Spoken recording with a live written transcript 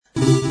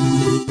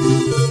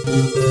Welcome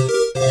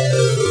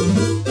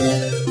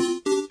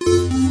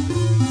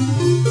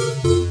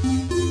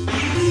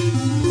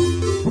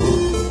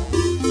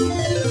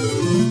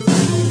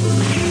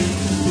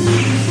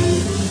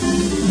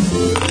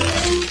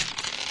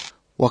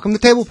to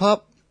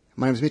Tablepop.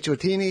 My name is Mitchell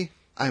Attini.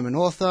 I'm an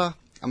author,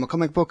 I'm a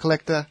comic book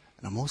collector,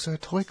 and I'm also a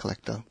toy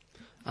collector.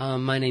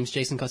 My name's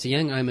Jason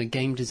Cotter-Young. I'm a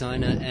game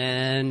designer,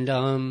 and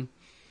I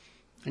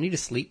need to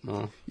sleep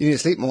more. You need to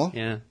sleep more?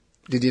 Yeah.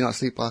 Did you not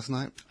sleep last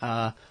night?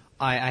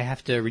 I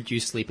have to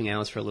reduce sleeping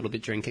hours for a little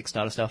bit during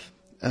Kickstarter stuff.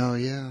 Oh,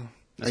 yeah.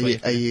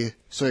 Are you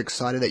so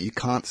excited that you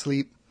can't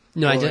sleep?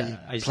 No, I Or don't.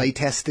 are you play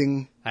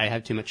testing? I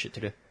have too much shit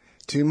to do.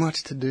 Too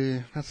much to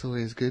do. That's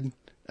always good.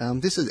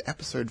 This is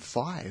episode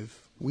 5.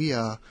 We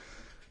are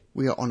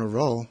on a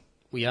roll.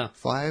 We are.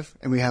 5,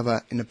 and we have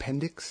an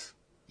appendix.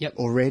 Yep.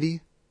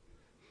 Already.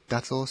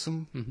 That's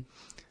awesome.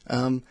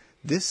 Mm-hmm.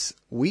 This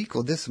week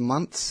or this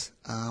month's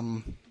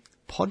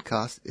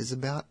podcast is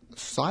about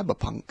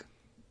cyberpunk.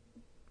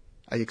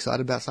 Are you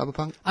excited about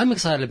cyberpunk? I'm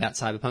excited about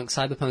Cyberpunk.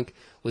 Cyberpunk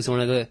was one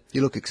of the...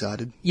 You look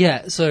excited.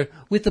 Yeah, so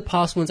with the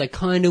past ones, I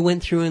kind of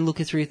went through and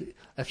looked through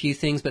a few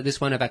things, but this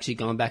one I've actually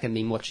gone back and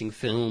been watching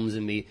films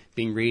and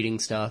been reading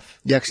stuff.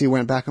 You actually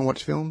went back and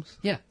watched films?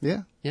 Yeah.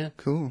 Yeah? Yeah.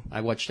 Cool.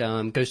 I watched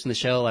Ghost in the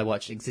Shell, I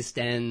watched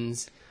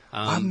Existenz.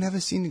 I've never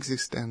seen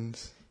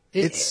Existenz.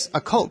 It's a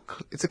cult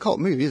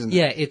movie, isn't it?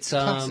 Yeah, it's,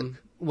 Classic.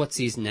 what's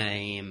his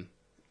name?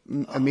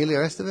 Emilio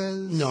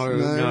Estevez?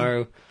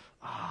 No.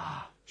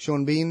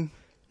 Sean Bean?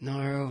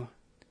 No,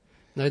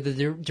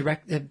 the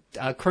director,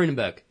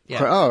 Cronenberg.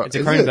 Yeah, it's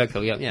a is Cronenberg it?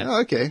 film. Yeah.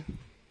 Oh, okay.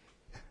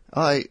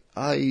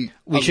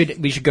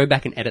 We should go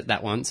back and edit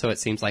that one so it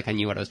seems like I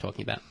knew what I was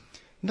talking about.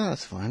 No,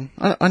 that's fine.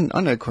 I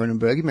know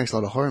Cronenberg. He makes a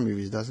lot of horror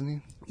movies, doesn't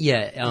he?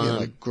 Yeah,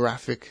 Like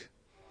graphic,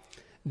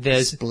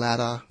 there's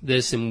splatter.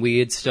 There's some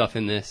weird stuff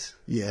in this.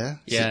 Yeah?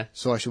 Yeah.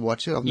 So I should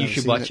watch it? You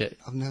should watch it.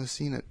 I've never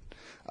seen it.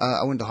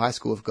 I went to high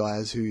school with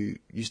guys who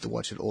used to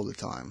watch it all the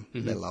time.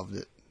 Mm-hmm. They loved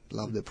it.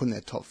 Put in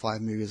their top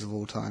 5 movies of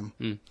all time.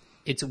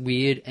 It's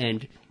weird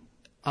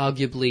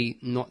arguably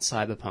not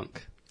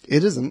cyberpunk.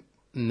 It isn't.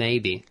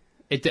 Maybe.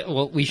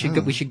 We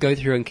should go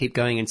through and keep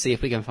going and see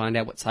if we can find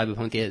out what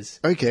cyberpunk is.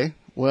 Okay.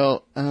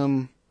 Well,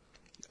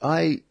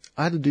 I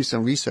had to do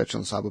some research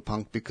on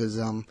cyberpunk because,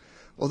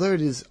 although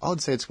I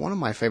would say it's one of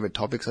my favorite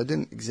topics, I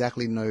didn't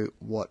exactly know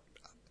what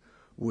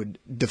would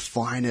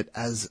define it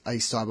as a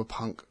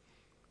cyberpunk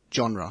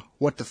genre.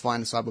 What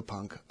defines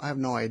cyberpunk? I have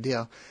no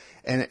idea.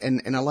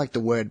 And I like the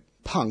word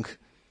punk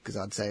because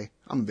I'd say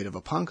I'm a bit of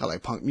a punk. I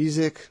like punk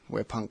music,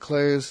 wear punk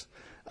clothes.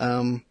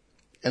 And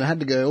I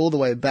had to go all the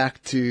way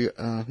back to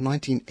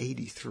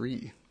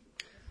 1983.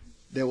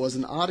 There was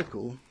an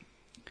article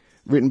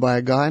written by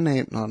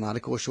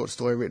a short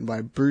story written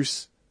by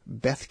Bruce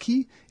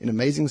Bethke in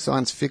Amazing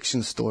Science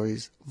Fiction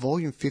Stories,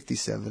 Volume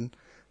 57,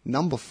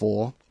 Number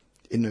 4,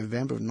 in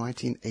November of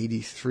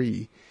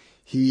 1983.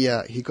 He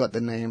got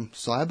the name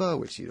cyber,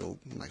 which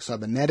like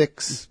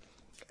cybernetics,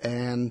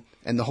 and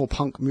the whole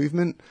punk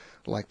movement,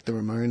 like the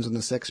Ramones and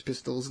the Sex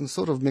Pistols, and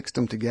sort of mixed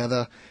them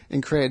together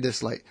and created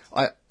this, like,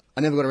 I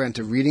never got around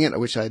to reading it. I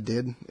wish I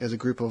did. There's a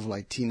group of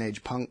like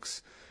teenage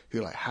punks who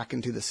like hack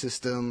into the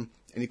system,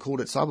 and he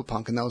called it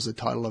cyberpunk, and that was the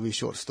title of his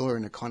short story,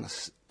 and it kind of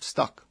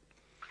stuck.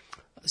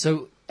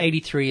 So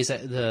 83 is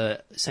at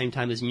the same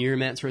time as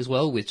Neuromancer as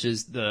well, which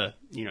is the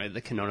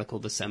canonical,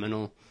 the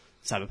seminal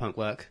cyberpunk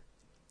work.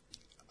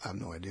 I have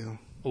no idea.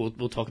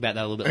 We'll talk about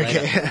that a little bit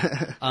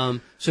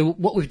later. So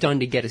what we've done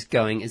to get us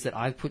going is that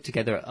I've put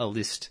together a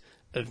list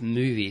of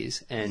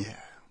movies, and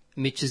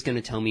Mitch is going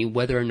to tell me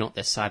whether or not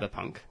they're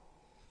cyberpunk.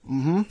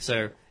 Mm-hmm.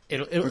 So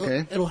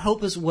it'll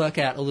help us work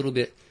out a little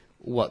bit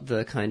what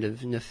the kind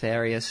of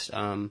nefarious,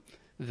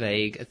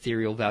 vague,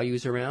 ethereal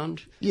values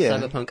around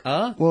cyberpunk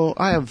are. Well,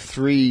 I have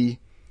 3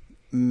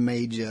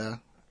 major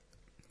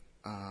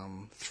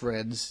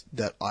threads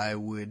that I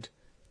would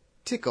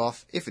tick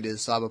off if it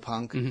is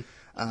cyberpunk.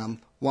 Mm-hmm.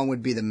 One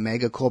would be the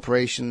mega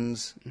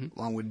corporations. Mm-hmm.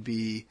 One would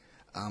be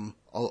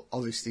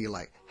obviously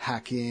like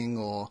hacking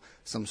or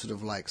some sort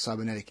of like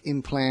cybernetic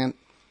implant.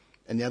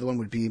 And the other one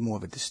would be more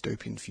of a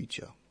dystopian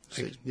future.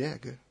 So, yeah,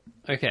 good.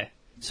 Okay.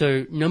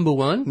 So, number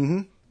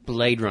 1,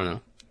 Blade Runner.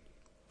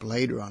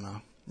 Blade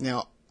Runner.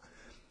 Now,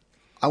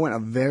 I went a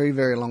very,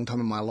 very long time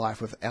in my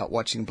life without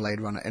watching Blade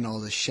Runner, and I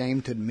was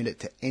ashamed to admit it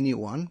to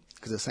anyone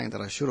because it's something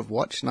that I should have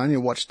watched, and I only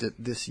watched it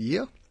this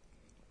year.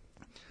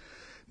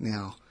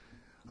 Now,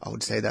 I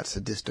would say that's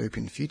a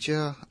dystopian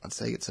future. I'd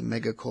say it's a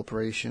mega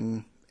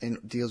corporation and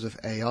deals with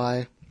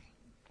AI.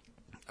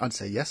 I'd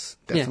say yes,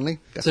 definitely.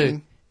 Yeah. Definitely.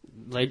 So,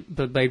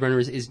 Blade Runner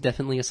is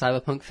definitely a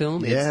cyberpunk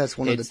film. Yeah, it's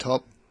one of the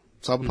top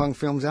cyberpunk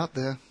films out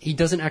there. He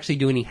doesn't actually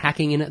do any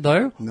hacking in it,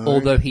 though,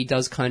 although he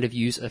does kind of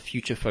use a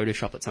future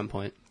Photoshop at some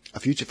point. A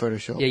future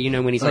Photoshop? Yeah,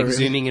 when he's really?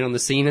 Zooming in on the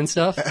scene and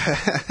stuff.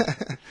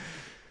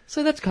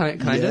 So that's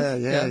kind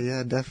of.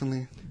 Yeah,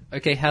 definitely.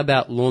 Okay, how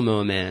about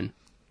Lawnmower Man?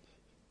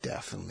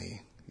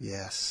 Definitely,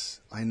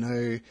 yes. I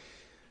know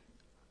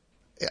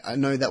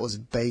that was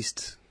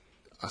based,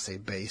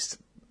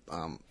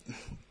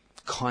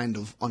 kind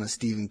of on a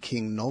Stephen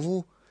King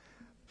novel,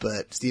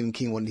 but Stephen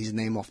King wanted his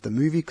name off the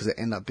movie because it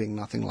ended up being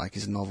nothing like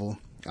his novel.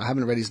 I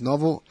haven't read his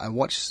novel. I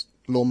watched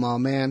Lawnmower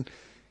Man.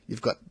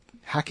 You've got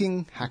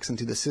hacks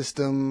into the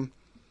system,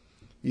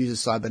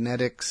 uses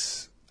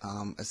cybernetics.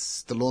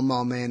 As the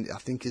Lawnmower Man, I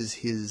think, is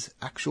his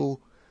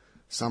actual,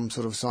 some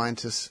sort of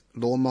scientist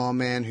Lawnmower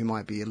Man who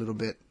might be a little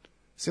bit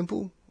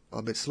simple, or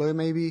a bit slow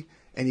maybe,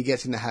 and he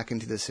gets in to hack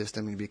into the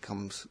system and he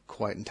becomes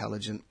quite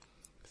intelligent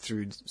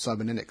through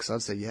cybernetics.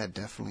 I'd say, yeah,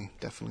 definitely.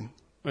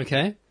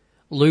 Okay.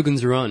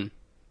 Logan's Run.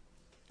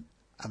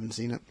 I haven't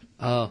seen it.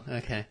 Oh,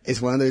 okay. It's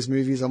one of those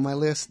movies on my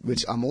list,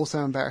 which I'm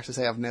also embarrassed to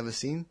say I've never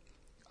seen.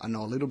 I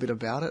know a little bit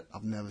about it.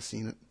 I've never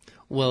seen it.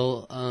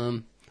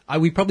 Well,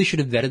 we probably should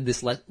have vetted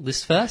this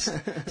list first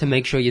to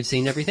make sure you've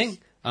seen everything.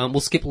 We'll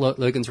skip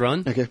Logan's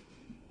Run. Okay.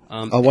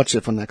 I'll watch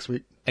it for next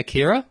week.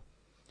 Akira.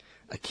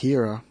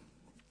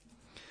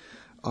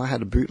 I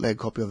had a bootleg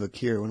copy of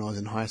Akira when I was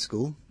in high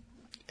school,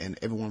 and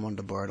everyone wanted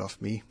to borrow it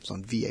off me. It was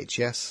on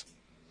VHS.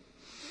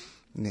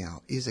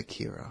 Now, is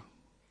Akira...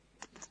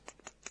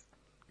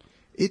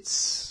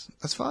 It's,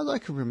 as far as I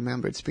can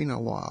remember, it's been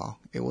a while.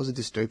 It was a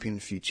dystopian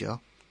future.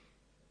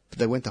 But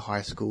they went to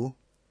high school,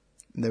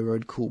 and they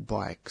rode cool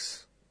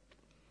bikes.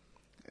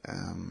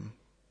 As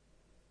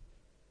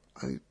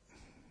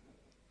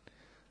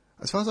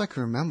far as I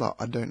can remember,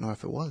 I don't know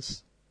if it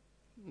was.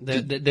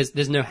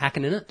 There's no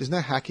hacking in it? There's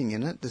no hacking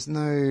in it. There's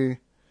no...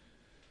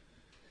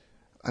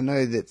 I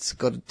know that's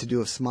got to do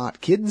with smart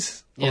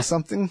kids or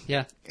something.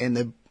 Yeah.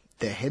 And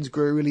their heads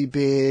grow really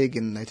big,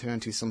 and they turn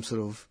into some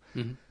sort of...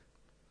 Mm-hmm.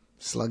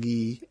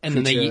 Sluggy and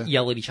creature. Then they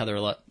yell at each other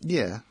a lot.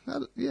 Yeah.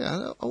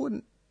 I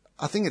wouldn't...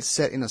 I think it's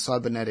set in a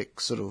cybernetic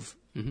sort of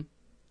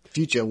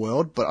future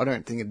world, but I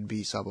don't think it'd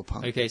be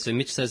cyberpunk. Okay, so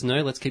Mitch says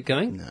no. Let's keep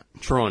going. No.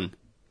 Tron.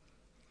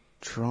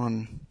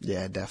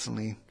 Yeah,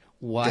 definitely.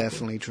 Why?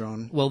 Definitely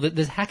Tron. Well,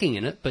 there's hacking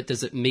in it, but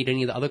does it meet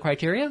any of the other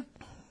criteria?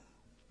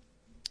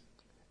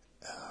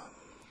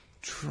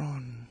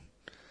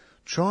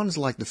 Tron's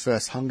like the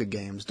first Hunger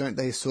Games. Don't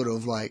they sort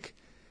of like...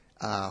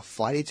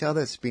 fight each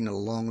other? It's been a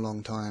long,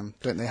 long time.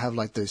 Don't they have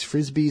like those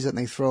frisbees that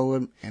they throw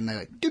them and they're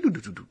like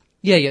do-do-do-do-do?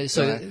 Yeah.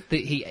 So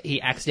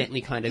he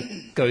accidentally kind of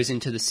goes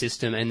into the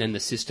system, and then the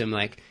system,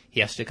 like,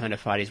 he has to kind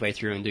of fight his way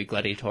through and do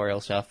gladiatorial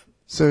stuff.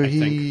 So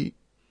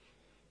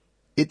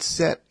it's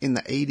set in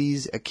the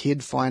 80s. A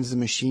kid finds the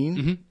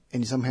machine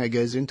and somehow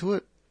goes into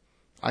it.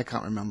 I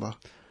can't remember.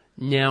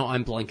 Now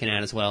I'm blanking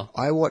out as well.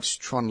 I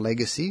watched Tron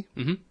Legacy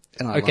and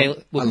I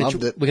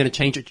loved it. We're going to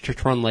change it to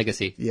Tron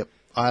Legacy. Yep.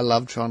 I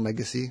love Tron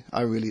Legacy.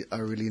 I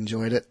really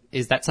enjoyed it.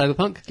 Is that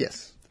cyberpunk?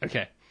 Yes.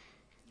 Okay.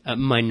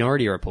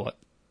 Minority Report.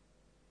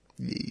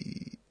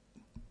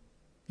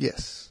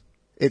 Yes.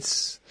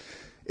 It's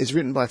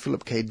written by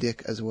Philip K.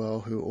 Dick as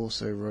well, who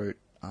also wrote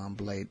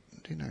Blade.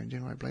 Do you know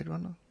write Blade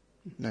Runner?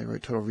 No, he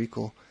wrote Total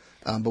Recall.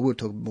 But we'll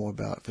talk more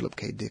about Philip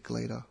K. Dick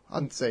later.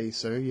 I'd say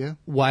so, yeah.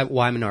 Why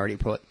Minority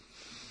Report?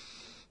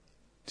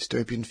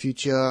 Dystopian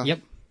future.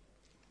 Yep.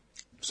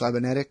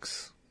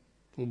 Cybernetics.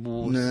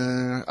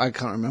 No, I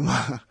can't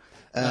remember.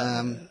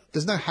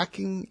 There's no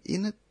hacking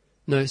in it.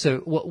 No, so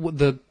what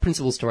the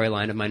principal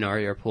storyline of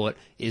Minority Report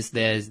is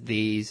there's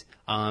these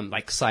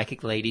like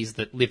psychic ladies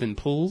that live in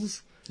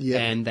pools,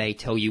 and they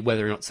tell you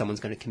whether or not someone's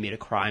going to commit a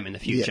crime in the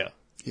future.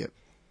 Yep.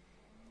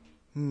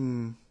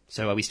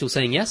 So are we still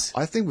saying yes?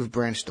 I think we've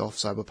branched off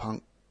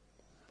cyberpunk.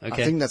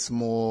 Okay. I think that's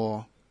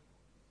more...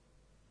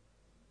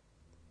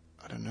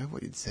 I don't know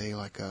what you'd say,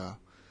 like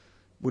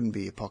wouldn't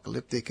be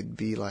apocalyptic, it'd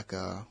be like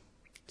a...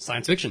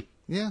 Science fiction.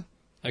 Yeah.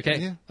 Okay,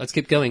 yeah. Let's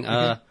keep going.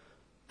 Okay.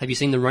 Have you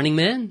seen The Running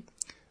Man?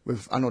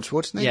 With Arnold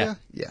Schwarzenegger? Yeah.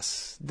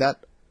 Yes.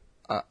 That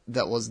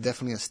was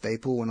definitely a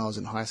staple when I was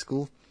in high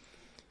school.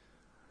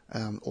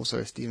 Also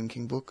a Stephen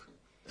King book.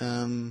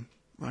 Running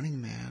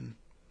Man.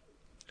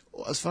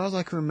 As far as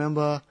I can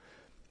remember,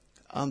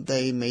 are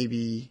they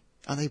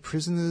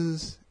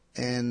prisoners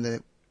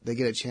and they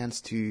get a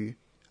chance to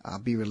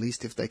be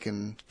released if they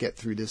can get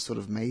through this sort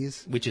of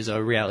maze? Which is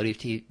a reality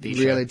TV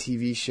show. Reality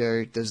TV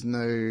show. There's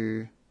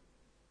no...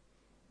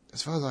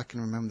 As far as I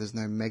can remember, there's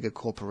no mega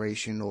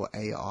corporation or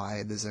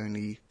AI. There's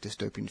only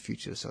dystopian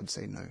future, so I'd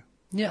say no.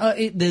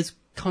 Yeah, there's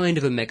kind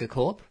of a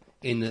megacorp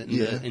in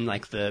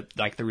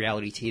the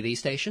reality TV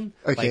station.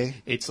 Okay. Like,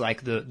 it's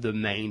like the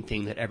main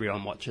thing that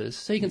everyone watches.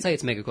 So you can say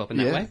it's megacorp in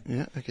that way.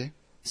 Yeah, okay.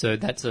 So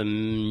that's a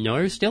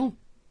no still?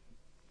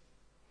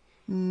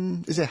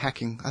 Is there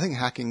hacking? I think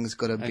hacking's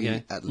got to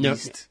be at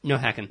least... No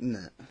hacking.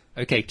 No.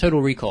 Okay, Total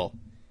Recall.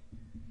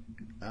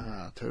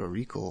 Total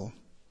Recall.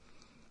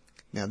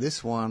 Now,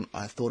 this one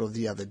I thought of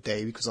the other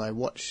day because I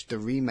watched the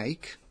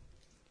remake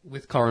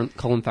with Colin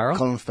Farrell.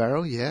 Colin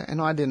Farrell, yeah,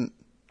 and I didn't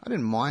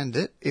mind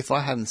it. If I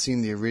hadn't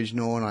seen the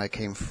original and I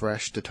came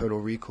fresh to Total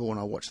Recall and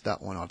I watched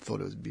that one, I would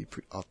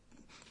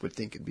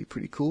think it'd be a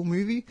pretty cool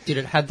movie. Did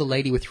it have the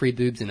lady with 3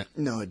 boobs in it?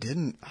 No, it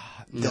didn't.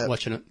 Not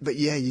watching it. But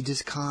yeah, you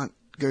just can't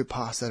go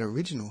past that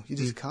original. You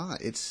just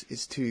can't.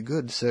 It's too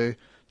good. So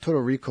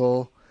Total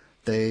Recall,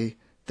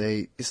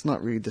 it's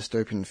not really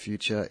dystopian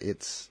future.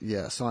 It's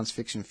science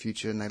fiction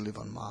future, and they live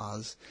on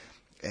Mars,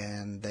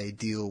 and they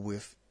deal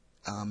with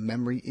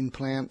memory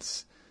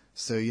implants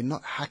So you're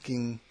not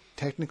hacking,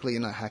 technically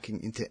you're not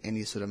hacking into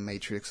any sort of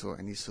matrix or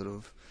any sort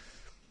of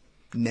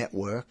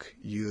network.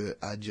 You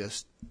are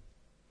just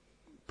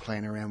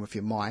playing around with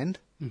your mind.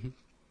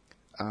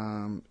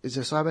 Is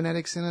there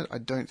cybernetics in it? I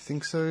don't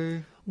think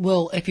so.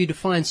 Well, if you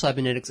define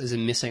cybernetics as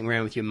in messing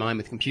around with your mind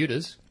with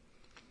computers...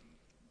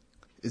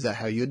 Is that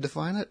how you'd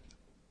define it?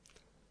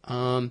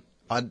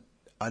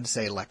 I'd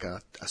say like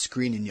a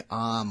screen in your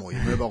arm, or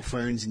your mobile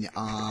phone's in your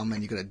arm,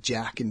 and you've got a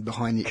jack in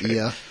behind your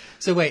ear.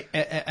 So wait,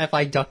 if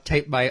I duct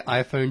tape my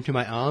iPhone to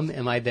my arm,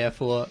 am I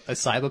therefore a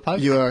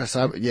cyberpunk? You are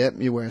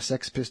you wear a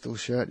Sex Pistols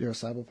shirt, you're a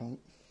cyberpunk.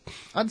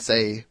 I'd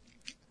say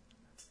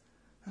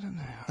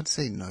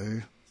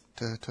no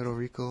to Total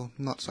Recall.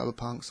 Not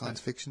cyberpunk, science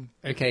fiction.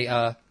 Okay,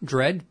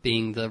 Dredd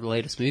being the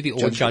latest movie,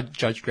 or Judge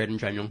Dredd in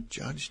general?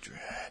 Judge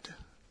Dredd.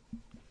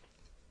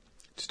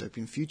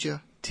 Dystopian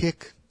future.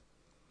 Tick.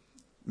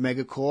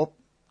 Megacorp.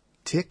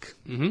 Tick.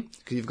 Because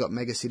you've got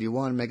Mega City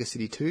 1, Mega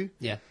City 2.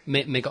 Yeah.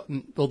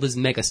 There's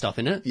mega stuff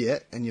in it. Yeah,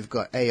 and you've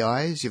got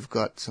AIs. You've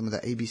got some of the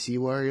ABC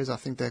Warriors, I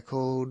think they're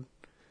called.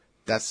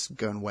 That's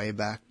going way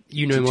back.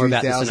 You know more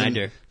about this than I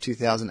do.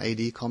 2000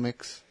 AD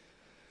comics.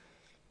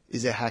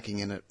 Is there hacking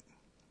in it?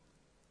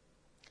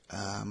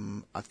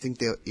 I think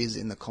there is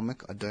in the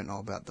comic. I don't know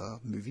about the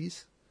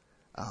movies.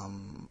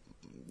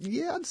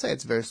 Yeah, I'd say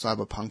it's very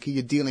cyberpunky.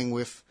 You're dealing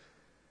with...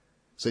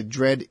 So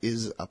Dredd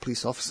is a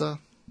police officer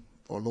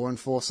or law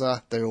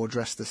enforcer. They're all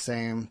dressed the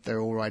same. They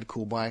all ride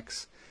cool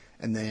bikes.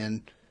 And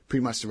then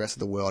pretty much the rest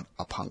of the world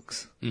are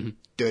punks.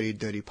 Dirty,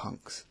 dirty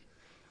punks.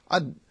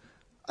 I'd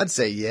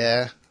say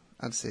yeah.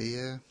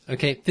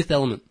 Okay, Fifth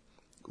Element.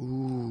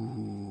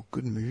 Ooh,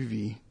 good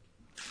movie.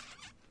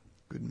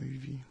 Good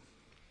movie.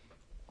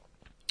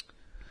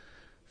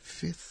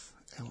 Fifth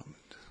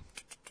Element.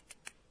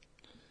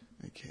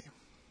 Okay.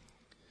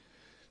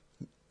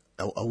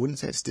 I wouldn't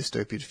say it's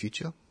dystopian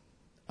future.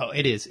 Oh,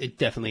 it is. It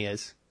definitely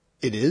is.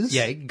 It is?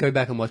 Yeah, go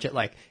back and watch it.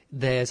 Like,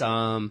 there's,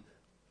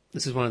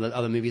 this is one of the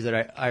other movies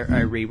that I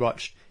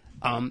rewatched.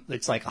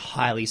 It's like a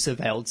highly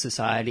surveilled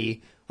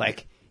society.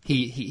 Like,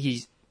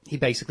 he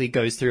basically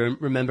goes through,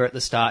 and remember at the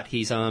start,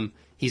 he's a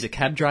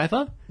cab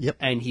driver. Yep.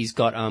 And he's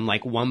got,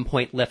 1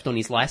 point left on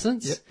his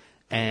license. Yep.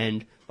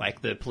 And,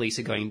 like, the police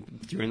are going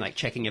through and, like,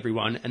 checking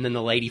everyone. And then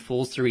the lady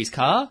falls through his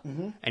car.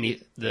 And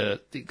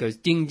it goes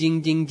ding, ding,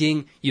 ding,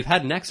 ding. You've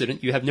had an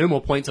accident. You have no more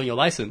points on your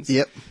license.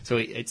 Yep. So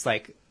it's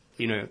like,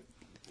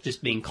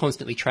 just being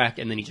constantly tracked.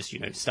 And then he just,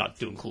 starts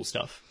doing cool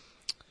stuff.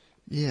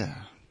 Yeah.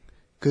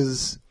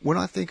 Because when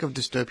I think of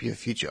dystopian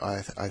future,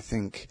 I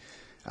think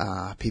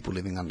people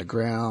living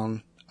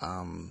underground.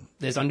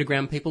 There's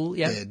underground people,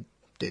 yeah.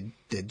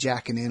 They're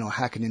jacking in or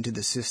hacking into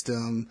the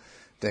system.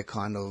 They're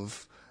kind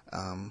of...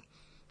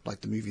 like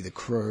the movie The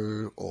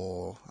Crow,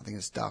 or I think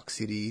it's Dark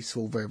City. It's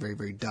all very, very,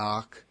 very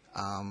dark.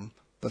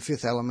 But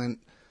Fifth Element,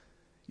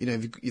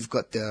 you've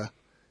got the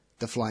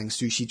flying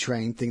sushi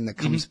train thing that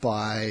comes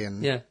by,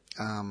 and yeah,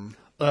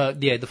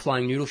 the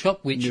flying noodle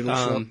shop, which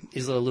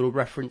is a little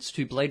reference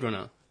to Blade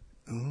Runner.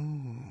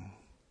 Oh,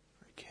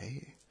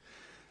 okay.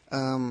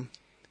 And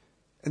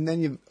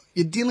then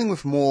you're dealing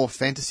with more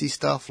fantasy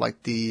stuff,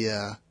 like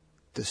the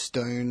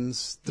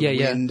stones, the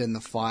wind, and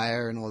the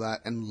fire, and all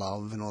that, and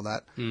love, and all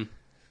that.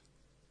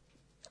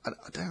 I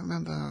don't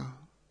remember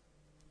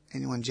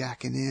anyone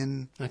jacking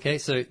in. Okay,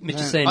 so Mitch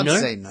is saying I'd no? I'd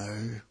say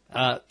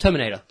no.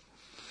 Terminator.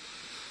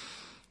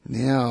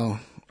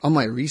 Now, on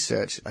my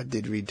research, I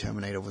did read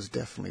Terminator was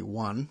definitely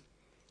one.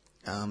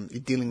 You're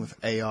dealing with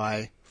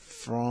AI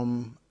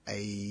from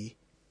a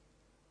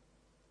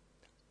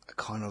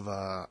kind of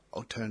a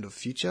alternative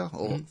future,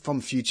 or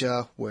from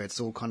future where it's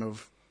all kind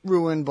of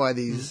ruined by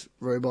these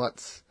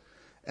robots,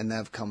 and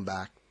they've come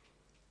back.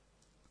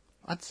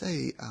 I'd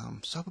say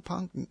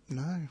cyberpunk.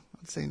 No,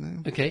 I'd say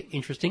no. Okay,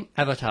 interesting.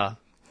 Avatar.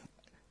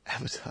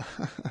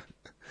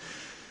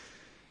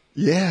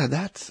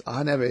 Yeah,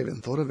 I never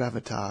even thought of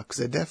Avatar, because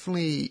they're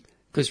definitely...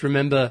 Because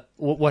remember,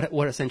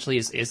 what essentially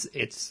is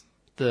it's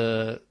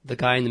the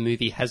guy in the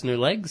movie has no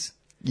legs.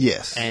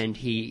 Yes. And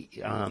he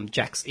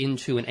jacks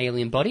into an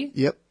alien body.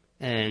 Yep.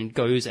 And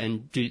goes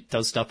and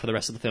does stuff for the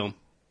rest of the film.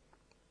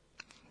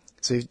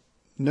 So,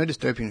 no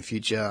dystopian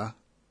future...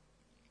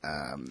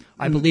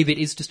 I believe it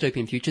is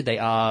dystopian future. They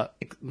are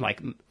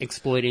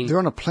exploiting. They're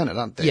on a planet,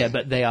 aren't they? Yeah,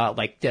 but they are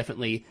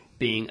definitely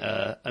being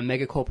a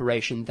mega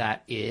corporation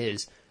that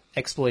is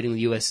exploiting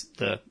the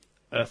the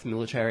Earth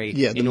military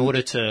in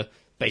order to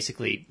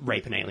basically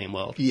rape an alien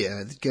world.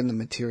 Yeah, getting the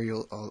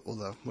material or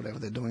the whatever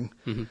they're doing.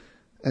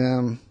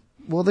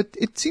 Well,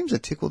 it seems to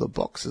tick all the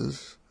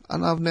boxes,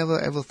 and I've never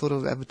ever thought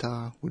of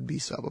Avatar would be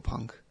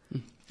cyberpunk.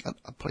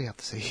 I'd probably have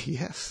to say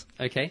yes.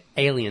 Okay,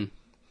 Alien.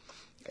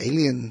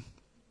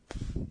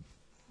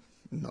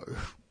 No.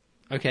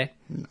 Okay.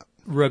 No.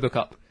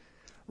 RoboCop.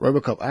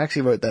 I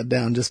actually wrote that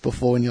down just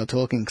before when you were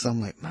talking, because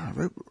I'm like,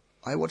 man,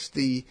 I watched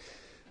the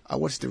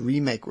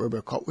remake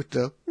RoboCop with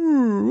the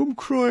I'm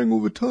crying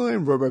all the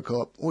time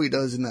RoboCop. All he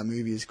does in that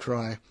movie is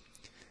cry.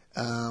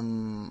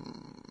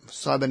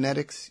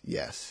 Cybernetics,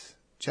 yes.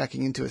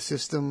 Jacking into a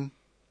system,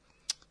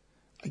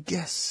 I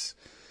guess.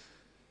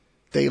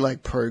 they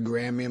like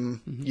program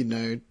him, you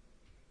know,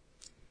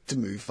 to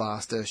move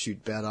faster,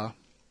 shoot better.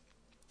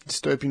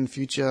 Dystopian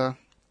future,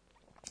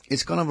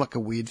 it's kind of like a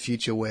weird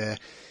future where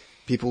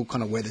people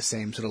kind of wear the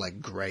same sort of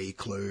like grey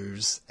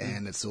clothes,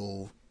 and it's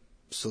all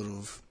sort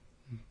of,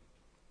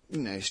 you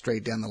know,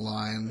 straight down the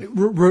line.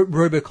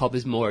 RoboCop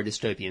is more a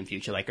dystopian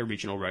future, like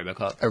original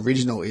RoboCop.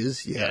 Original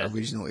is,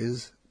 original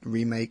is.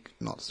 Remake,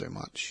 not so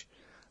much.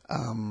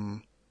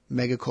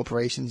 Mega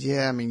corporations,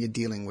 yeah, I mean, you're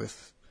dealing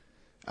with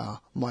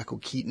Michael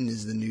Keaton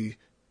is the new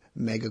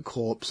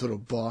megacorp sort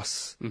of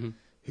boss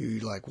who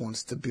like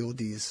wants to build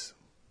these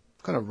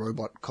kind of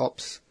robot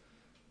cops.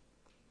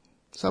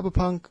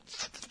 Cyberpunk,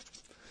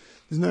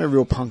 there's no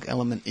real punk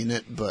element in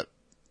it, but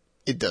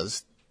it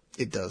does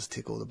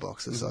tick all the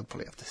boxes, so I'd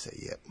probably have to say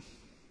yep.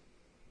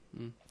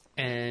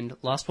 And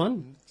last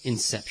one,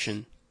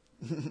 Inception.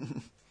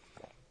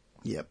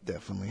 Yep,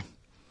 definitely.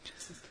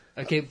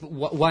 Okay,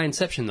 but why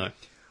Inception though?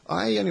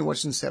 I only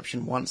watched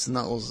Inception once, and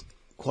that was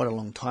quite a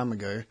long time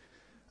ago.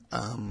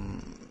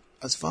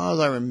 As far as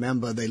I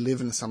remember, they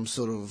live in some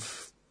sort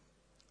of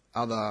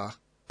other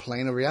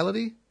plane of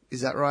reality.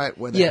 Is that right?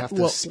 Where they have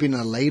to spin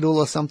a ladle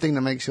or something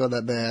to make sure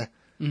that they're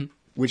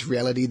which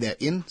reality they're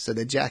in. So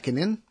they're jacking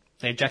in.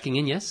 They're jacking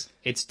in, yes.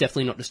 It's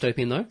definitely not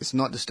dystopian though. It's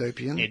not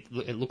dystopian.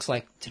 It looks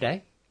like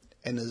today.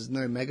 And there's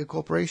no mega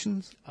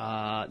corporations?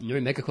 No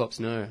megacorps,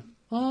 no.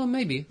 Oh,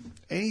 maybe.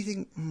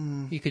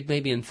 Anything? You could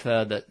maybe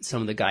infer that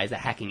some of the guys they're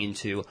hacking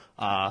into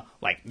are,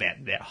 like,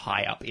 they're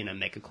high up in a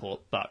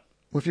megacorp, but...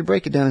 Well, if you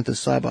break it down into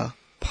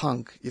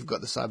cyberpunk, you've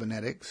got the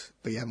cybernetics,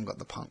 but you haven't got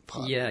the punk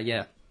part.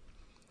 Yeah.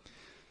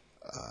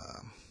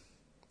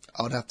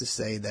 I would have to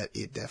say that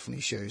it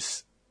definitely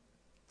shows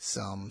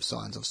some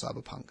signs of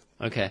cyberpunk.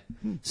 Okay.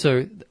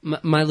 So,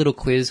 my little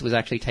quiz was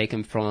actually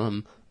taken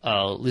from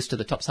a list of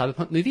the top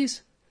cyberpunk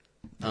movies.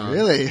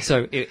 Really?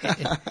 So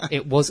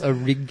it was a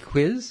rigged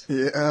quiz.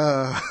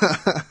 Yeah.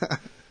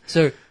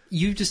 So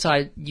you've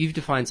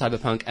defined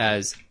cyberpunk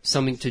as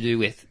something to do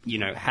with, you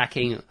know,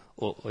 hacking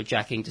or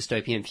jacking,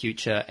 dystopian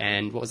future,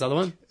 and what was the other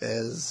one?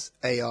 As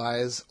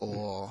AIs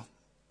or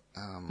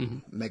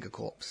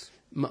megacorps.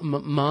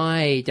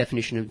 My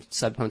definition of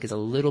cyberpunk is a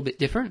little bit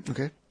different.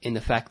 Okay. In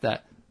the fact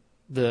that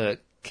the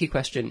key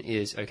question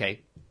is, okay,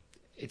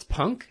 it's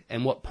punk,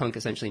 and what punk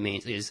essentially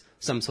means is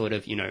some sort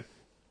of, you know,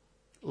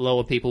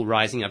 lower people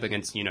rising up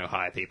against, you know,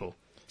 higher people.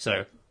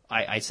 So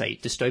I say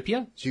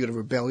dystopia. So you got a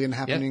rebellion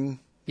happening.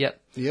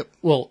 Yep. Yep.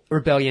 Well,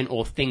 rebellion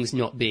or things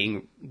not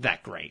being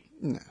that great.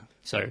 No.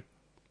 So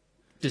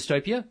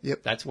dystopia.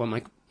 Yep. That's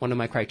one of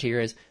my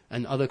criteria.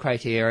 And other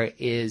criteria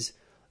is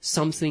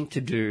something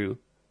to do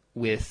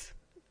with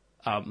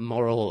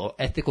moral or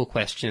ethical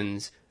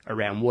questions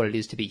around what it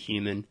is to be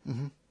human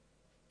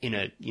in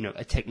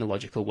a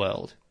technological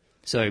world.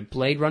 So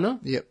Blade Runner.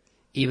 Yep.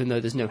 Even though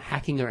there's no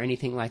hacking or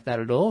anything like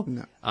that at all.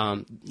 No.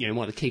 One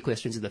of the key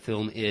questions of the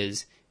film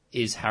is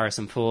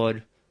Harrison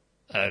Ford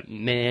a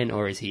man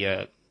or is he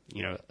a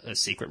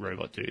secret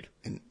robot dude?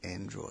 An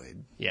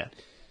android. Yeah.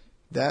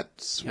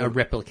 That's a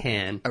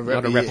replicant,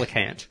 not a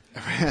replicant.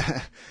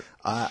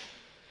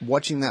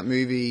 Watching that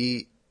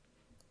movie,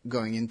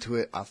 going into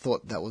it, I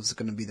thought that was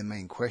going to be the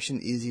main question.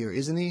 Is he or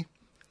isn't he?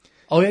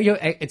 Oh, yeah,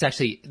 it's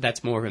actually,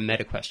 that's more of a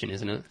meta question,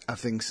 isn't it? I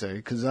think so,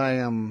 because I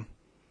don't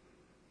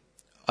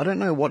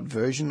know what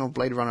version of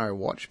Blade Runner I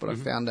watched, but I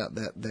found out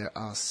that there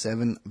are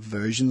 7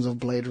 versions of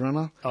Blade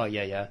Runner. Oh,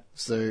 yeah.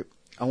 So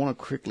I want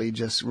to quickly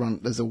just run.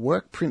 There's a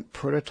work print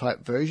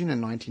prototype version in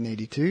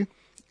 1982,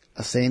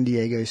 a San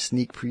Diego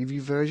sneak preview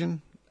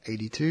version,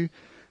 82,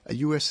 a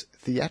US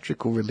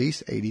theatrical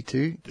release,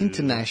 82,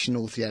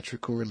 international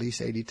theatrical release,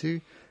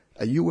 82,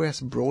 a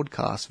US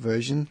broadcast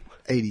version,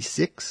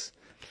 86,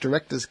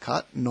 director's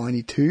cut,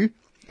 92,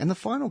 and the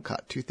final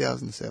cut,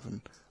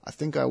 2007. I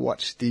think I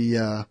watched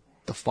the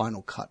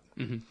final cut.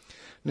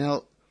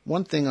 Now,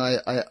 one thing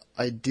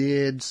I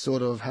did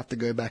sort of have to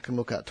go back and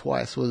look at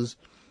twice was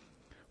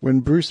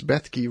when Bruce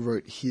Bethke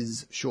wrote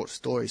his short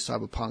story,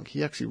 Cyberpunk,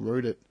 he actually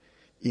wrote it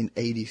in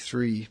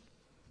 83,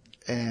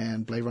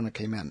 and Blade Runner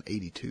came out in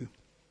 82.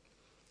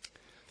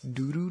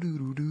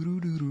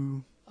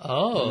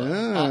 Oh,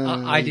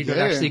 yeah, I did not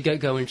actually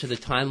go into the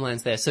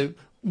timelines there. So,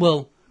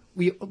 well,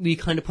 we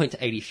kind of point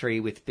to 83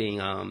 with being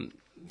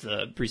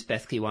the Bruce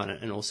Bethke one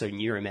and also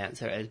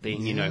Neuromancer as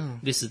being,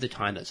 this is the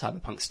time that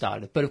cyberpunk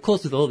started. But of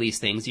course with all these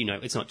things,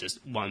 it's not just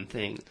one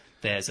thing.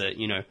 There's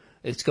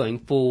it's going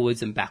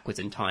forwards and backwards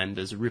in time.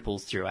 There's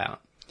ripples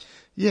throughout.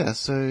 Yeah,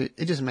 so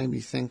it just made me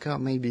think,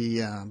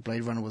 maybe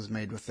Blade Runner was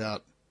made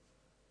without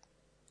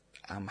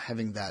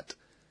having that,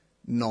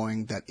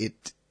 knowing that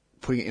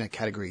putting it in a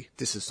category,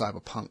 this is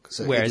cyberpunk.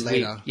 So whereas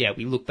later,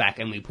 we look back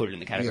and we put it in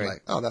the category. You're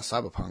like, oh, that's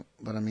cyberpunk.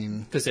 But I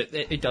mean... Because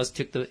it does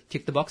tick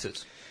the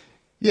boxes.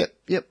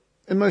 Yep.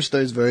 And most of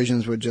those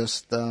versions were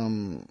just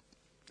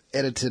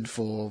edited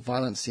for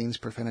violent scenes,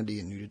 profanity,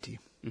 and nudity.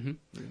 Mm-hmm.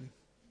 Really.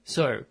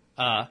 So,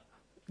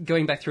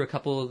 going back through a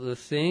couple of the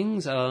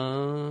things,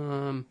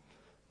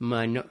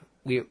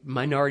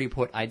 Minority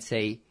Report, I'd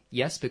say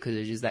yes, because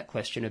it is that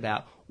question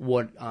about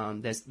what,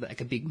 there's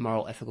like a big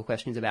moral ethical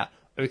questions about,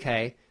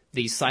 okay,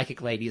 these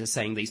psychic ladies are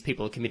saying these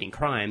people are committing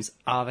crimes.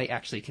 Are they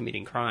actually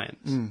committing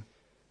crimes?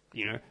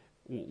 You know,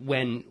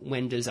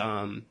 when does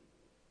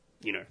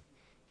you know,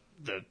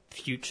 the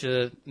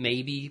future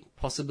maybe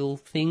possible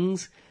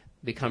things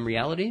become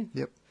reality?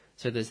 Yep.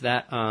 So there's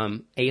that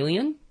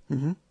Alien.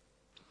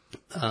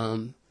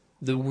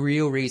 The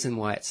real reason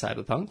why it's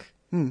cyberpunk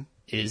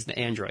is the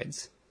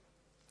androids.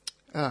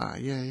 Ah,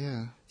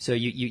 yeah. So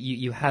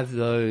you have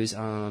those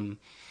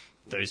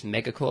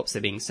megacorps.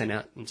 They're being sent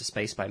out into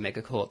space by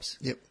megacorps.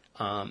 Yep.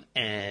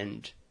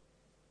 And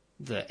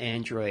the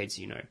androids,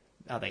 you know,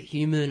 are they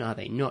human? Are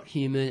they not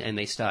human? And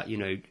they start, you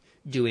know,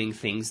 doing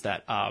things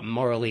that are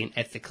morally and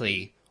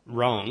ethically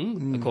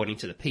wrong according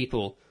to the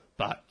people,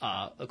 but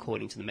are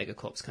according to the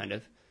megacorps kind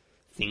of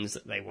things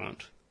that they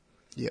want.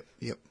 Yep.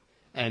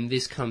 And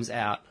this comes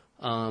out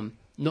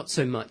not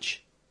so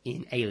much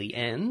in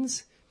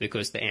Aliens,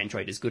 because the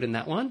android is good in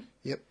that one.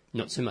 Yep.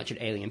 Not so much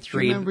in Alien Do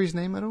 3. you remember his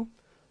name at all?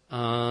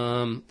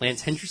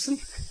 Lance Henriksen?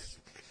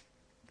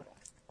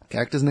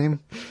 Character's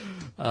name?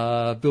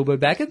 Bilbo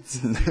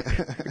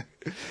Baggins?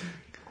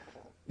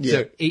 Yeah.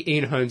 So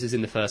Ian Holmes is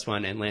in the first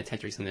one, and Lance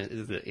Henriksen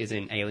is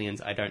in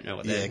Aliens. I don't know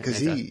what they're... Yeah,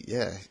 because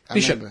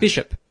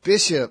Bishop.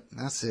 Bishop,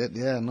 that's it.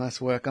 Yeah, nice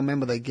work. I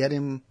remember they get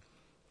him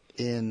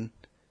in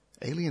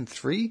Alien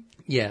 3.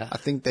 Yeah. I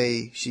think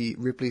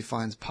Ripley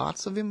finds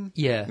parts of him.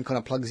 Yeah. And kind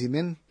of plugs him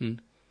in.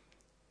 And,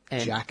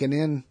 Jacking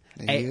in.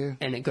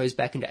 and it goes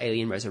back into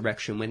Alien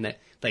Resurrection when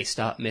they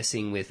start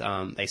messing with,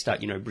 they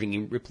start, you know,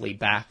 bringing Ripley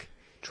back.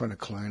 Trying to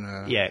clone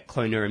her. Yeah,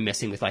 clone her and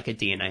messing with, like, a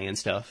DNA and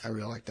stuff. I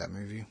really like that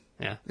movie.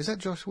 Yeah. Is that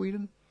Joss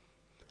Whedon?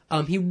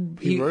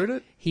 He wrote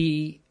it?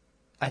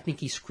 I think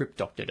he script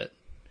doctored it.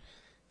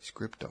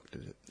 Script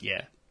doctored it.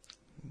 Yeah.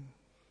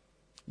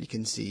 You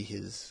can see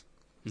his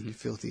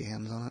filthy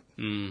hands on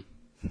it.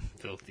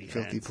 Filthy hands.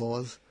 Filthy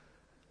paws.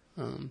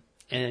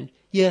 And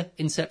yeah,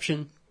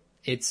 Inception,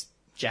 it's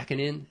jacking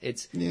in.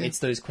 It's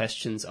those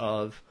questions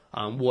of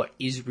what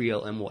is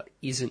real and what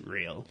isn't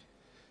real.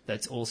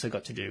 That's also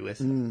got to do with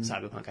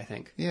cyberpunk, I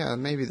think. Yeah,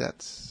 maybe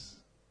that's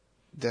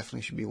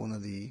definitely should be one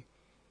of the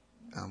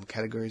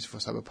categories for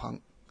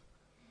cyberpunk.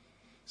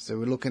 So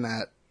we're looking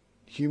at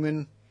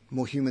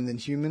more human than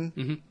human,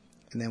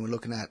 and then we're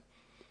looking at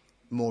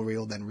more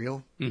real than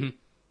real.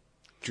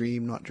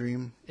 Dream, not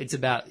dream. It's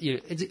about, you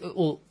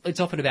know, it's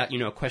often about, you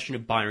know, a question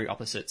of binary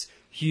opposites: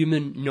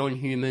 human,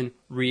 non-human,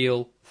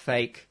 real,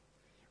 fake,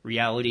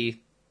 reality,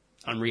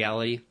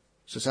 unreality.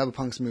 So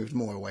cyberpunk's moved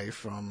more away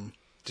from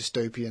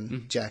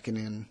dystopian, jacking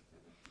in,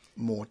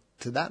 more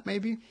to that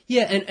maybe.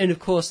 Yeah, and of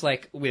course,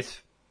 like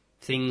with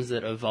things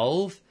that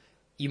evolve,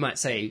 you might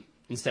say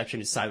Inception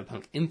is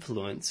cyberpunk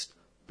influenced,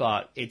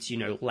 but it's, you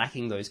know,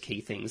 lacking those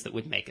key things that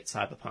would make it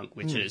cyberpunk,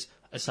 which is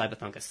a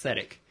cyberpunk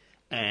aesthetic.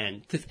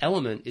 And Fifth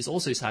Element is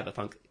also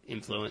cyberpunk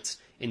influenced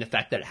in the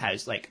fact that it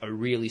has, like, a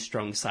really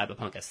strong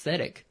cyberpunk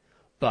aesthetic,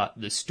 but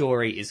the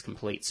story is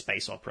complete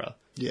space opera.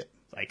 Yeah.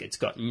 Like, it's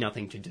got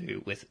nothing to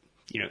do with,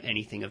 you know,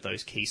 anything of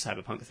those key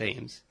cyberpunk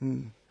themes.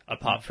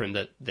 Apart from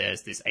that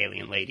there's this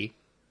alien lady.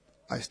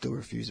 I still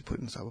refuse to put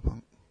in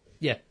cyberpunk.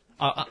 Yeah.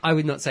 I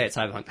would not say it's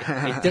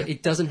cyberpunk.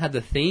 It doesn't have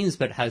the themes,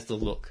 but it has the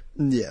look.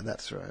 Yeah,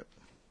 that's right.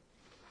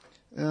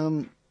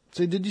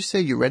 So did you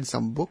say you read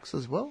some books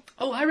as well?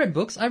 Oh, I read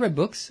books.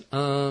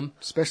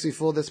 Especially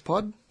for this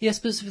pod? Yeah,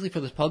 specifically for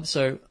this pod.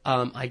 So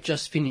I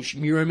just finished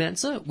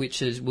Neuromancer,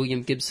 which is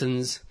William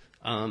Gibson's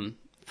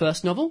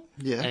first novel.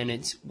 Yeah. And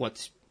it's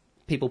what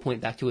people point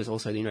back to as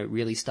also, you know,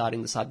 really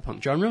starting the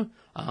cyberpunk genre.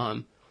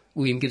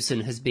 William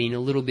Gibson has been a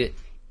little bit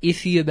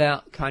iffy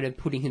about kind of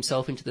putting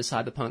himself into the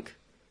cyberpunk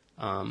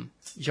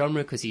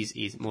genre because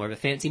he's more of a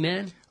fancy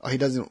man. Oh, he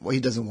doesn't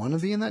want to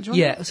be in that genre?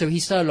 Yeah, so he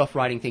started off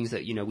writing things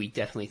that, you know, we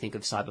definitely think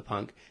of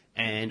cyberpunk,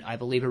 and I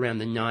believe around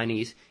the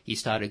 90s he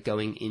started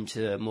going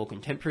into more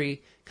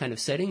contemporary kind of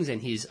settings, and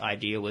his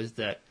idea was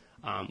that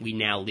we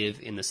now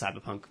live in the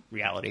cyberpunk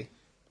reality.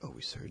 Oh,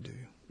 we so do.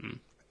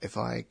 If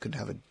I could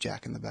have a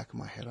jack in the back of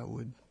my head, I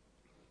would.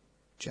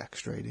 Jack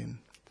straight in.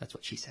 That's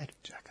what she said.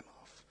 Jacking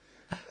off.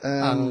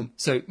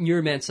 So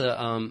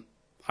Neuromancer,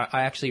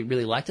 I actually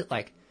really liked it.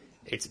 Like,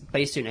 it's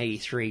based in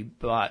 83,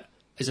 but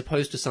as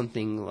opposed to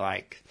something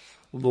like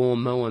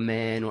Lawnmower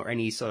Man or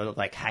any sort of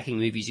like hacking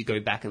movies you go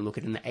back and look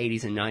at in the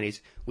 80s and 90s,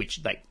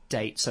 which like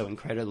date so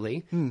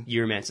incredibly,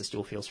 Neuromancer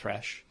still feels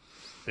fresh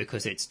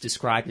because it's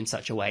described in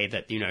such a way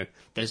that, you know,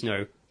 there's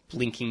no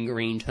blinking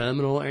green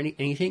terminal or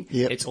anything.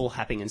 Yep. It's all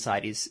happening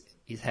inside his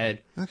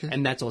head. Okay.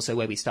 And that's also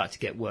where we start to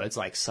get words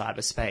like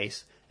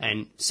cyberspace,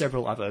 and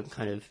several other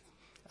kind of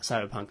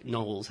cyberpunk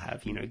novels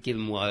have, you know,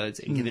 given words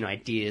and given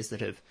ideas that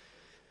have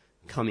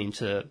come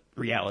into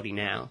reality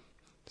now.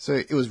 So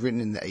it was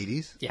written in the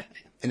 80s? Yeah.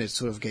 And it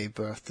sort of gave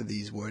birth to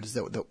these words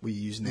that we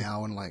use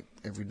now in like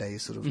everyday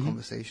sort of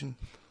conversation.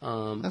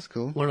 That's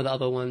cool. One of the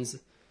other ones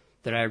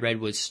that I read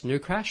was Snow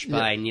Crash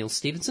by Neil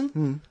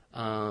Stephenson.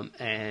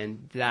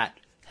 And that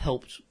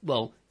helped,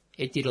 well,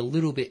 it did a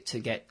little bit to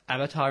get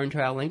Avatar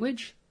into our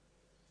language.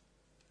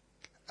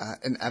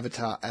 An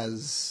avatar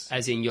as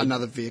in your,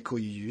 another vehicle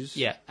you use?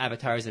 Yeah,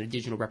 Avatar is an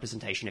digital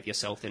representation of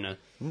yourself in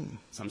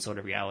some sort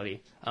of reality.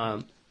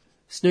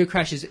 Snow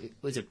Crash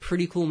was a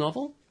pretty cool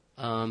novel.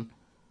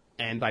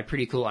 And by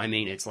pretty cool, I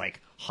mean it's like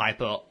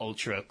hyper,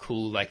 ultra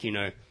cool. Like, you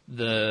know,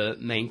 the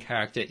main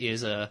character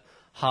is a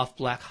half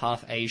black,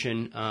 half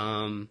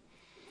Asian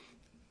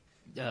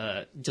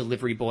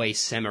delivery boy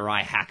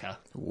samurai hacker.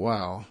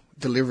 Wow.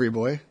 Delivery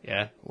boy?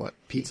 Yeah. What,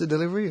 pizza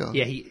delivery? Or?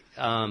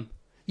 Yeah,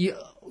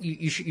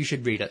 you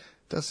should read it.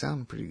 Does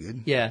sound pretty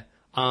good. Yeah.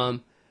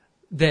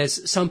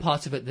 There's some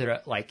parts of it that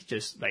are like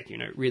just like, you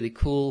know, really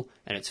cool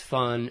and it's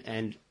fun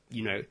and,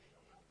 you know,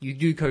 you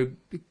do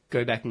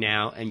go back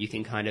now and you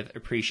can kind of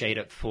appreciate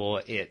it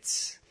for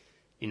its,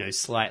 you know,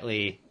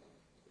 slightly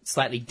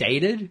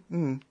dated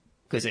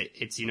because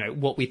it's, you know,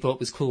 what we thought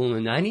was cool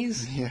in the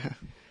 90s. Yeah.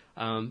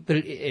 But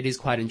it is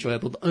quite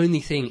enjoyable. The only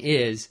thing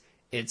is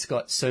it's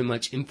got so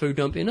much info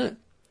dump in it.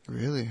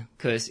 Really?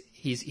 Because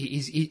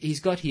he's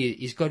got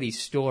his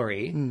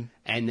story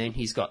and then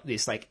he's got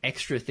this like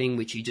extra thing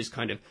which he just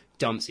kind of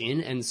dumps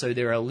in, and so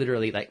there are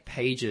literally like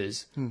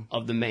pages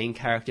of the main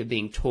character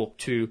being talked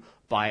to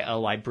by a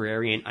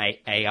librarian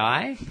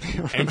AI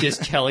and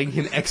just telling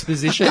him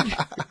exposition,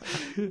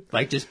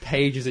 like just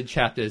pages and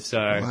chapters. So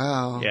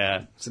wow.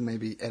 Yeah. So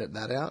maybe edit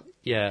that out.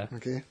 Yeah.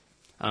 Okay.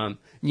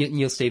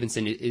 Neil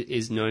Stephenson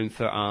is known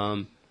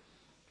for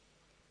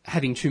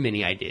having too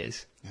many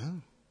ideas. Yeah.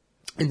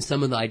 And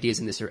some of the ideas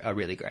in this are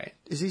really great.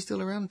 Is he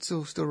still around?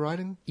 Still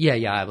writing? Yeah,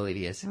 I believe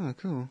he is. Oh,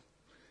 cool.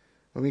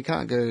 Well, we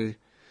can't go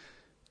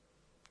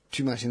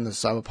too much in the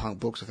cyberpunk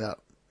books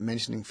without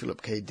mentioning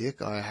Philip K.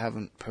 Dick. I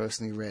haven't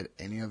personally read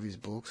any of his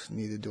books.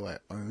 Neither do I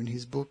own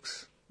his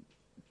books.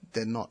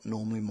 They're not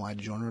normally my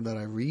genre that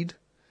I read.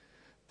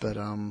 But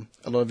a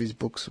lot of his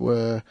books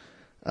were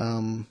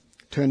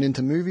turned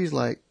into movies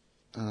like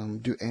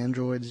Do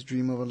Androids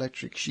Dream of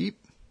Electric Sheep?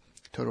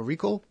 Total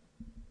Recall?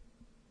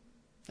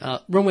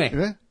 Wrong way.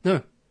 Yeah?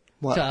 No.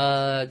 What?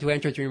 Do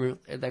Android Dream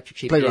Electric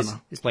Sheep Blade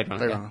Runner. Is Blade Runner.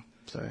 Blade Yeah. Runner.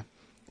 Sorry.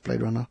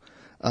 Blade Runner.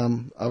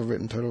 I've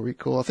written Total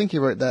Recall. I think he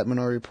wrote that,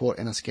 Minority Report,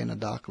 and A Scanner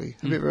Darkly.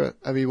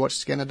 Have you watched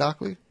Scanner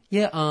Darkly?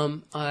 Yeah,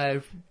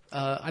 I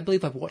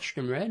believe I've watched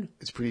and read.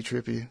 It's pretty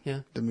trippy.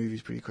 Yeah. The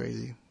movie's pretty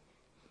crazy.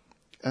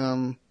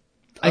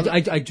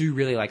 I do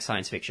really like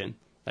science fiction.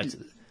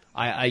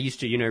 I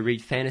used to, you know,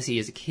 read fantasy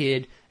as a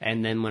kid,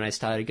 and then when I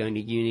started going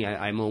to uni,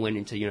 I more went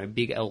into, you know,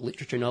 big L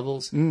literature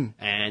novels, and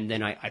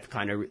then I've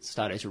kind of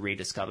started to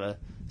rediscover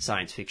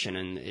science fiction,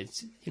 and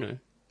it's, you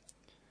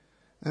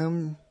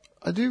know.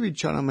 I do read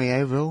China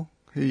Mieville,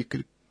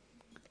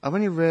 I've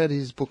only read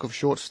his book of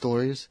short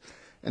stories,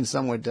 and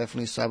some were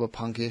definitely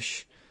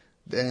cyberpunkish.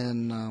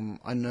 Then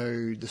I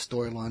know the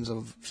storylines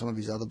of some of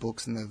his other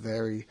books, and they're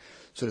very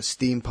sort of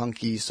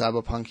steampunky,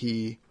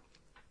 cyberpunky,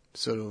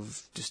 sort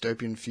of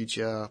dystopian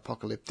future,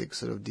 apocalyptic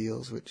sort of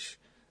deals, which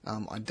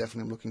I'm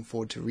definitely looking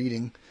forward to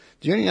reading.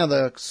 The only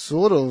other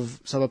sort of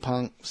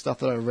cyberpunk stuff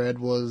that I read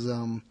was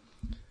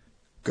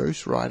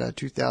Ghost Rider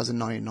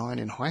 2099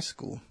 in high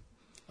school.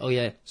 Oh,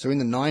 yeah. So in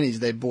the 90s,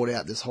 they brought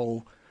out this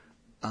whole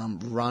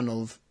run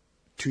of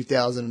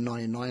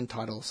 2099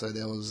 titles. So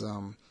there was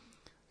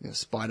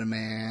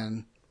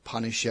Spider-Man,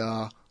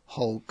 Punisher,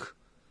 Hulk,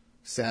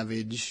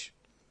 Savage,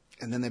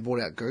 and then they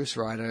brought out Ghost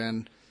Rider,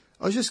 and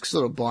I was just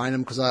sort of buying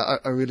them because I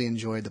really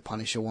enjoyed the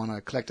Punisher one. I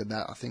collected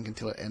that, I think,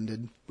 until it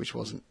ended, which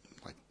wasn't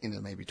like in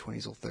the maybe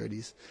 20s or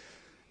 30s.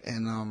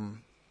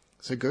 And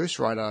so Ghost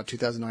Rider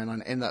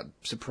 2099 ended up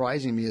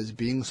surprising me as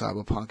being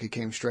cyberpunk. It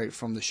came straight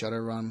from the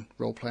Shadowrun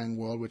role-playing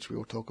world, which we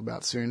will talk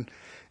about soon.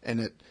 And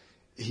it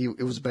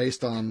was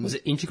based on... Was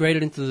it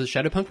integrated into the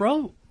Shadowpunk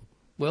world?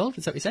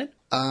 Is that what you said?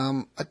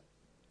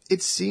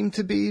 It seemed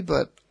to be,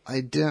 but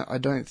I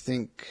don't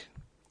think...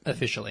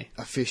 Officially,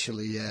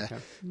 yeah.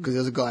 Because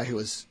there's a guy who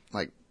was,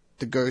 like,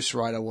 the Ghost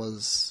Rider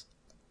was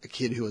a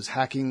kid who was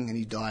hacking, and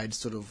he died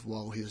sort of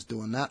while he was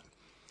doing that.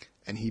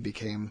 And he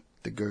became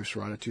the Ghost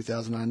Rider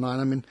 2009.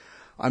 I mean,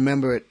 I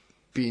remember it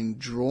being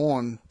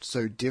drawn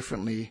so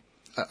differently.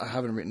 I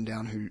haven't written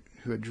down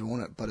who had drawn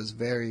it, but it's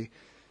very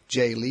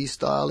Jay Lee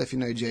style. If you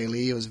know Jay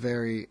Lee, it was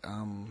very,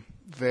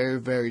 very,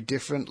 very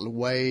different,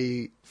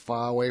 way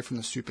far away from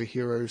the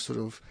superhero sort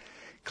of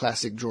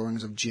classic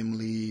drawings of Jim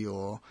Lee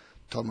or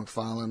Todd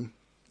McFarlane.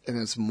 And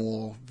it's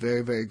more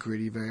very, very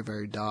gritty, very,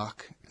 very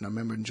dark. And I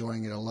remember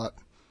enjoying it a lot.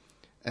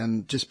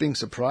 And just being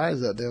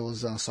surprised that there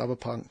was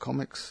cyberpunk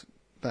comics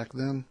back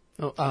then.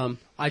 Oh,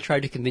 I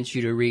tried to convince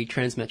you to read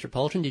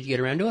Transmetropolitan. Did you get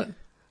around to it?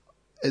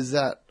 Is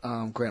that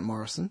Grant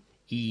Morrison?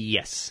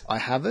 Yes. I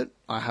have it.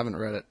 I haven't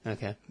read it.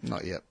 Okay.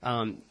 Not yet.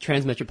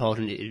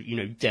 Transmetropolitan, you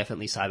know,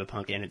 definitely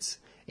cyberpunk, and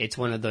it's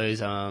one of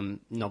those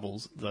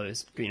novels,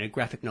 those, you know,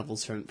 graphic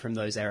novels from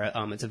those era.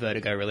 It's a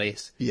Vertigo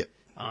release. Yep.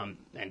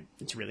 And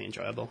it's really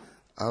enjoyable.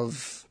 I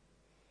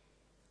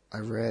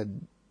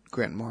read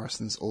Grant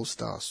Morrison's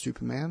All-Star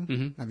Superman.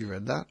 Mm-hmm. Have you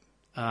read that?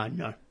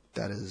 No.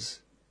 That is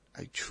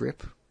a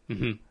trip.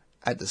 Mm-hmm.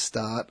 At the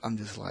start, I'm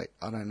just like,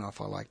 I don't know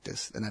if I like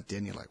this. And at the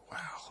end, you're like,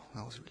 wow,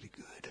 that was really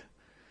good.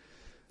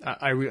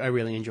 I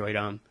really enjoyed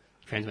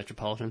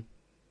Transmetropolitan.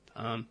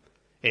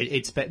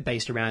 It's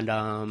based around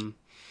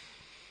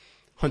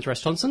Hunter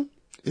S. Thompson.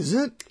 Is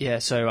it? Yeah,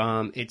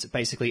 so it's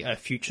basically a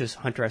future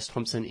Hunter S.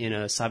 Thompson in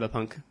a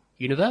cyberpunk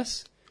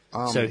universe.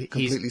 So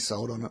completely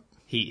sold on it.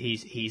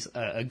 He's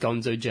a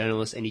gonzo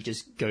journalist, and he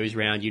just goes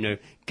around,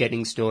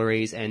 getting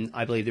stories. And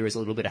I believe there is a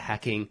little bit of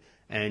hacking.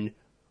 And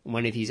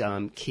one of his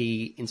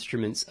key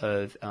instruments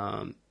of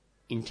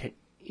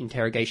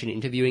interrogation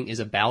interviewing is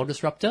a bowel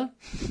disruptor.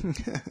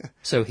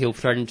 So he'll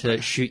threaten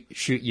to shoot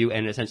you,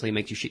 and essentially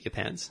makes you shit your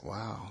pants.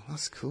 Wow,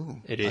 that's cool.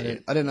 It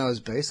is. I didn't know it was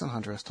based on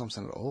Hunter S.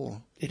 Thompson at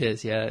all. It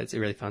is, yeah. It's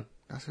really fun.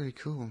 That's really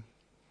cool.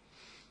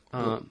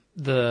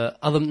 The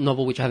other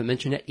novel, which I haven't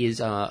mentioned yet, is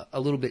a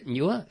little bit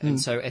newer. And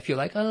so if you're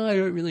like, I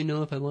don't really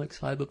know if I like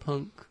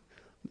cyberpunk,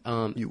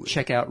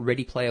 check out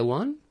Ready Player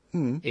One.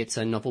 It's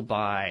a novel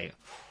by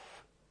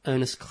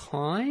Ernest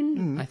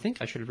Cline, I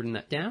think. I should have written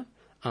that down.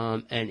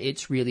 And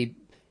it's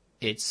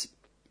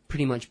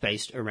pretty much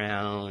based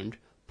around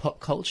pop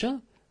culture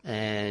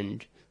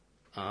and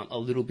a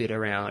little bit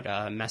around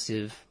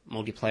massive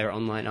multiplayer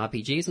online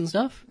RPGs and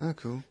stuff. Oh,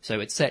 cool. So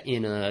it's set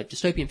in a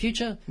dystopian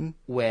future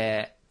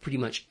where pretty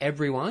much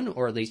everyone,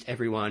 or at least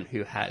everyone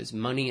who has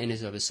money and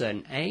is of a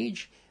certain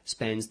age,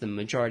 spends the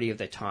majority of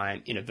their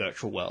time in a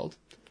virtual world.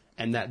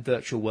 And that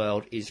virtual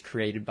world is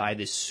created by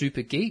this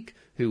super geek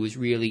who was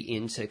really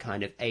into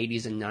kind of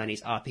 80s and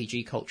 90s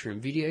RPG culture and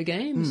video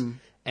games.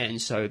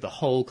 And so the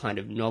whole kind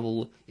of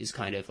novel is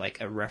kind of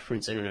like a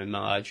reference and an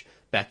homage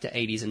back to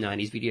 80s and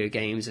 90s video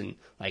games and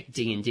like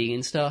D&D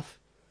and stuff.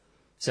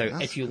 So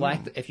if you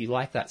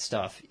like that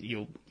stuff,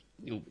 you'll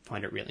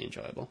find it really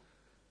enjoyable.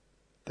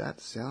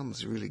 That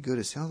sounds really good.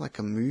 It sounds like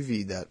a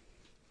movie that,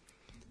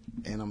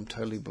 and I'm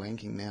totally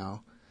blanking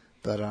now,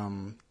 but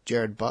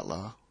Jared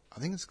Butler, I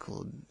think is it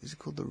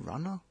called The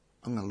Runner?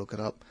 I'm going to look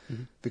it up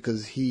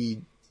because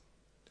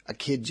a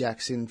kid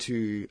jacks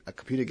into a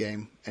computer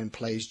game and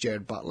plays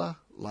Jared Butler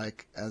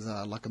like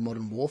a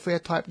Modern Warfare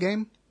type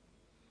game.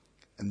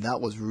 And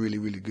that was really,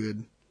 really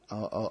good.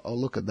 I'll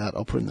look at that.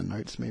 I'll put in the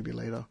notes maybe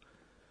later.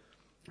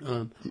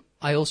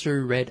 I also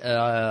read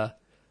a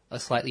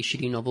slightly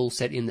shitty novel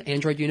set in the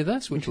Android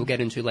universe, which we'll get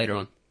into later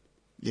on.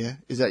 Yeah?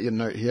 Is that your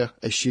note here?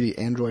 A shitty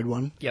Android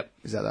one? Yep.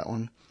 Is that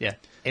one? Yeah.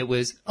 It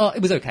was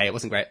okay. It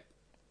wasn't great.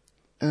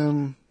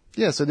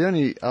 Yeah, so the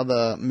only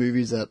other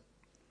movies that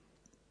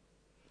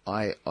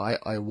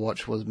I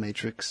watched was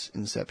Matrix,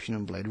 Inception,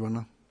 and Blade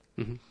Runner.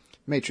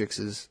 Matrix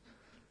is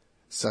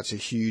such a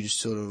huge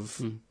sort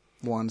of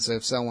one, so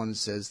if someone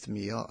says to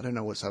me, I don't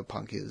know what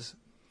cyberpunk is,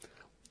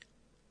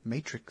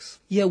 Matrix.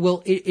 Yeah,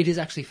 well, it is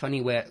actually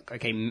funny where,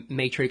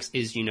 Matrix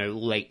is,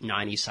 late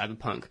 90s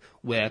cyberpunk,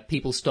 where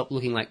people stop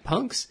looking like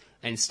punks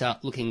and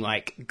start looking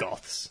like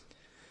goths.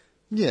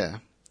 Yeah.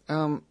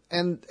 And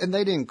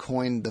they didn't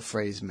coin the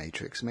phrase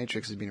Matrix.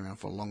 Matrix has been around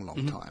for a long,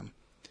 long time.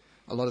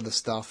 A lot of the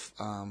stuff,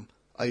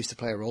 I used to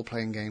play a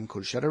role-playing game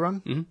called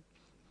Shadowrun,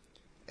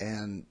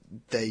 and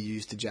they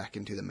used to jack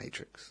into the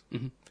Matrix.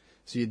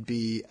 So you'd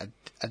be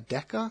a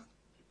decker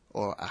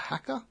or a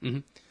hacker,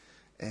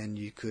 and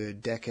you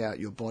could deck out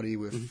your body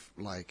with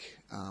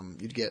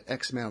you'd get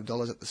X amount of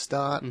dollars at the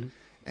start,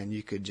 and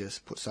you could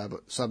just put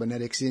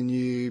cybernetics in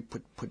you,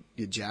 put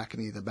your jack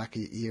in either the back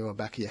of your ear or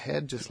back of your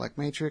head, just like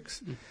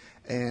Matrix,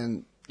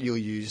 and you'll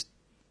use,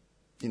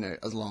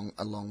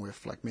 along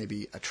with like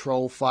maybe a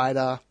troll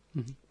fighter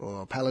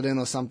or a paladin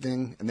or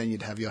something, and then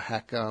you'd have your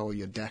hacker or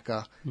your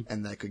decker,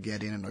 and they could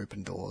get in and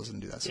open doors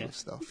and do that sort of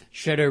stuff.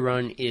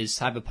 Shadowrun is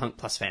cyberpunk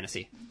plus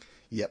fantasy.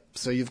 Yep.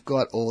 So you've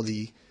got all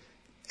the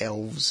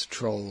elves,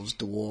 trolls,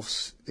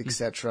 dwarfs,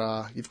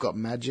 etc. You've got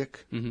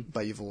magic,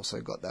 but you've also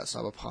got that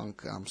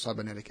cyberpunk,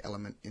 cybernetic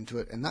element into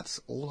it. And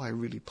that's all I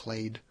really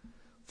played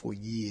for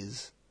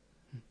years.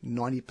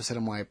 90%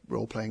 of my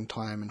role-playing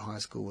time in high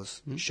school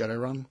was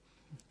Shadowrun,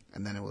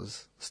 and then it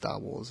was Star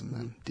Wars, and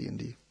then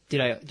D&D.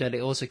 Did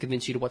it also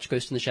convince you to watch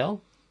Ghost in the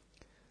Shell?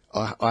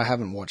 I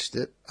haven't watched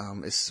it.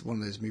 It's one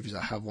of those movies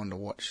I have wanted to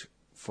watch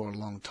for a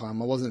long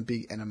time. I wasn't a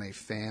big anime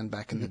fan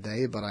back in the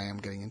day, but I am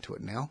getting into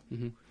it now.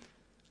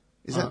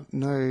 Is that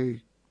no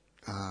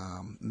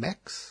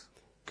mechs?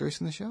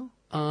 Ghost in the Shell?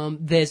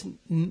 There's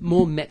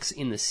more mechs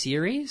in the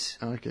series.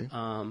 Oh, okay.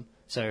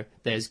 So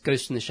there's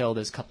Ghost in the Shell,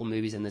 there's a couple of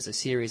movies, and there's a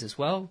series as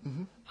well.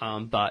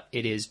 But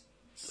it is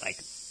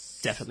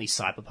definitely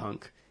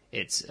cyberpunk.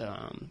 It's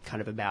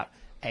kind of about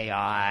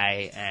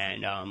AI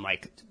and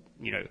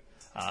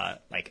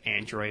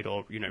android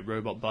or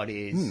robot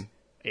bodies.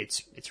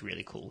 It's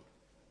really cool.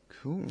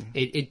 Cool.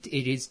 It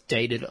is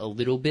dated a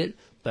little bit,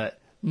 but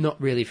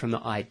not really from the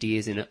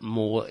ideas in it.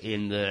 More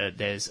in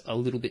there's a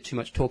little bit too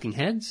much talking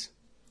heads.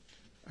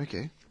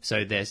 Okay.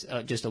 So there's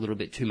just a little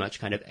bit too much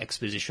kind of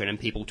exposition and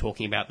people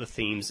talking about the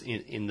themes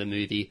in the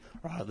movie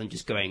rather than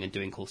just going and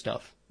doing cool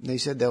stuff. They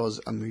said there was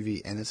a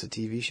movie and it's a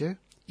TV show?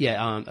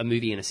 Yeah, a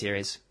movie and a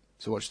series.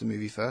 So watch the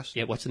movie first?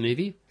 Yeah, watch the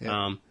movie.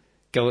 Yeah.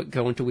 Go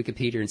onto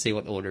Wikipedia and see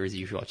what the order is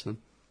you should watch them.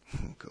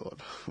 Oh,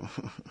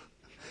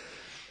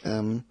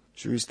 God.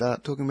 Should we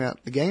start talking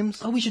about the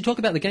games? Oh, we should talk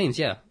about the games,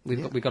 yeah. We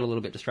got a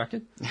little bit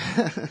distracted.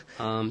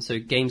 So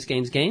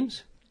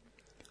games.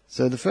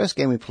 So the first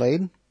game we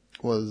played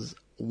was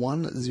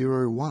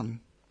 101.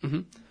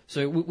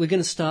 So we're going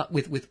to start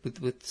with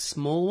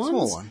small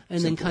ones,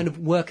 and then kind of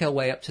work our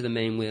way up to the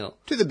main wheel.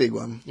 To the big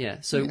one. Yeah.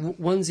 So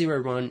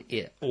 101,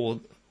 or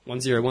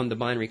 101, the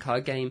binary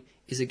card game,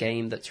 is a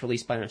game that's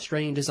released by an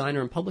Australian designer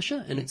and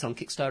publisher, and it's on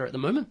Kickstarter at the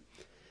moment.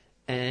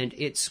 And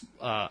it's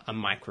a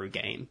micro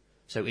game.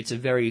 So it's a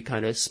very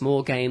kind of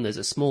small game. There's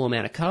a small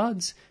amount of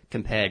cards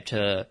compared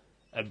to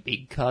a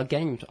big card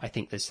game. I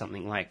think there's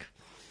something like,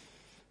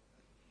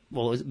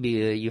 well,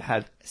 you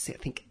have, I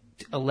think,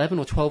 11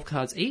 or 12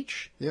 cards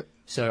each. Yep.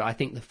 So I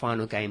think the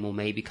final game will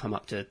maybe come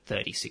up to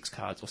 36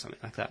 cards or something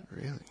like that.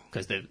 Really?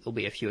 Because there'll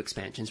be a few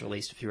expansions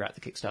released throughout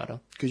the Kickstarter.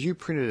 Because you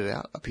printed it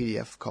out, a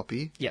PDF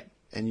copy. Yep.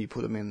 And you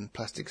put them in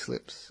plastic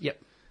slips. Yep.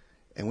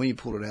 And when you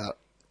pulled it out,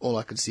 all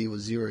I could see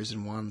was zeros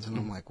and ones, and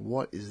I'm like,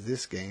 what is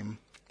this game?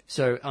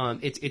 So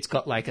it's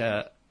got like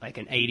an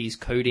 80s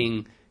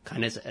coding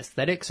kind of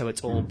aesthetic, so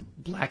it's all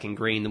black and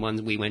green. The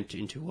ones we went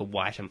into were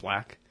white and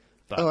black.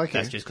 But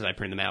that's just because I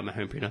printed them out on my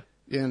home printer.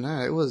 Yeah,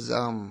 no, it was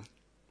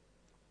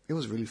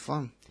really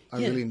fun. I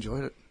really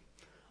enjoyed it.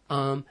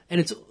 And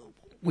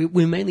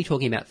we're mainly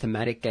talking about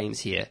thematic games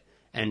here,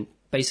 and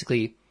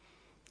basically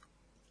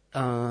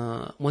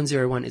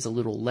 101 is a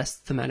little less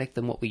thematic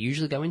than what we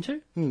usually go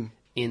into,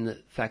 in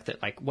the fact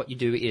that like what you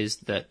do is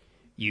that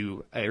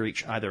you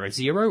reach either a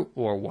 0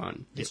 or a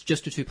 1. Yep. It's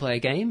just a 2-player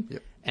game,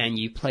 and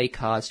you play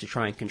cards to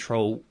try and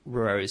control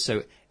rows.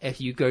 So if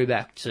you go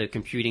back to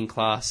computing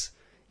class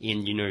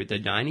in, the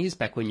 90s,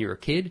 back when you were a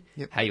kid,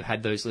 how you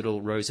had those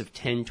little rows of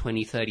 10,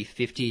 20, 30,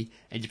 50,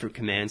 and different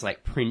commands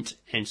like print,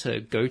 enter,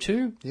 go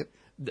to,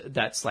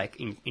 that's like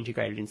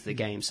integrated into the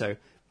game. So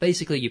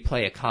basically you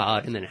play a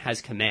card and then it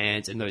has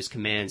commands, and those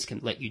commands can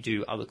let you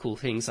do other cool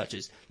things such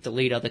as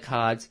delete other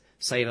cards,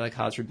 save other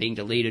cards from being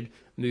deleted,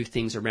 move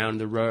things around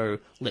the row,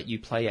 let you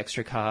play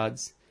extra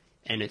cards,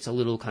 and it's a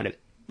little kind of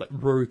like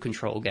row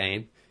control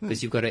game,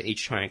 because you've got to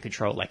each try and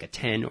control like a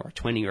 10 or a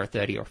 20 or a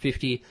 30 or a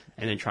 50,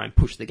 and then try and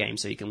push the game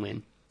so you can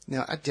win.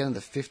 Now, at the end of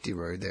the 50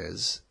 row,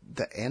 there's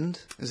the end.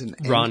 There's an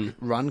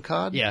run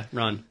card. Yeah,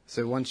 run.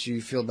 So once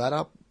you fill that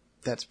up,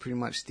 that's pretty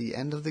much the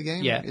end of the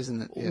game,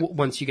 isn't it? Yeah.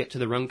 Once you get to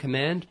the run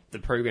command, the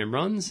program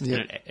runs and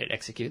it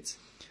executes.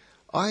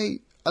 I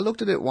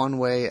looked at it one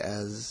way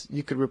as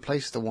you could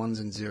replace the ones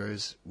and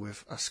zeros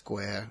with a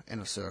square and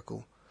a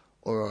circle,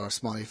 or a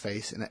smiley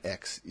face and an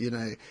X.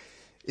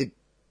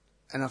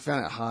 And I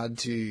found it hard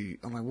to.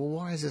 I'm like, well,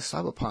 why is this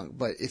cyberpunk?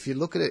 But if you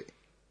look at it,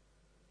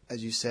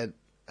 as you said,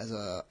 as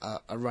a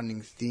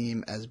running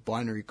theme as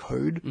binary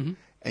code,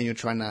 and you're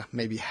trying to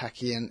maybe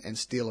hack in and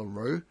steal a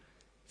row,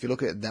 if you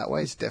look at it that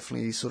way, it's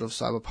definitely sort of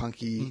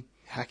cyberpunky,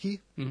 hacky.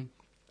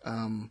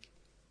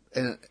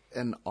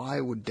 And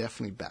I would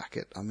definitely back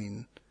it. I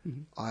mean,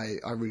 I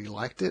really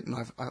liked it, and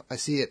I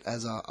see it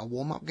as a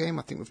warm-up game.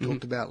 I think we've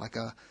talked about like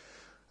a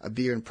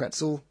beer and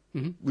pretzel.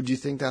 Would you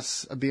think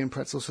that's a beer and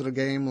pretzel sort of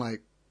game?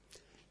 Like,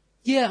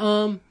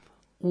 yeah.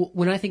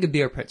 When I think of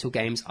beer pretzel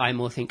games, I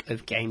more think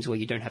of games where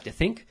you don't have to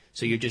think.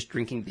 So you're just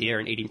drinking beer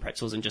and eating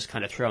pretzels and just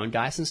kind of throwing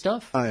dice and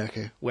stuff. Oh,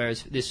 okay.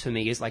 Whereas this for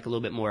me is like a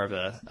little bit more of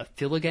a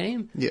filler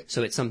game. Yeah.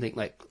 So it's something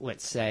like,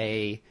 let's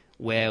say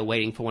we're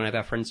waiting for one of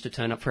our friends to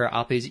turn up for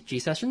our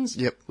RPG sessions.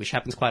 Yep. Which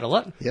happens quite a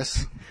lot.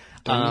 Yes.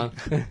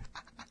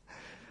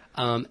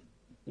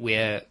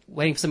 We're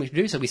waiting for something to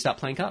do, so we start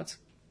playing cards.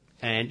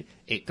 And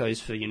it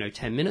goes for,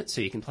 10 minutes, so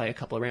you can play a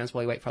couple of rounds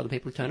while you wait for other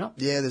people to turn up.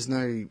 Yeah, there's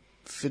no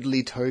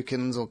fiddly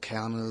tokens or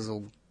counters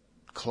or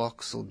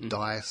clocks or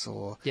dice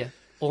or... Yeah,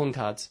 all in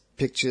cards.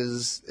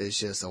 Pictures. It's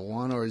just a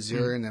 1 or a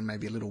 0 and then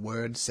maybe a little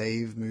word,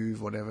 save,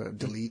 move, whatever,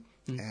 delete.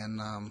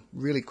 And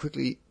really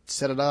quickly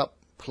set it up,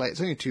 play.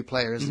 It's only 2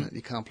 player, isn't it?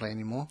 You can't play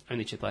anymore.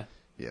 Only 2 player.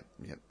 Yep.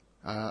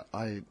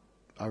 I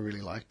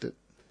really liked it.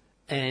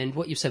 And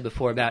what you said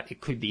before about it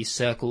could be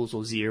circles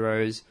or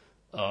zeros,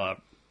 or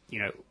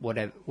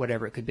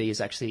whatever it could be,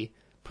 is actually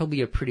probably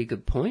a pretty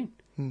good point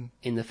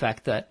in the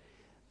fact that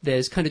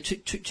there's kind of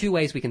two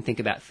ways we can think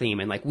about theme,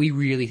 and like we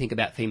really think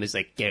about theme as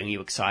like getting you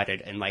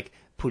excited and like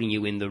putting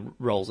you in the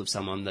roles of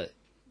someone that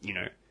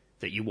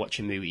that you watch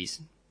in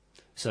movies.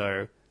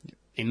 So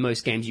in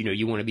most games,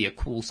 you want to be a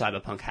cool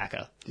cyberpunk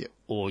hacker,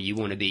 or you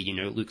want to be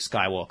Luke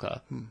Skywalker,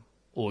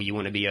 or you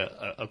want to be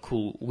a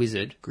cool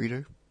wizard.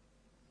 Greedo?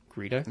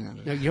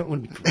 No, you don't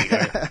want to be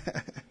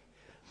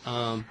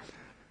Greedo.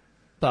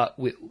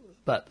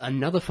 But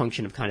another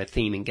function of kind of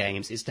theme in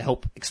games is to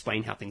help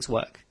explain how things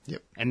work.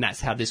 Yep. And that's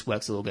how this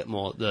works a little bit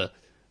more.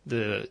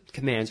 The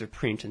commands of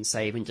print and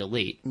save and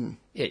delete,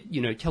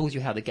 it, tells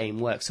you how the game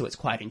works, so it's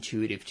quite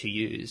intuitive to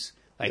use.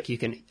 Like you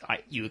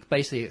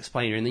basically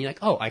explain it and then you're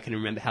like, oh, I can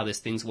remember how this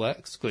thing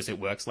works because it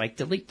works like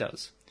delete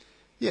does.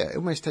 Yeah, it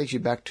almost takes you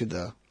back to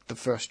the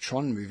first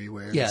Tron movie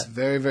where it's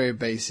very, very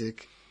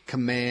basic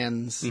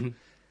commands,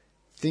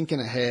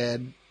 thinking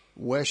ahead,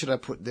 where should I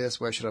put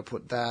this, where should I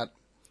put that?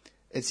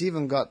 It's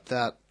even got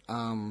that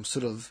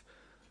sort of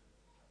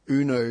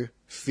Uno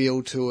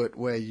feel to it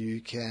where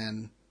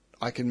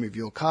I can move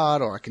your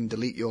card, or I can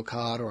delete your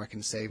card, or I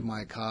can save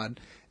my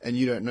card, and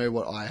you don't know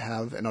what I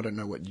have, and I don't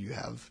know what you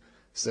have.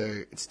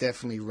 So it's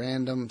definitely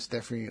random, it's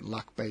definitely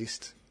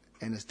luck-based,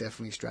 and it's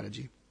definitely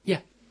strategy.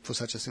 Yeah. For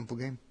such a simple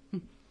game.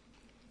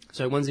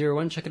 So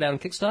 101, check it out on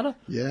Kickstarter.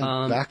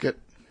 Yeah, back it.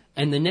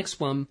 And the next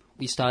one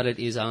we started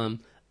is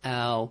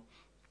the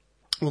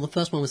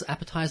first one was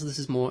appetizer. This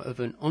is more of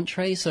an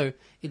entree, so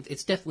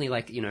it's definitely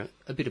like,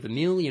 a bit of a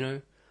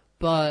meal,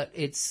 but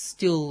it's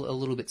still a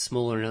little bit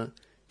smaller. You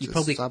It's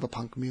probably a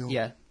cyberpunk meal.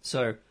 Yeah.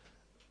 So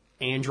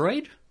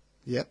Android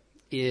Yep.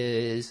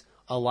 is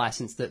a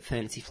license that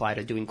Fantasy Flight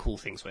are doing cool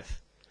things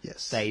with.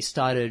 Yes. They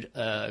started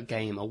a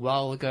game a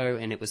while ago,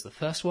 and it was the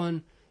first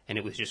one, and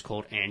it was just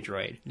called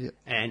Android. Yep.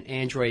 And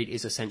Android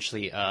is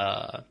essentially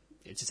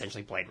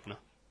Blade Runner.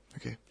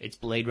 Okay. It's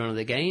Blade Runner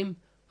the game,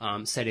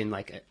 set in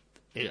like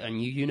a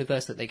new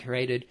universe that they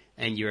created,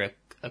 and you're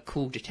a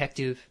cool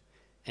detective,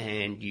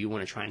 and you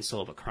want to try and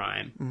solve a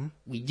crime. Mm-hmm.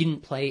 We didn't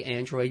play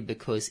Android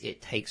because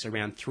it takes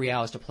around 3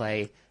 hours to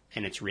play,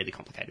 and it's really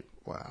complicated.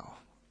 Wow.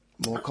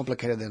 More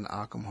complicated than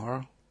Arkham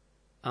Horror?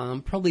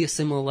 Probably a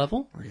similar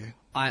level. Okay.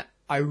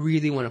 I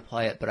really want to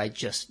play it, but I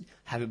just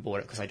haven't bought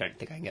it because I don't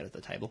think I can get it at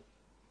the table.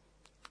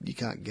 You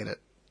can't get it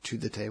to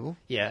the table?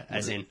 Yeah,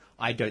 as in,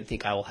 I don't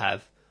think I will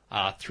have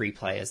 3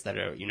 players that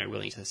are,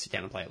 willing to sit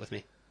down and play it with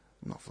me.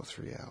 Not for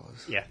 3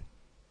 hours. Yeah.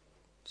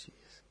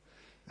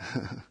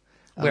 Jeez.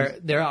 Where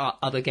there are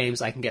other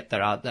games I can get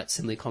that's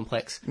similarly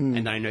complex,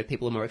 and I know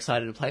people are more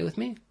excited to play with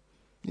me.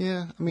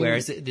 Yeah, I mean...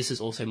 Whereas this is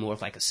also more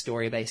of like a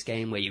story-based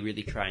game where you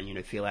really try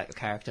and, feel out your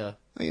character.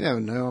 You never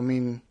know. I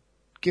mean,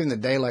 given the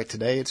day like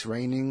today, it's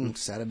raining,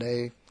 it's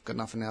Saturday, got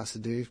nothing else to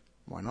do.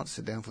 Why not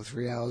sit down for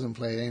 3 hours and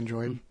play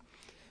Android?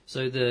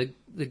 So the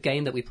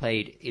game that we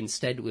played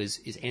instead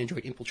is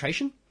Android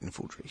Infiltration.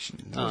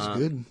 Infiltration. That was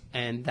good.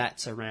 And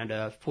that's around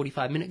a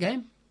 45-minute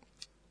game.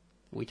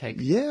 We take...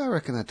 Yeah, I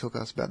reckon that took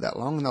us about that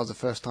long, and that was the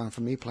first time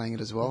for me playing it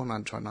as well, and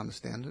I'm trying to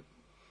understand it.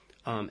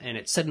 And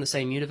it's set in the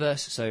same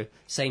universe, so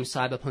same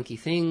cyberpunky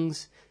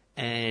things,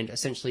 and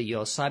essentially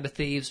you're cyber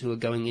thieves who are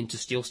going in to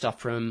steal stuff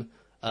from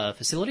a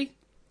facility.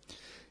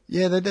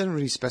 Yeah, they didn't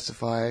really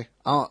specify.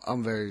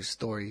 I'm very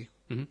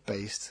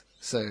story-based,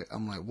 so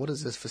I'm like, what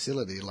is this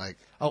facility? Like,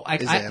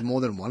 is there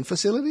more than one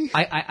facility?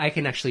 I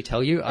can actually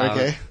tell you.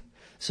 Okay.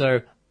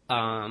 So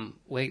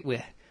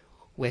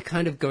we're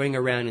kind of going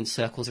around in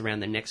circles around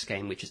the next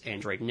game, which is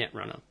Android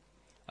Netrunner.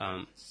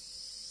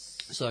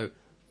 So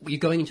you're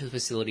going into the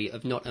facility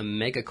of not a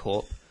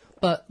megacorp,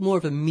 but more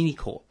of a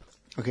mini-corp.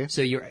 Okay.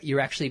 So you're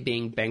actually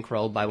being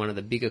bankrolled by one of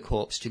the bigger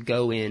corps to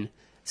go in,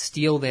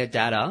 steal their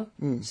data,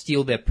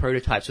 steal their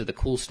prototypes of the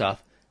cool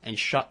stuff, and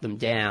shut them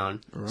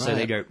down so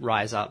they don't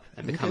rise up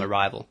and become a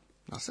rival.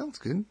 That sounds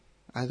good.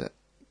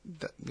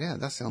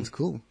 That sounds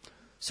cool.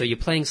 So you're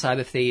playing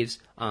Cyber Thieves.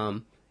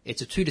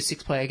 It's a 2 to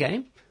 6 player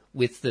game.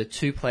 With the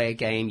 2-player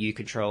game, you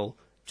control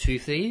 2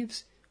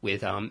 thieves.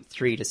 With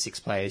 3 to 6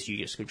 players, you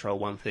just control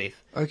 1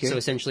 thief. Okay. So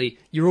essentially,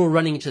 you're all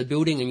running into the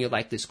building, and you're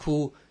like this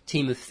cool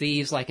team of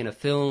thieves, like in a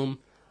film.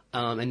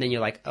 And then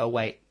you're like, oh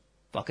wait,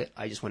 fuck it,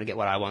 I just want to get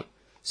what I want.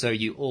 So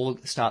you all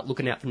start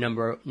looking out for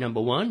number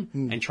 1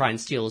 and try and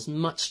steal as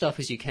much stuff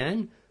as you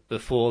can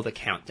before the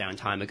countdown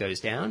timer goes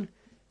down.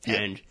 Yeah.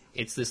 And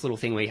it's this little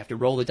thing where you have to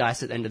roll the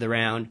dice at the end of the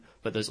round,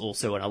 but there's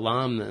also an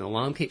alarm, and the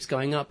alarm keeps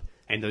going up,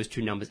 and those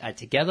 2 numbers add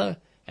together.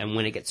 And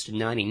when it gets to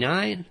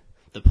 99,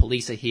 the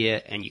police are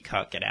here and you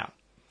can't get out.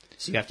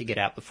 So you have to get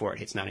out before it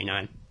hits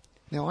 99.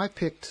 Now I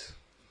picked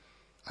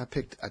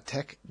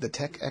the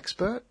tech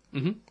expert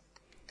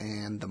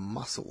and the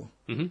muscle.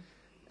 Mm-hmm.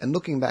 And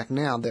looking back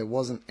now, there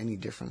wasn't any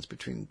difference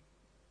between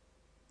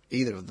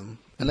either of them,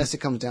 unless it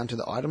comes down to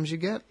the items you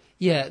get.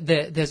 Yeah,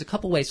 there's a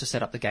couple ways to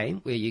set up the game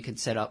where you can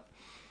set up,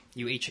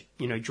 you each,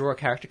 draw a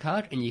character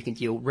card and you can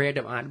deal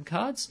random item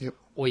cards. Yep.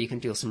 Or you can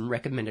deal some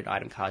recommended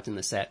item cards in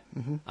the set.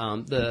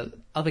 Mm-hmm. The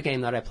other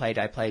game that I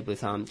played with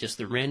just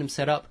the random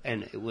setup,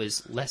 and it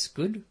was less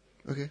good.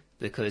 Okay.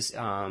 Because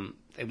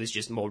it was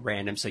just more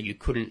random, so you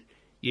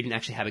didn't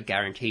actually have a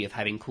guarantee of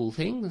having cool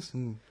things.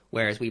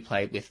 Whereas we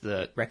played with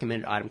the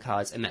recommended item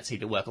cards, and that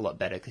seemed to work a lot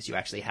better because you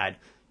actually had,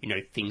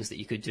 things that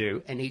you could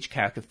do, and each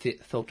character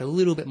felt a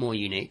little bit more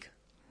unique.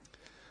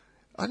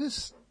 I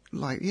just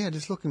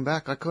looking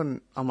back,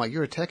 I'm like,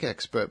 you're a tech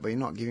expert, but you're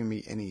not giving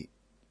me any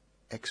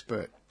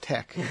expert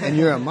tech, and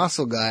you're a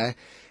muscle guy,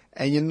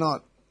 and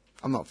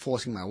I'm not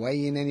forcing my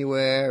way in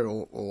anywhere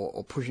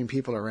or pushing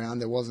people around.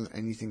 There wasn't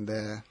anything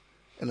there,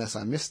 unless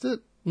I missed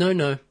it.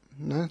 No,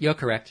 you're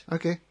correct.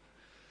 Okay.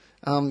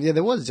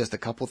 There was just a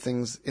couple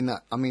things in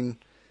that. I mean,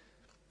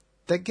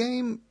 that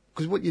game,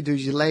 because what you do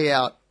is you lay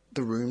out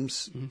the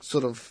rooms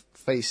sort of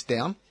face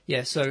down.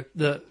 Yeah, so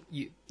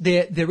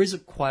there is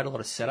quite a lot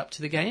of setup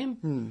to the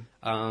game.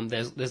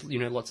 There's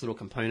lots of little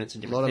components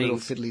and different things. A lot of little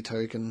fiddly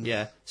tokens.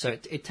 Yeah, so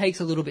it takes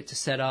a little bit to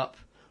set up,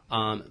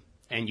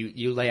 and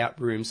you lay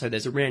out rooms. So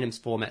there's a randoms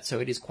format,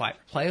 so it is quite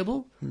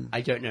replayable.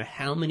 I don't know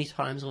how many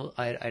times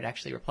I'd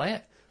actually replay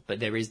it, but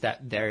there is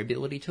that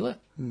variability to it.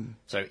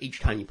 So each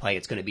time you play,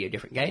 it's going to be a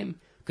different game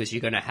because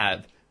you're going to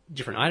have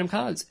different item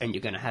cards and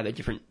you're going to have a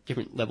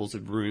different levels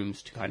of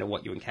rooms to kind of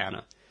what you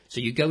encounter. So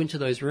you go into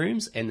those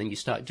rooms and then you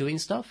start doing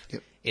stuff.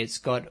 Yep. It's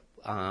got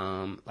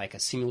like a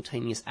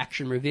simultaneous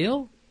action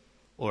reveal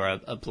or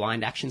a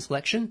blind action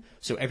selection.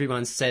 So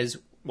everyone says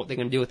what they're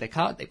going to do with their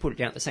card. They put it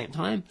down at the same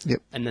time,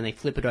 Yep. and then they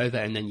flip it over,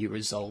 and then you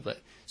resolve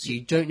it. So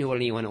you don't know what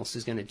anyone else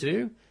is going to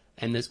do,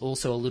 and there's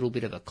also a little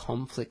bit of a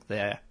conflict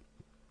there.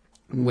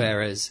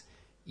 Whereas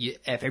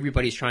if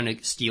everybody's trying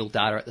to steal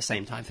data at the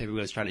same time, if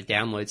everybody's trying to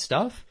download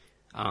stuff,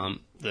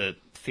 the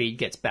feed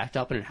gets backed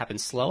up and it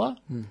happens slower.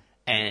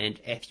 And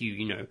if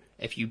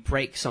you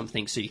break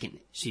something so you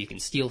can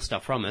steal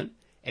stuff from it,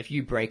 if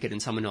you break it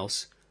and someone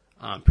else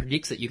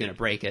predicts that you're going to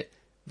break it,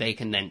 they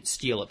can then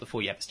steal it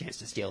before you have a chance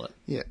to steal it.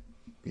 Yeah.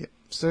 Yeah.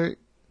 So,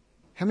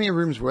 how many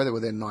rooms were there? Were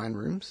there 9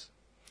 rooms?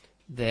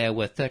 There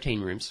were 13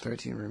 rooms.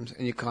 13 rooms.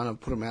 And you kind of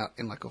put them out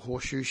in like a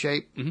horseshoe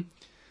shape. Mm-hmm.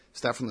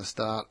 Start from the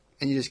start.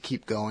 And you just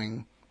keep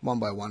going one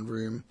by one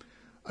room.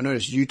 I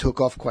noticed you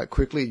took off quite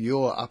quickly.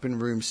 You're up in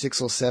room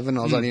 6 or 7.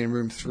 I was only in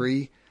room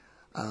 3.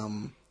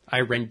 I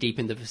ran deep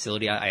into the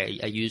facility. I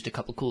used a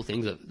couple of cool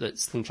things that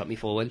slingshot me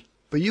forward.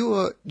 But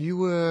you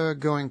were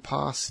going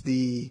past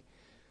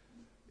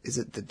is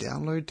it the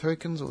download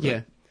tokens? Or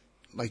Yeah.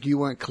 Like you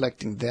weren't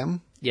collecting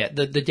them? Yeah,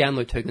 the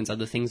download tokens are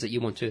the things that you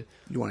want to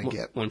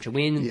get. Want to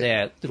win. Yeah.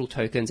 They're little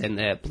tokens, and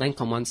they're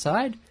blank on one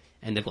side,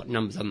 and they've got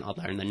numbers on the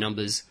other, and the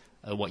numbers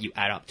are what you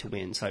add up to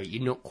win. So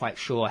you're not quite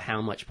sure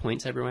how much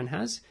points everyone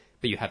has,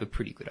 but you have a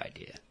pretty good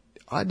idea.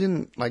 I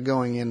didn't,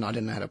 going in, I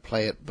didn't know how to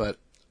play it, but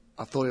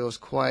I thought it was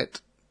quite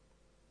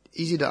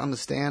easy to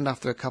understand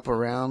after a couple of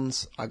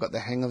rounds. I got the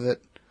hang of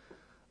it.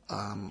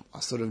 I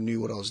sort of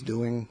knew what I was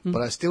doing,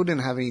 but I still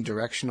didn't have any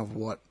direction of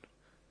what,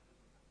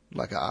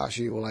 I asked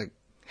you,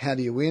 how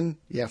do you win?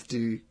 You have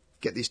to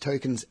get these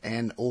tokens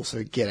and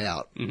also get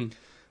out. Mm-hmm.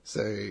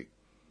 So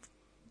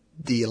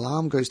the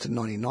alarm goes to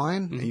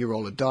 99 and you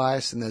roll a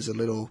dice and there's a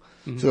little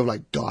sort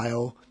of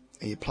dial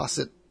and you plus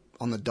it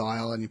on the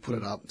dial and you put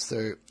it up.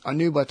 So I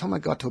knew by the time I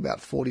got to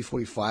about 40,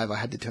 45, I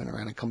had to turn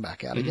around and come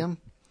back out again.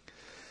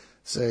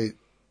 So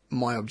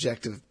my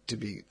objective to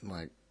be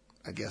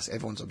I guess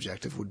everyone's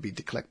objective would be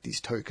to collect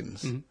these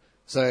tokens.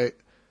 So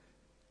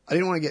I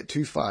didn't want to get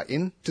too far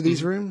into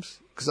these rooms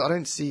because I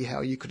don't see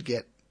how you could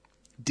get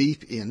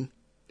deep in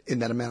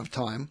that amount of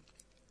time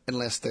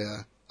unless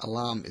the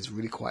alarm is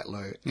really quite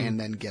low and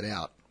then get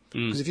out.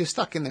 Because if you're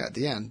stuck in there at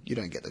the end, you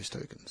don't get those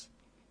tokens,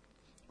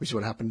 which is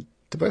what happened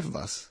to both of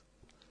us.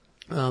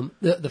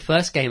 The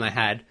first game I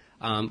had,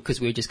 because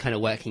we were just kind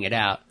of working it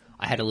out,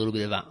 I had a little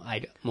bit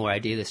of more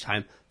idea this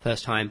time.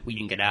 First time, we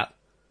didn't get out.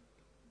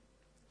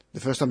 The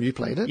first time you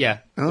played it? Yeah.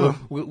 Oh.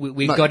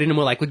 We got in and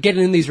we're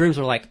getting in these rooms,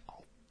 we're like,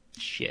 oh,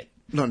 shit.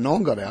 No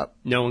one got out.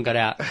 No one got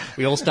out.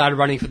 We all started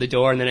running for the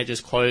door and then it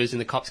just closed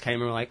and the cops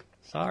came and were like,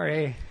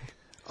 sorry.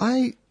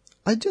 I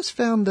just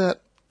found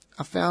that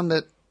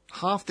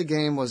half the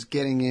game was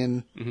getting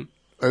in,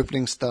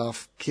 opening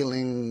stuff,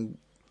 killing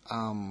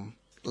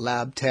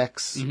lab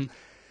techs,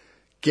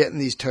 getting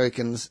these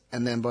tokens,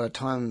 and then by the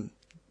time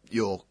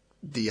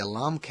the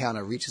alarm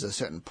counter reaches a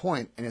certain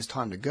point and it's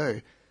time to go,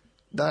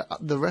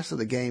 the rest of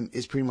the game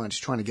is pretty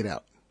much trying to get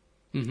out.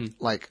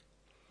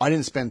 I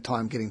didn't spend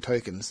time getting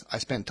tokens. I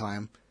spent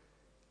time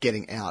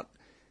getting out.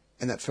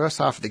 And that first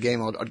half of the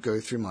game, I'd go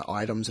through my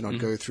items and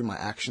I'd go through my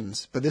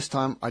actions. But this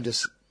time, I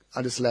just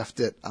left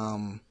it.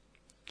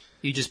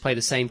 You just play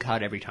the same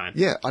card every time.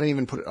 Yeah, I didn't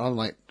even put it on.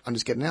 I'm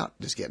just getting out.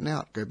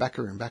 Go back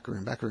a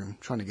room,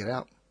 trying to get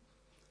out.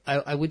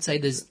 I would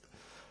say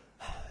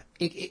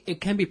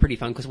it can be pretty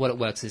fun because what it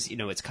works is,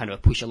 it's kind of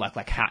a pusher,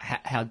 like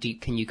how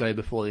deep can you go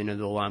before, the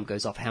alarm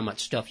goes off? How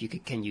much stuff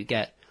can you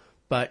get?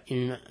 But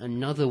in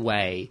another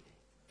way,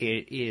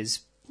 it is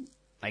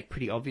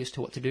pretty obvious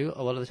to what to do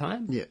a lot of the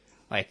time. Yeah.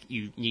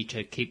 You need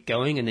to keep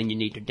going and then you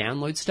need to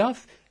download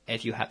stuff.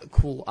 If you have a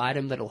cool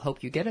item that'll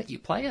help you get it, you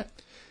play it.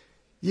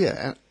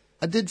 Yeah, and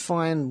I did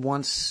find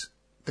once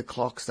the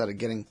clock started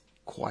getting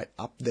quite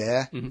up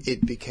there,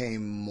 it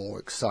became more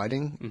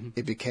exciting.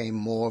 It became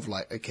more of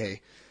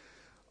okay,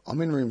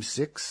 I'm in room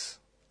 6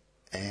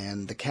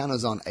 and the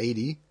counter's on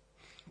 80.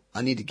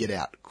 I need to get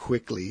out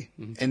quickly.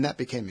 And that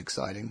became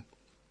exciting.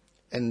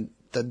 And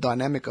the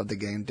dynamic of the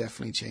game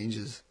definitely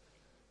changes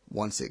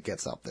once it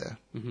gets up there.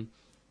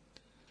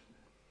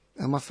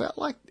 I felt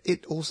like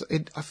it also,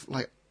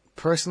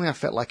 personally, I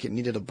felt like it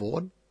needed a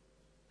board.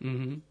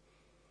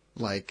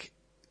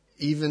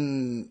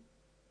 Even,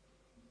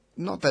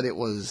 not that it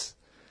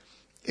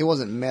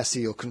wasn't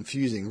messy or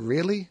confusing,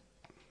 really.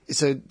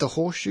 So the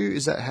horseshoe,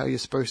 is that how you're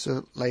supposed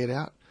to lay it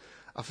out?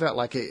 I felt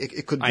like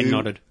it could do... I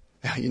nodded.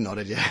 You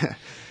nodded, yeah.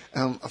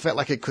 I felt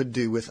like it could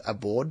do with a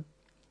board.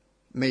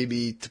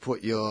 Maybe to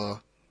put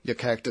your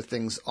character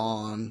things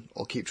on,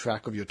 or keep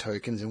track of your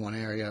tokens in one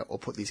area, or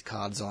put these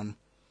cards on.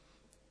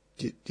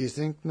 Do you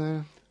think,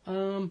 no?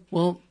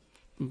 Well,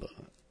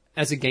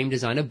 as a game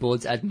designer,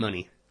 boards add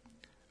money.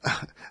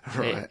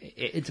 Right.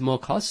 It's more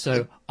cost,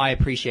 so I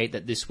appreciate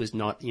that this was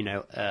not,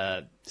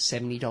 a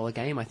 $70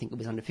 game. I think it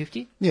was under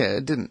 $50. Yeah,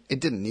 it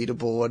didn't need a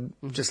board.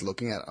 Just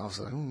looking at it, I was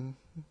like,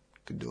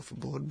 could do it for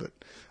board. But,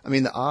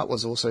 the art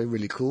was also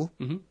really cool.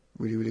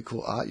 Really, really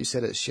cool art. You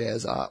said it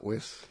shares art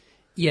with...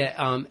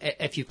 Yeah,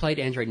 if you've played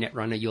Android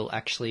Netrunner, you'll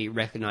actually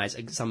recognize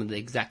some of the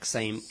exact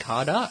same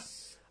card art.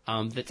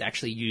 that's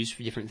actually used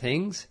for different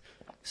things.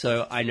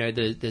 So I know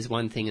there's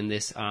one thing in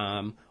this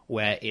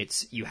where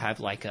you have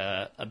like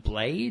a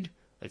blade.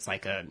 It's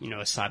like a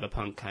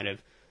cyberpunk kind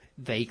of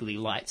vaguely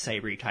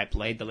lightsabery type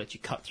blade that lets you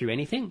cut through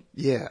anything.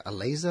 Yeah, a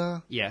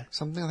laser. Yeah.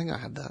 Something. I think I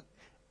had that.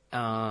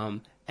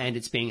 And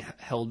it's being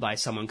held by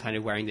someone kind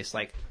of wearing this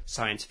like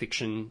science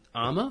fiction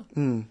armor.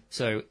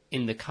 So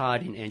in the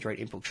card in Android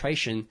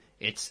Infiltration,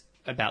 it's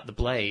about the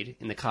blade.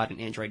 In the card in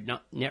Android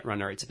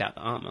Netrunner, it's about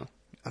the armor.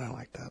 I don't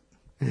like that.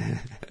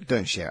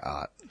 Don't share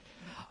art.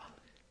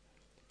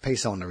 Pay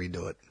someone to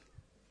redo it.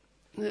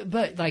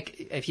 But like,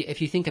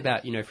 if you think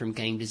about from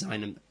game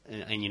design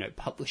and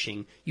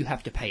publishing, you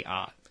have to pay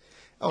art.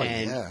 Oh,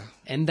 yeah.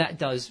 And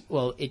that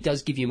it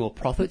does give you more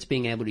profits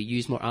being able to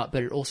use more art,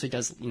 but it also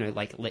does,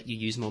 like let you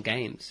use more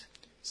games.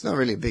 It's not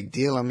really a big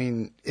deal. I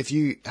mean, if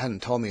you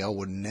hadn't told me, I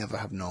would never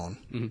have known.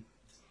 Mm-hmm.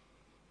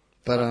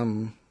 But,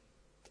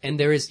 and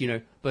there is,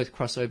 both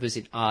crossovers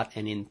in art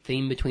and in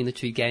theme between the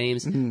two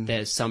games.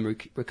 There's some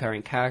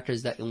recurring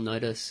characters that you'll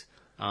notice.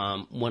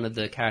 One of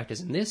the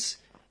characters in this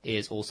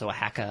is also a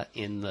hacker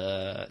in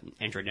the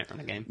Android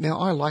Netrunner game. Now,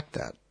 I like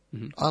that.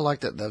 Mm-hmm. I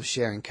like that they're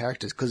sharing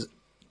characters, because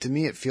to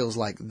me it feels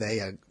like they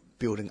are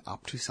building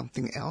up to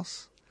something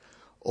else,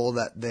 or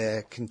that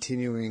they're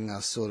continuing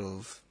a sort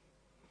of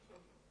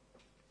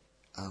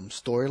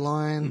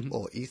storyline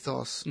or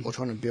ethos, or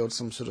trying to build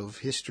some sort of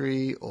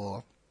history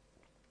or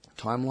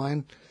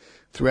timeline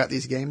throughout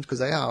these games, because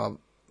they are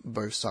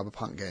both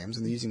cyberpunk games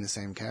and they're using the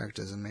same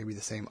characters and maybe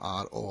the same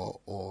art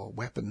or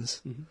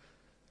weapons.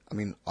 I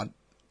mean,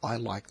 I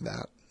like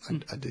that.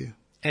 I do.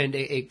 And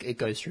it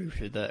goes through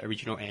to the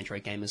original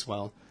Android game as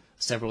well.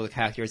 Several of the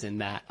characters in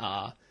that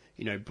are,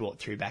 brought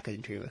through back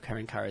into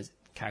recurring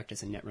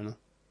characters in Netrunner.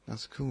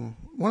 That's cool.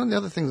 One of the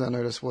other things I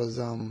noticed was,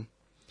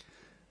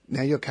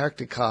 now your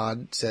character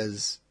card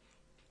says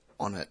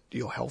on it,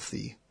 you're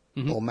healthy,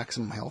 or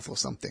maximum health or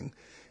something.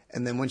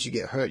 And then once you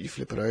get hurt, you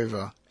flip it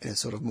over and it's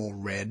sort of more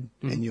red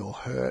and you're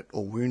hurt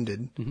or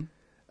wounded.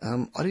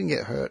 I didn't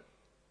get hurt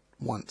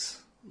once.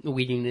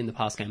 We didn't in the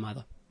past game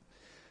either.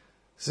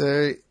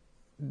 So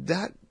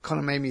that kind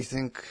of made me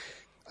think,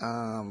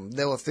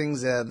 there were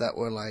things there that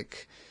were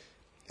like,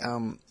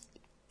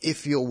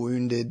 if you're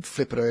wounded,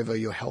 flip it over,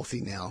 you're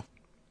healthy now.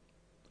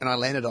 And I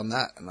landed on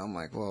that and I'm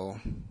like, well,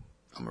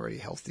 I'm already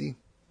healthy.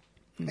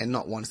 And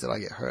not once did I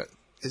get hurt.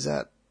 Is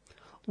that...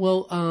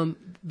 Well,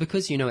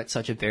 because, it's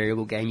such a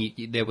variable game,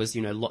 there was,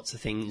 lots of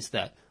things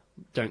that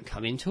don't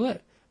come into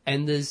it.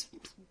 And there's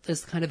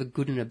kind of a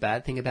good and a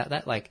bad thing about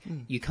that. Like,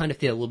 you kind of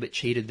feel a little bit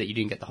cheated that you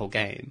didn't get the whole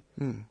game.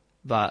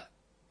 But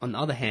on the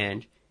other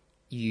hand,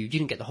 you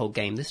didn't get the whole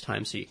game this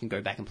time, so you can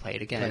go back and play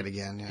it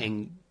again.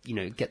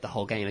 And, get the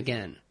whole game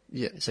again.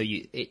 Yeah. So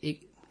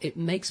it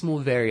makes more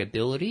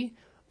variability,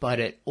 but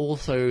it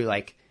also,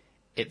 like,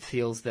 it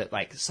feels that,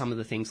 like, some of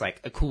the things,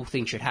 like, a cool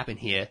thing should happen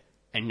here,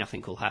 and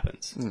nothing cool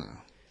happens. No.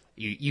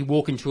 You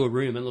walk into a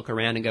room and look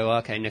around and go,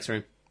 okay, next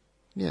room.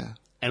 Yeah.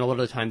 And a lot of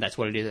the time that's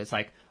what it is. It's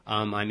like,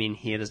 I'm in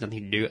here, there's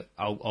nothing to do,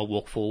 I'll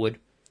walk forward.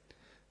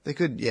 They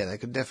could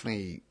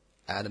definitely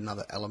add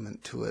another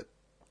element to it.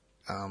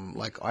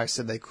 Like I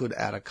said, they could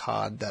add a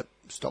card that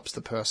stops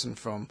the person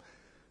from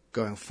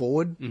going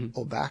forward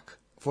or back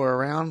for a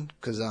round,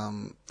 because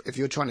if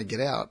you're trying to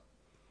get out,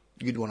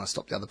 you'd want to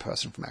stop the other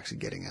person from actually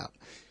getting out.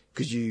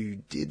 Because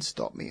you did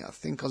stop me. I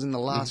think I was in the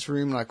last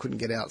room and I couldn't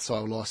get out, so I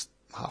lost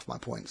half my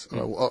points.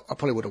 Or I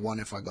probably would have won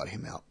if I got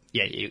him out.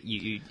 Yeah,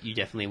 you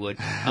definitely would.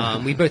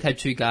 We both had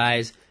two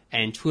guys,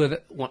 and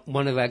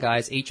one of our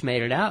guys each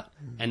made it out,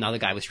 and the other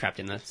guy was trapped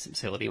in the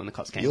facility when the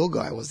cops came. Your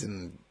guy was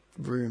in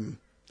room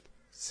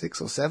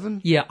 6 or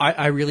 7? Yeah,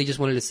 I really just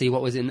wanted to see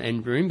what was in the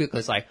end room,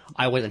 because, like,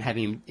 I wasn't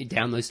having him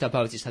download stuff,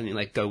 I was just having him,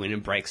 like, go in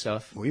and break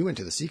stuff. Well, you went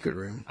to the secret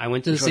room. I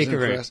went to the secret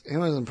room. It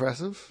was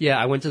impressive. Yeah,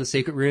 I went to the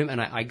secret room, and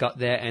I got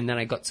there, and then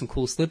I got some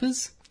cool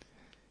slippers.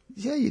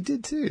 Yeah, you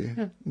did too.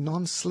 Yeah.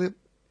 Non-slip.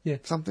 Yeah.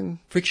 Something.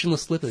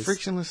 Frictionless slippers.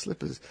 Frictionless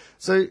slippers.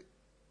 So,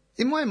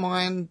 in my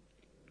mind,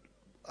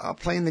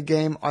 playing the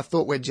game, I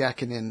thought we're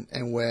jacking in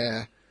and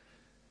we're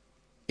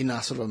in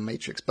a sort of a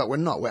matrix, but we're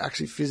not. We're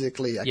actually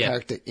physically a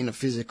character in a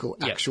physical,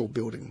 actual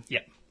building.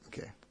 Yep.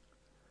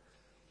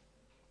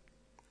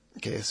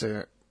 Okay,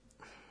 so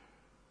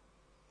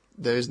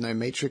there's no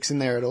matrix in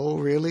there at all,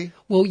 really?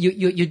 Well,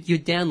 you're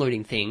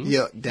downloading things.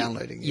 Yeah,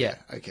 downloading. Yeah.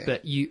 Okay.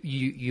 But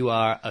you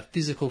are a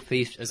physical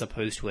thief as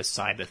opposed to a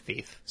cyber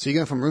thief. So you're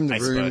going from room to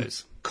room,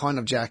 suppose. kind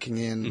of jacking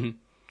in,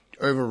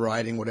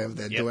 overriding whatever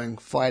they're doing,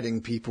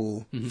 fighting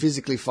people,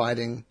 physically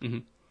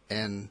fighting,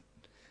 and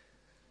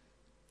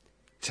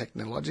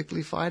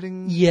technologically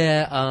fighting?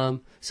 Yeah,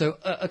 so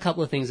a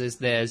couple of things is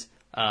there's,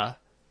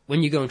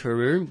 when you go into a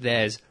room,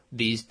 there's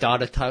these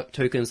data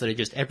tokens that are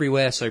just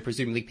everywhere, so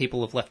presumably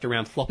people have left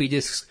around floppy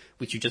disks,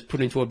 which you just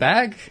put into a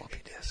bag. Floppy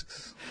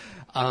disks.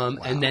 Wow.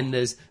 And then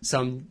there's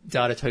some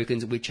data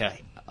tokens which are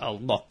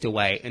locked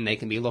away, and they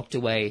can be locked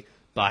away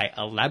by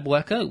a lab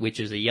worker, which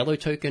is a yellow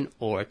token,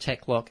 or a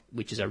tech lock,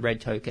 which is a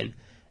red token.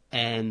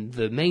 And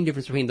the main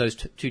difference between those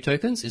two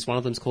tokens is one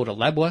of them's called a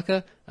lab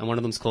worker and one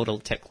of them's called a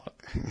tech log.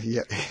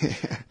 Yeah.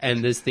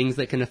 And there's things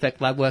that can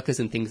affect lab workers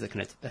and things that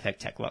can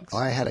affect tech logs.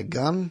 I had a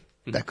gun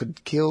that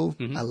could kill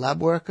a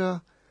lab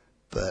worker,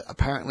 but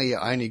apparently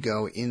I only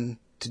go in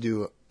to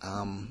do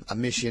a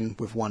mission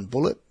with one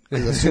bullet,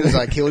 because as soon as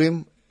I killed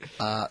him,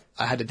 I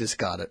had to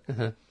discard it.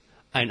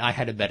 And I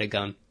had a better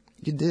gun.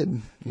 You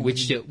did.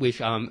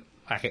 Which I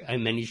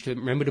managed to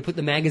remember to put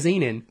the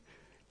magazine in.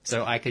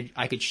 So I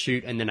could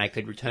shoot and then I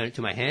could return it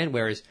to my hand,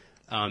 whereas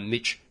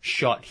Mitch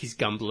shot, his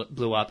gun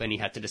blew up and he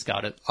had to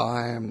discard it.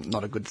 I am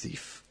not a good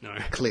thief. No.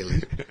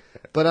 Clearly.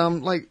 But,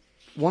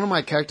 one of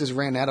my characters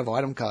ran out of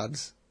item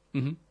cards.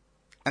 Mm-hmm.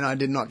 And I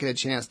did not get a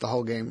chance the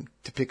whole game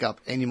to pick up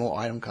any more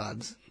item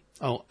cards.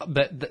 Oh,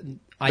 but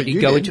I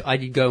did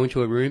go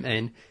into a room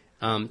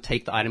and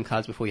take the item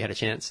cards before you had a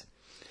chance.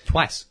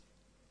 Twice.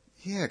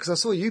 Yeah, because I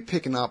saw you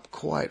picking up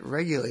quite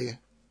regularly.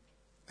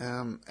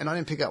 And I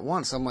didn't pick up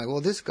once. I'm like, well,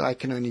 this guy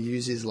can only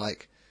use his,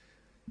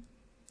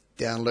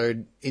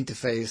 download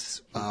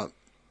interface,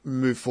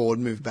 move forward,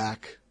 move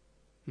back.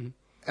 Mm-hmm.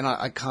 And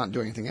I can't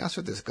do anything else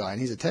with this guy,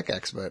 and he's a tech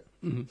expert.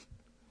 Mm-hmm.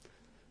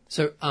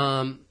 So,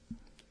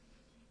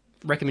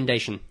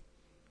 recommendation?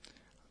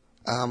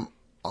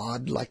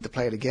 I'd like to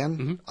play it again.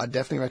 Mm-hmm. I'd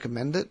definitely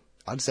recommend it.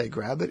 I'd say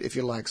grab it if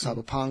you like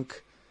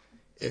cyberpunk,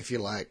 if you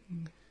like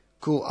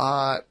cool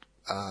art,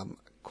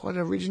 quite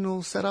an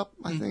original setup,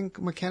 I think,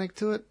 mechanic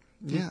to it.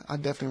 Yeah,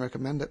 I'd definitely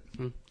recommend it.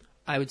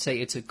 I would say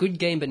it's a good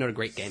game, but not a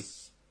great game.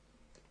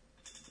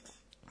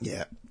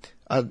 Yeah.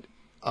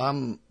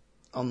 I'm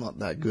not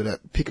that good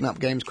at picking up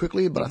games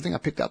quickly, but I think I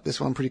picked up this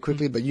one pretty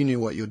quickly, but you knew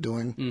what you were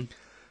doing.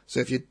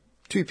 So if you're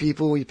two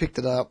people, you picked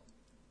it up,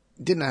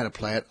 didn't know how to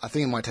play it, I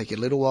think it might take you a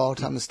little while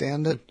to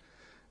understand it.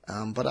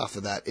 But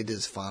after that, it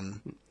is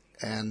fun.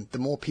 And the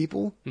more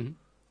people,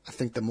 I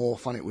think the more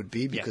fun it would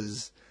be,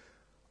 because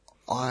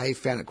I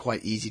found it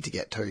quite easy to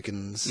get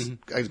tokens.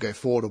 I could go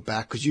forward or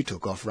back because you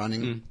took off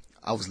running.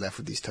 I was left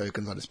with these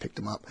tokens. I just picked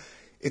them up.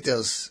 If there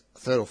was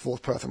third or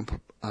fourth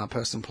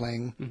person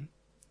playing,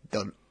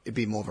 it'd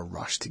be more of a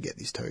rush to get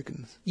these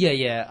tokens.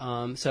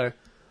 Yeah. So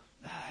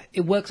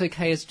it works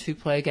okay as a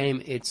two-player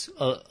game. It's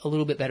a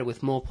little bit better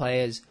with more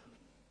players,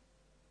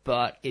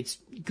 but it's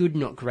good,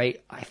 not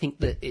great. I think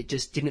that it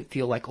just didn't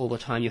feel like all the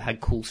time you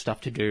had cool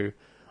stuff to do.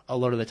 A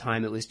lot of the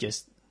time it was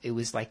just a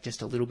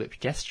little bit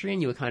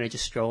pedestrian. You were kind of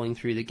just strolling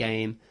through the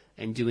game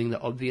and doing the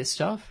obvious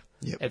stuff.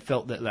 Yep. It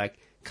felt that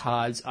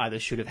cards either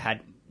should have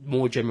had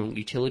more general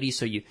utility,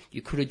 so you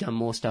could have done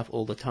more stuff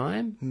all the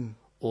time,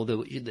 or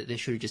there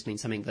should have just been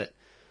something that...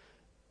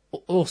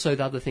 Also,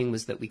 the other thing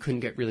was that we couldn't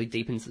get really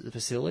deep into the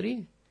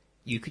facility.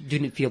 You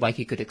didn't feel like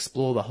you could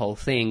explore the whole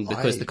thing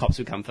because the cops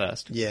would come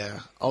first. Yeah,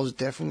 I was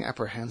definitely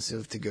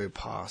apprehensive to go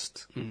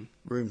past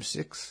room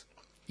 6.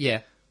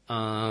 Yeah.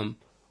 I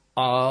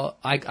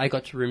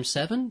got to room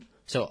 7,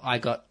 so I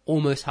got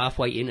almost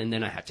halfway in and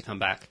then I had to come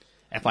back.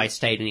 If I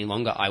stayed any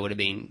longer, I would have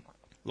been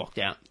locked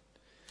out.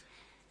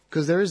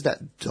 Because there is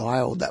that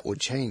dial that would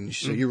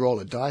change. So you roll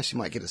a dice, you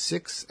might get a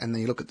 6, and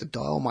then you look at the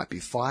dial, might be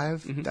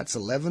 5, that's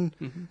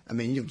 11. I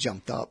mean, you've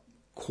jumped up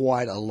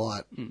quite a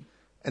lot.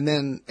 And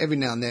then every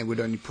now and then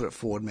we'd only put it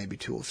forward maybe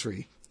 2 or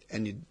 3,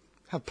 and you'd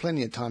have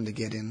plenty of time to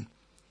get in.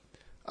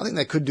 I think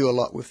they could do a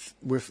lot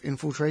with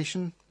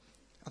infiltration.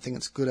 I think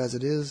it's good as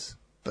it is,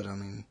 but I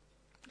mean,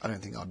 I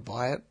don't think I'd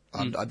buy it.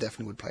 I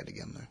definitely would play it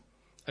again,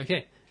 though.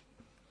 Okay.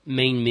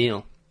 Main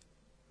meal.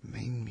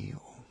 Main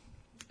meal.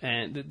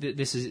 And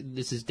this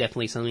is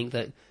definitely something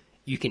that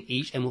you can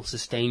eat and will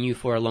sustain you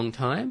for a long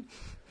time.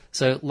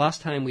 So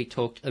last time we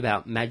talked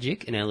about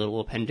Magic in our little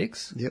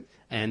appendix. Yep.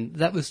 And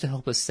that was to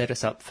help us set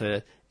us up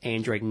for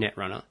Android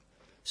Netrunner.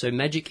 So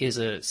Magic is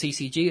a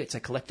CCG. It's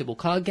a collectible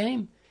card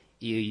game.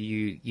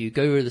 You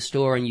go to the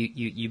store and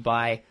you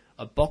buy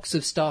a box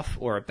of stuff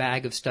or a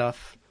bag of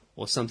stuff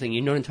or something.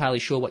 You're not entirely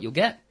sure what you'll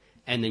get.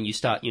 And then you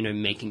start,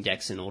 making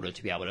decks in order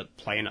to be able to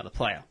play another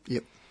player.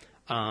 Yep.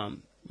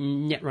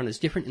 Netrunner is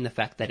different in the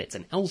fact that it's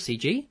an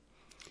LCG.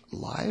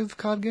 Live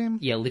card game?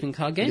 Yeah, living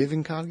card game.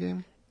 Living card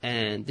game.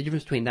 And the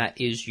difference between that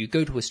is you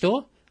go to a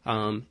store,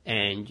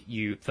 and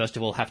you first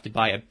of all have to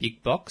buy a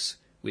big box,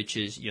 which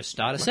is your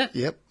starter set.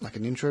 Yep, like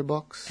an intro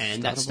box.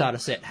 And that starter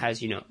set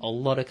has, a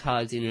lot of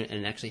cards in it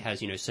and actually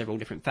has, several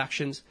different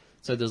factions.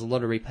 So there's a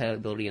lot of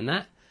replayability in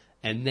that.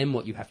 And then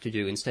what you have to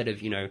do, instead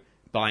of,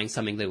 buying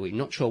something that we're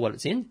not sure what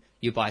it's in,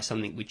 you buy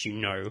something which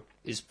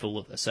is full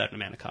of a certain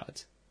amount of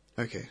cards.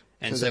 Okay.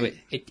 And so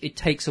it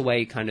takes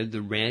away kind of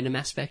the random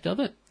aspect of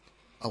it.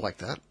 I like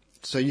that.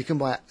 So you can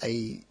buy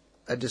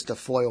just a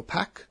foil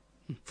pack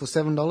for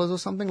 $7 or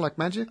something like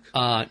Magic?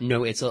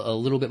 No, it's a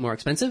little bit more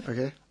expensive.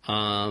 Okay.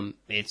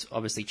 It's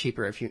obviously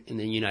cheaper if you're in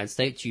the United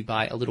States. You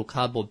buy a little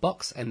cardboard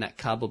box, and that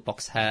cardboard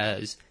box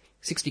has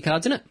 60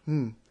 cards in it.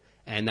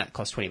 And that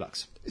costs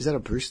 $20. Is that a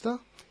booster?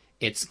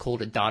 It's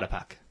called a data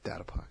pack.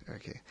 Data pack,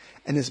 okay.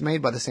 And it's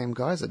made by the same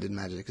guys that did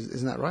Magic,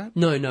 isn't that right?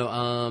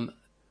 No.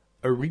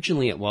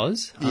 Originally it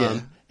was.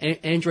 Yeah.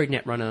 Android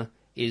Netrunner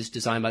is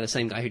designed by the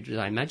same guy who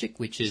designed Magic,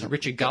 which is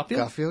Richard Garfield.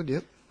 Garfield,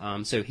 yep.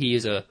 So he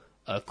is a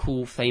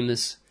cool,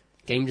 famous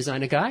game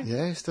designer guy.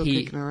 Yeah, he's still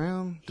kicking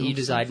around. He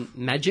designed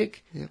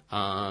Magic, Yep.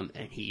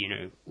 and he,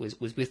 was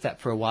with that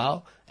for a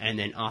while. And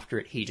then after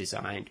it, he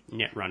designed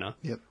Netrunner,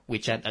 Yep.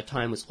 which at that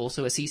time was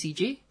also a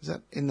CCG. Is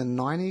that in the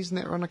 90s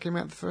Netrunner came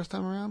out the first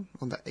time around?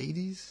 Or the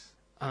 80s?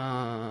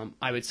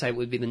 I would say it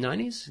would be the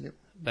 90s, Yep.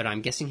 but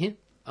I'm guessing here.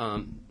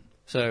 And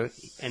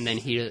then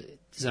he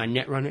designed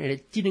Netrunner, and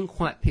it didn't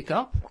quite pick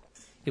up.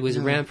 It was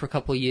around for a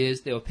couple of years.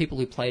 There were people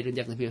who played it,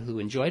 definitely people who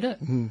enjoyed it.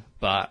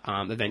 But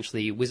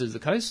eventually, Wizards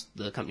of the Coast,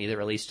 the company that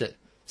released it,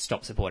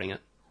 stopped supporting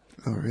it.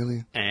 Oh,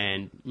 really?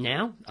 And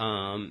now,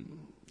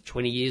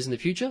 20 years in the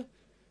future,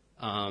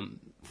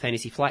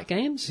 Fantasy Flight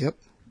Games, Yep.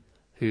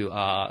 who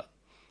are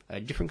a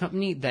different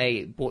company,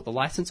 they bought the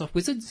license off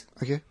Wizards,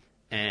 Okay.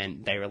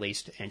 and they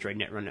released Android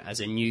Netrunner as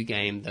a new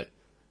game that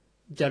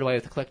did away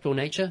with the collectible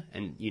nature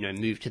and,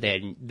 moved to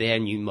their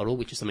new model,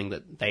 which is something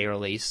that they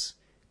release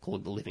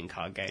called the Living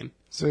Card Game.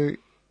 So,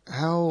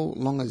 how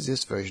long has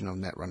this version of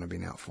Netrunner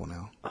been out for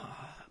now?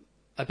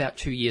 About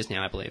 2 years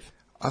now, I believe.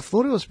 I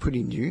thought it was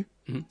pretty new,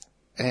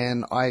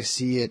 and I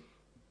see it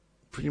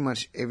pretty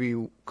much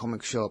every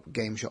comic shop,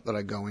 game shop that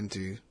I go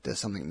into, there's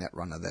something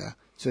Netrunner there.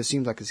 So it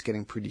seems like it's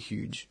getting pretty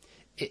huge.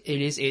 It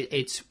is.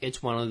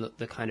 It's one of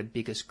the kind of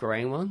biggest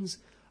growing ones.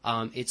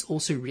 It's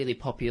also really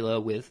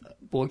popular with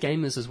board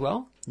gamers as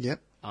well. Yep.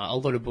 A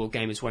lot of board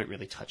gamers won't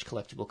really touch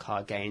collectible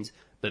card games,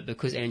 but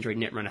because Android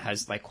Netrunner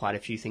has like quite a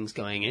few things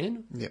going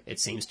in, it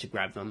seems to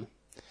grab them.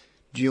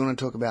 Do you want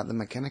to talk about the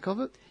mechanic of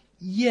it?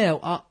 Yeah,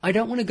 I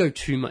don't want to go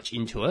too much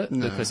into it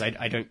because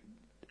I don't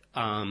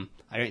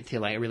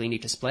feel like I really need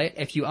to display it.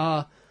 If you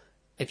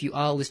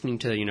are listening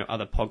to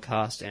other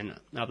podcasts and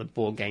other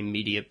board game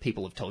media,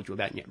 people have told you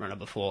about Netrunner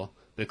before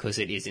because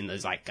it is in the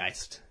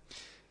zeitgeist.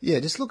 Yeah,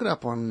 just look it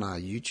up on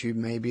YouTube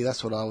maybe.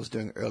 That's what I was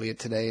doing earlier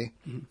today.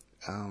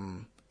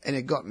 And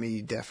it got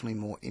me definitely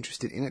more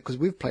interested in it because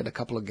we've played a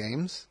couple of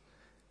games.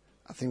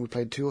 I think we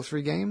played 2 or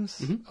 3 games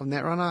of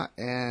Netrunner,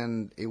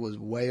 and it was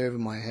way over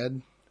my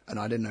head, and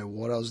I didn't know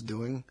what I was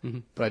doing,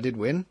 but I did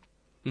win.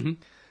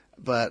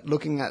 But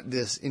looking at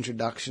this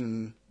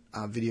introduction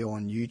video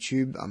on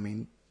YouTube, I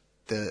mean,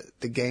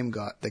 the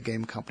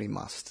game company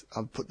must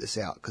have put this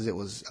out because it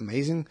was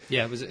amazing.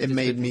 Yeah, it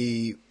made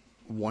me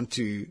want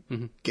to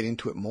get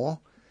into it more.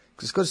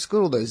 Because it's got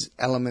all those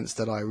elements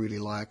that I really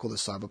like, all the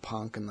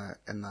cyberpunk and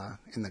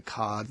the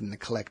cards and the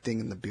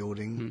collecting and the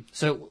building.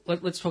 So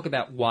let's talk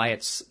about why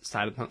it's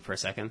cyberpunk for a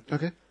second.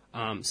 Okay.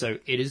 So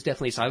it is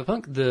definitely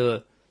cyberpunk.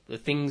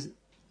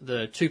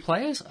 The 2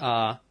 players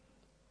are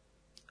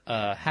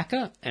a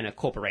hacker and a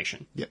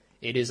corporation. Yep.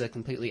 It is a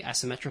completely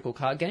asymmetrical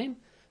card game.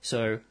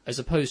 So as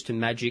opposed to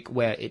Magic,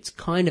 where it's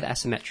kind of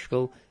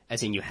asymmetrical,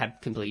 as in you have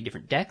completely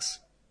different decks.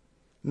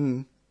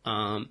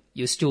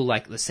 You're still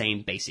like the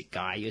same basic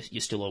guy.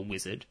 You're still a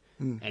wizard,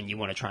 and you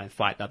want to try and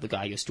fight the other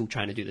guy. You're still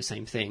trying to do the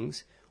same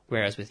things.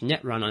 Whereas with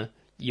Netrunner,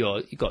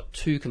 you've got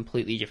 2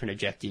 completely different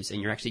objectives,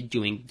 and you're actually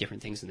doing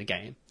different things in the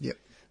game. Yep.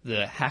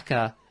 The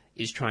hacker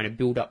is trying to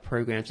build up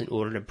programs in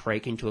order to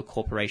break into a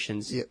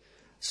corporation's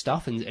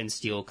stuff and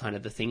steal kind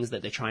of the things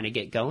that they're trying to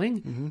get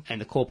going.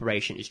 And the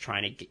corporation is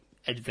trying to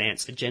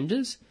advance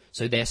agendas.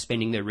 So they're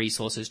spending their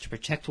resources to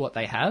protect what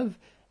they have,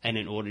 and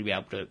in order to be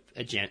able to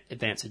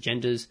advance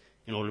agendas,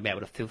 in order to be able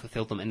to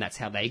fulfill them, and that's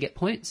how they get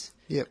points.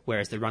 Yep.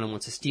 Whereas the runner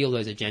wants to steal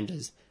those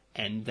agendas,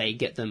 and they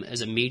get them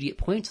as immediate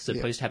points as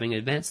opposed to having to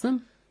advance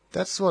them.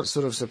 That's what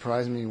sort of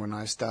surprised me when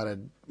you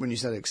started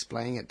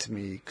explaining it to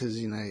me,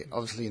 because,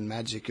 obviously in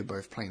Magic you're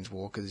both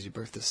planeswalkers, you're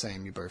both the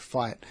same, you both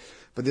fight.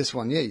 But this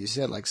one, you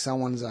said, like,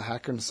 someone's a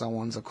hacker and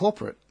someone's a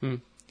corporate.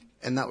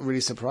 And that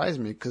really surprised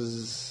me,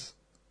 because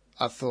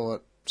I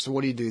thought, so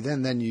what do you do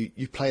then? Then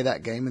you play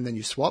that game and then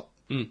you swap?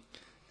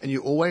 And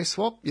you always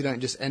swap? You don't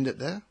just end it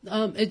there?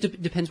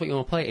 It depends what you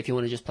want to play. If you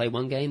want to just play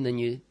one game, then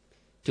you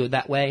do it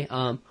that way.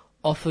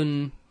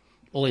 Often,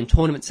 or in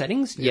tournament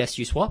settings, yes,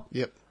 you swap.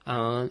 Yep.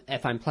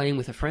 If I'm playing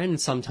with a friend,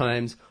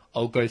 sometimes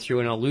I'll go through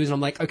and I'll lose, and I'm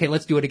like, okay,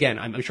 let's do it again.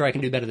 I'm sure I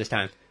can do better this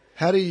time.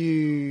 How do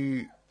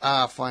you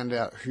find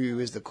out who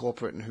is the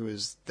corporate and who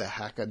is the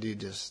hacker? Do you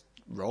just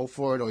roll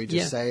for it, or you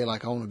just say,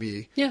 like, I want to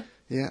be... Yeah.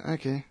 Yeah,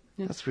 okay.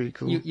 Yeah. That's pretty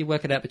cool. You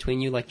work it out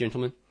between you like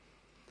gentlemen.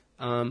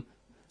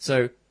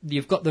 So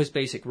you've got those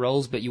basic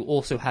roles, but you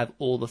also have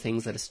all the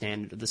things that are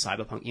standard of the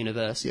cyberpunk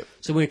universe. Yep.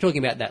 So we were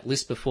talking about that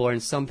list before,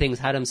 and some things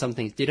had them, some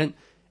things didn't.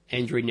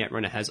 Android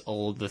Netrunner has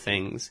all of the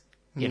things.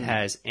 It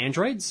has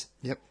androids.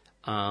 Yep.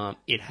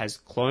 It has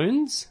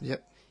clones.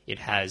 Yep. It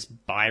has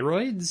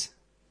biroids.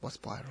 What's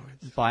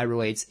biroids?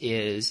 Biroids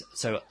is,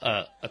 so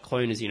a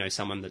clone is,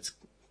 someone that's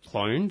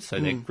cloned, so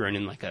they're grown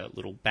in like a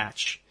little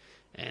batch,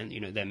 and,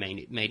 they're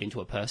made into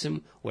a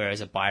person,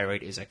 whereas a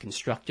biroid is a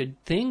constructed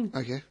thing.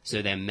 Okay.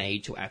 So they're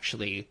made to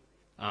actually,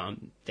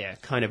 they're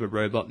kind of a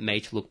robot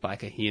made to look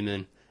like a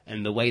human,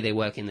 and the way they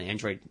work in the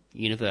Android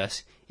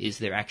universe is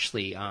they're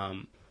actually,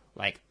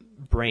 like,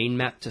 brain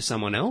mapped to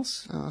someone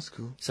else. Oh, that's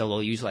cool. So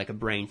they'll use, like, a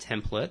brain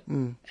template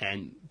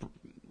and,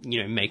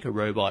 make a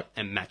robot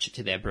and match it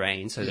to their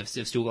brain. So they've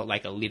still got,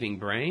 like, a living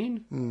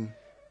brain,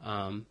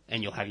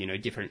 and you'll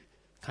have, different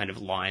kind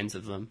of lines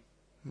of them.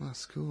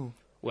 That's cool.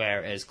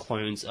 whereas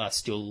clones are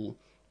still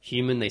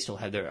human. They still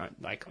have their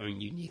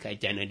own unique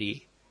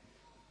identity.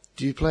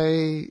 Do you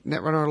play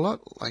Netrunner a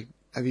lot? Like,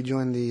 have you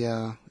joined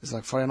the, is it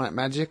like Friday Night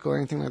Magic or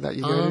anything like that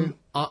you go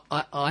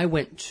to? I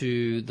went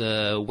to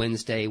the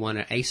Wednesday one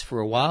at Ace for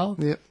a while.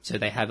 Yep. So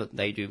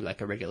they do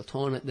like a regular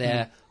tournament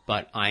there,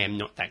 but I am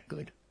not that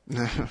good.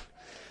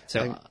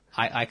 So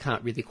I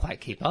can't really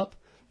quite keep up.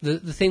 The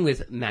thing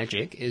with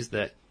Magic is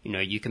that,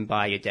 you can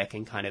buy your deck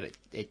and kind of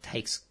it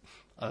takes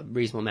a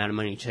reasonable amount of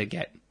money to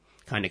get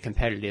kind of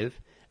competitive.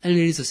 And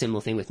it is a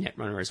similar thing with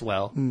Netrunner as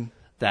well.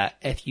 That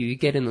if you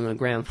get in on the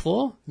ground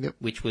floor,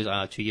 which was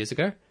 2 years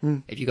ago,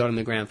 if you got on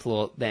the ground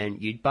floor, then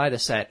you'd buy the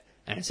set,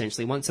 and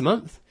essentially once a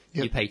month,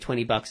 you pay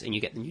 $20 and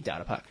you get the new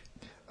data pack.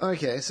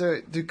 Okay,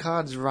 so do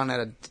cards run out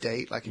of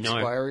date, like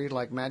expiry,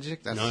 like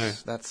Magic? No.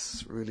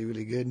 That's really,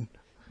 really good.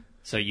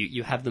 So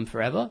you have them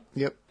forever.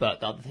 Yep.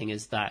 But the other thing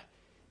is that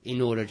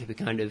in order to be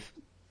kind of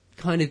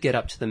get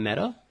up to the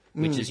meta,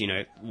 which is,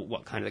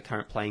 what kind of the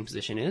current playing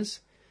position is,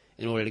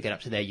 in order to get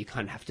up to there, you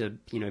kind of have to,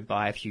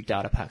 buy a few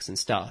data packs and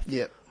stuff.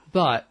 Yep.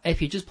 But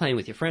if you're just playing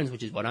with your friends,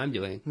 which is what I'm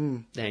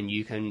doing, then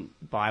you can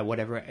buy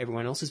whatever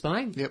everyone else is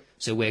buying. Yep.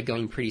 So we're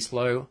going pretty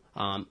slow.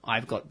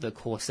 I've got the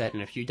core set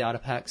and a few data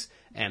packs,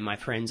 and my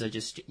friends are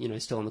just,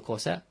 still on the core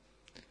set.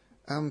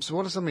 So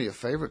what are some of your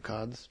favorite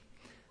cards?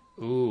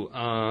 Ooh,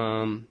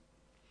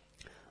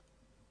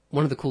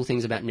 one of the cool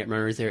things about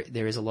Netrunner is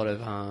there is a lot of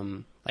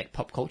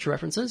pop culture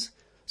references.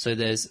 So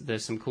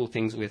there's some cool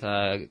things with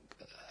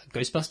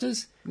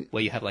Ghostbusters,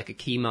 where you have like a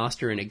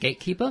keymaster and a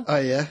gatekeeper. Oh,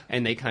 yeah.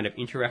 And they kind of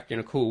interact in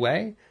a cool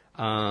way.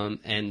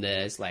 And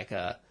there's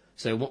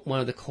one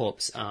of the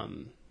corp's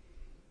kind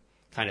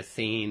of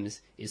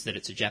themes is that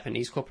it's a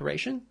Japanese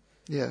corporation.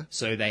 Yeah.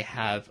 So they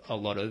have a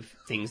lot of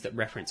things that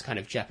reference kind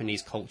of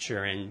Japanese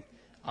culture and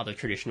other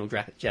traditional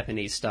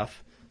Japanese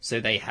stuff. So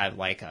they have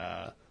like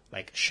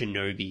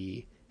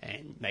shinobi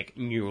and like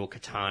neural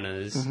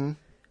katanas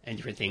and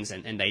different things,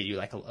 and they do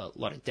like a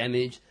lot of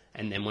damage.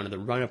 And then one of the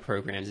runner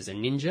programs is a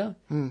ninja,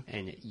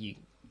 and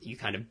you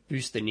kind of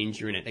boost the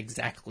ninja, and it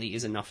exactly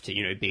is enough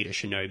to beat a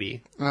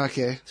shinobi.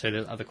 Okay. So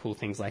there's other cool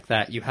things like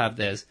that. You have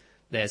there's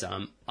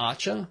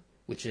Archer,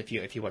 which if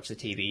you watch the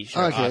TV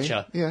show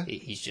Archer,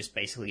 he's just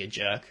basically a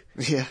jerk.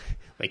 Yeah.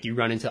 Like you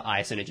run into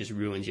ice and it just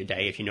ruins your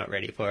day if you're not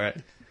ready for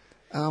it.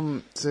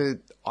 So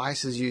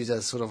ice is used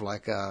as sort of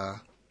like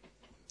a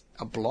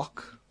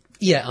block.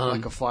 Yeah,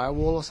 like a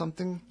firewall or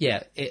something?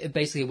 Yeah, it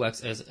basically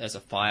works as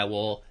a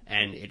firewall,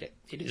 and it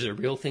is a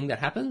real thing that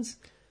happens.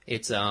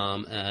 It's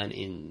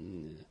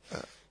an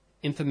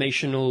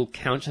informational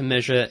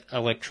countermeasure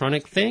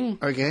electronic thing.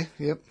 Okay,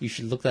 yep. You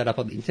should look that up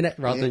on the internet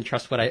rather than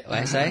trust what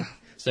I say.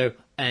 So,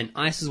 and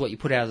ICE is what you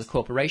put out as a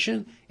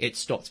corporation. It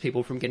stops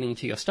people from getting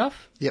into your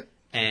stuff. Yep.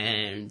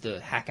 And the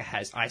hacker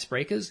has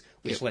icebreakers,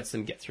 which lets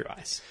them get through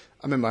ice.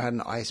 I remember I had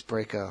an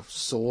icebreaker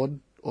sword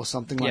or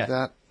something like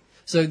that.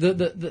 So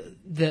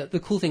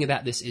the cool thing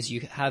about this is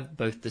you have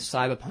both the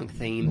cyberpunk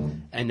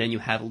theme and then you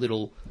have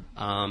little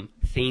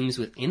themes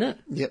within it.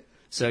 Yep.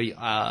 So you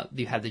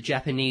have the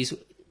Japanese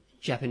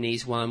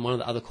one. One of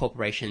the other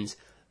corporations,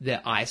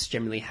 their ice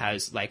generally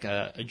has like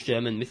a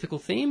German mythical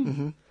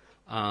theme.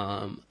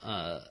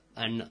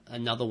 And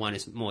another one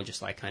is more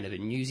just like kind of a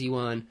newsy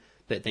one.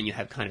 But then you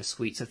have kind of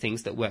suites of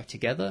things that work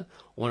together.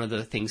 One of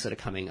the things that are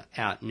coming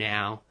out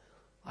now,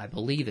 I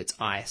believe it's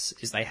ice,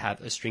 is they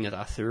have a string of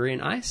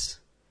Arthurian ice.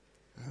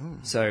 Oh.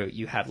 So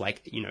you have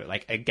like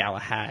a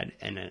Galahad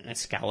and an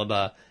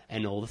Excalibur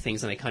and all the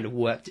things, and they kind of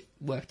work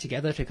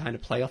together to kind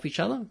of play off each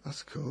other.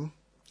 That's cool.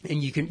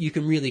 And you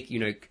can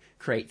really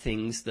create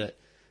things that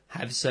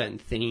have certain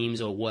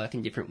themes or work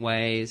in different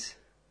ways.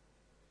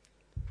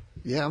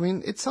 Yeah, I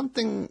mean it's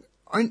something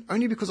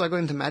only because I got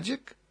into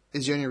Magic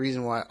is the only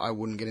reason why I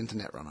wouldn't get into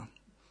Netrunner,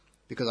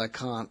 because I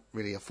can't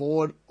really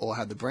afford or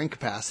have the brain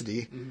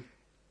capacity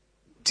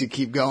to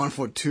keep going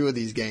for 2 of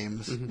these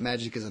games.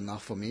 Magic is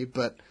enough for me,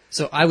 but...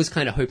 So I was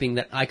kind of hoping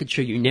that I could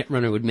show you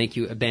Netrunner would make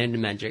you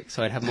abandon Magic,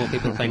 so I'd have more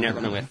people to play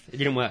Netrunner with. It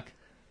didn't work.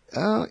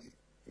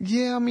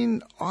 Yeah, I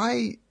mean,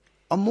 I'm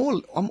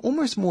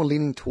almost more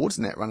leaning towards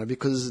Netrunner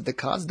because the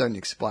cards don't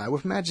expire.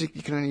 With Magic,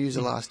 you can only use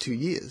the last 2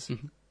 years.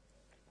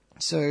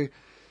 So,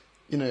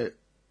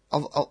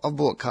 I've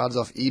bought cards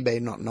off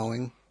eBay not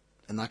knowing,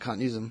 and I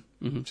can't use them.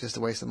 It's just a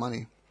waste of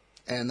money.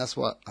 And that's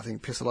what I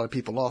think pissed a lot of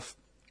people off,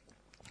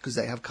 because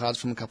they have cards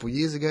from a couple of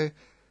years ago.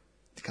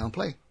 They can't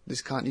play. They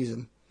just can't use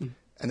them.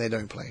 And they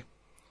don't play.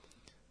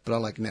 But I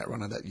like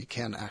Netrunner that you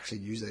can actually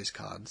use those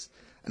cards.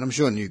 And I'm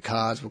sure new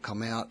cards will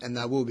come out, and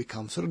they will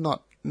become sort of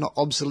not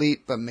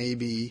obsolete, but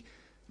maybe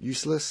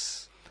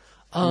useless.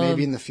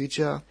 Maybe in the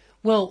future.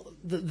 Well,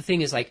 the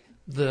thing is, like,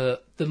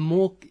 the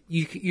more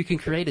you can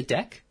create a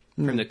deck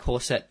from the core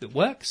set that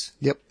works.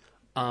 Yep.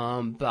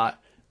 But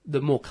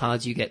the more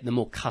cards you get, the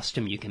more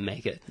custom you can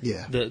make it.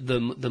 Yeah.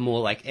 The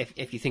more, like,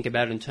 if you think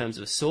about it in terms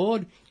of a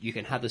sword, you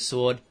can have the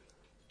sword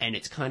and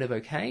it's kind of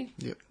okay.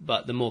 Yep.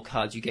 But the more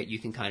cards you get, you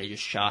can kind of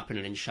just sharpen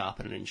it and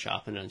sharpen it and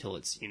sharpen it until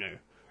it's,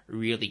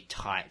 really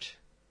tight.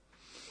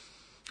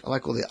 I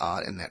like all the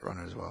art in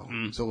Netrunner as well.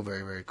 It's all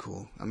very, very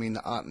cool. I mean,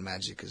 the art in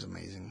Magic is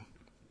amazing.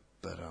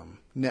 But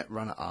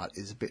Netrunner art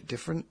is a bit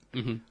different,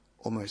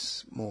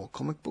 almost more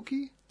comic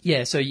booky.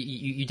 Yeah, so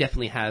you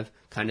definitely have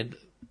kind of,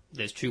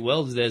 there's two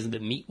worlds. There's the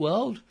meat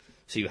world,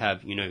 so you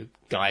have,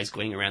 guys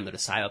going around that are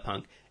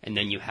cyberpunk, and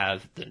then you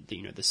have the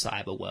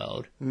cyber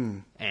world.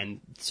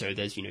 And so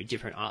there's,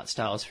 different art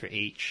styles for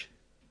each,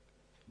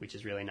 which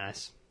is really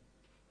nice.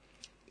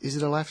 Is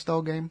it a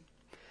lifestyle game?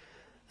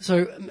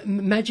 So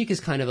Magic is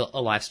kind of a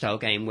lifestyle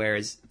game,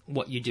 whereas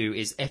what you do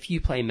is if you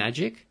play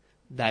Magic,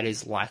 that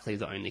is likely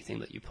the only thing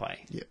that you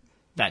play. Yep.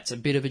 That's a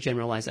bit of a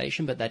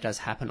generalization, but that does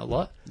happen a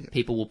lot. Yep.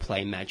 People will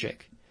play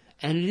Magic.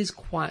 And it is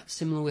quite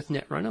similar with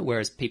Netrunner,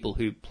 whereas people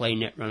who play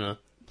Netrunner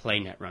play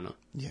Netrunner.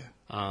 Yeah.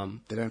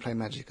 They don't play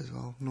Magic as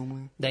well,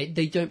 normally? They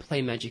don't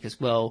play Magic as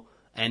well,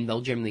 and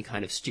they'll generally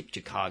kind of stick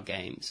to card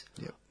games.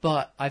 Yep.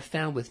 But I've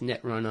found with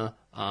Netrunner,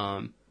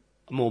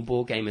 more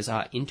board gamers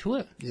are into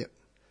it. Yep.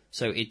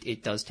 So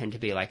it does tend to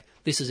be like,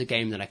 this is a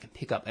game that I can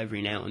pick up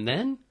every now and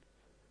then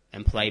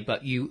and play,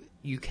 but you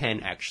can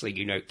actually,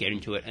 get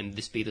into it and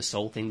this be the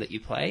sole thing that you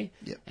play.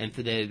 Yep. And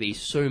for there to be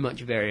so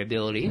much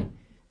variability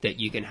that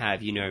you can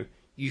have,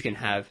 you can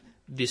have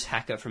this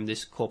hacker from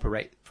this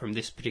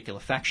particular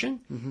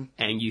faction,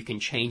 and you can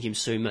change him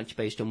so much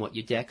based on what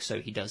your deck, so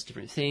he does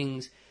different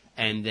things.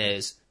 And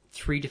there's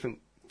 3 different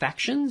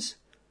factions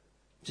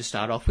to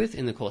start off with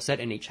in the core set,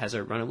 and each has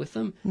a runner with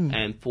them,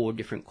 and 4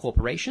 different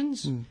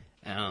corporations,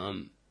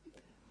 and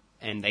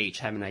they each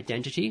have an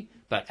identity.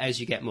 But as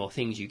you get more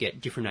things, you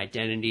get different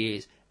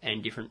identities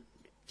and different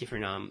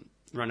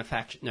runner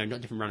factions. No, not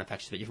different runner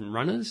factions, but different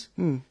runners.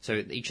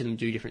 So each of them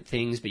do different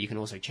things, but you can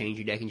also change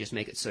your deck and just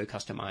make it so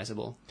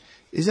customizable.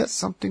 Is that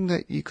something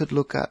that you could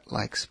look at,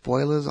 like,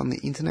 spoilers on the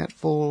internet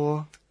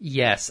for?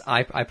 Yes,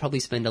 I probably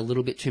spend a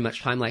little bit too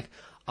much time. Like,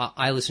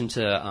 I listen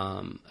to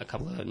a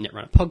couple of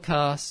Netrunner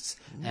podcasts,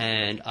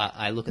 and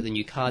I look at the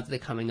new cards that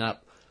are coming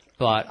up,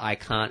 but I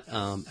can't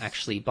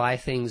actually buy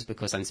things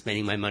because I'm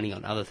spending my money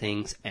on other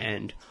things,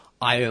 and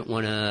I don't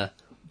want to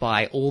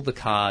buy all the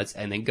cards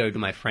and then go to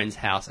my friend's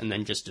house and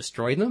then just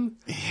destroy them.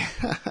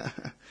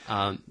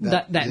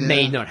 That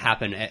may not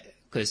happen,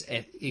 because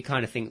you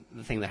kind of think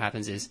the thing that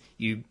happens is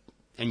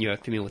and you're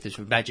familiar with this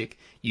from Magic,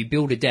 you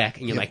build a deck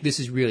and you're like, this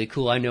is really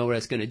cool, I know what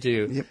it's going to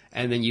do.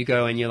 And then you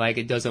go and you're like,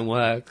 it doesn't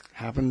work.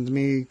 Happened to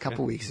me a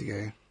couple weeks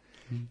ago.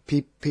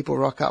 People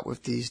rock up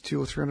with these $200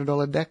 or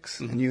 $300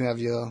 decks, and you have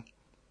your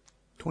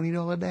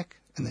 $20 deck,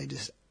 and they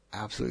just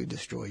absolutely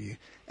destroy you.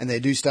 And they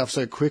do stuff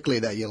so quickly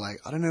that you're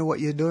like, I don't know what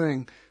you're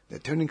doing. They're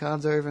turning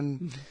cards over,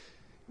 and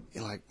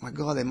you're like, my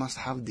God, they must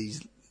have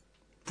these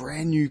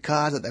brand new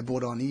cards that they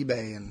bought on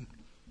eBay.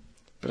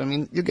 But I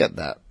mean, you get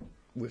that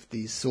with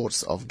these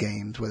sorts of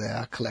games where they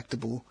are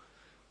collectible,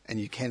 and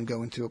you can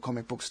go into a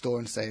comic book store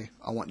and say,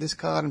 I want this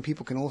card, and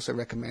people can also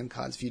recommend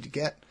cards for you to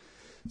get.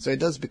 So it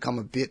does become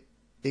a bit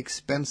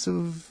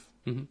expensive.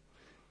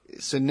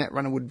 So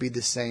Netrunner would be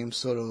the same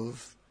sort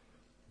of,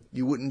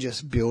 you wouldn't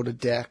just build a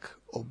deck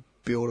or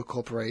build a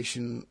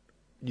corporation,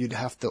 you'd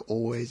have to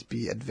always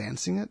be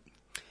advancing it?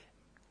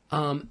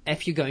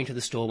 If you're going to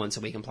the store once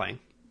a week and playing.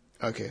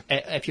 Okay.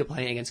 If you're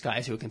playing against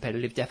guys who are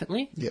competitive,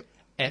 definitely. Yep.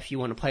 If you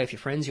want to play with your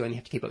friends, you only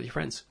have to keep up with your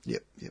friends.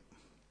 Yep.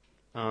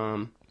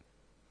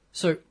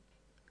 So,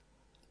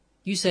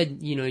 you said,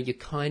 you're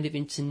kind of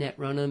into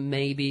Netrunner,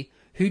 maybe.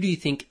 Who do you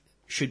think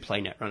should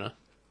play Netrunner?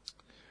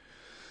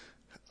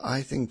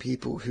 I think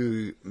people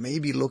who may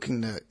be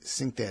looking to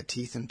sink their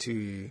teeth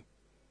into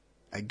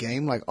a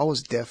game, like I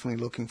was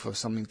definitely looking for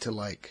something to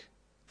like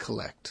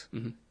collect.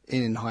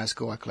 In high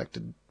school, I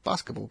collected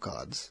basketball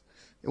cards.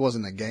 It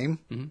wasn't a game.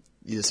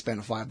 You just spent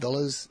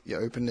 $5, you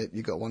opened it,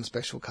 you got one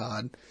special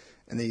card,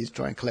 and then you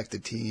try and collect a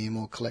team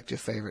or collect your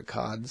favorite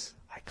cards.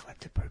 I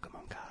collected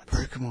Pokemon cards.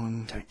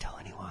 Pokemon. Don't tell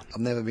anyone.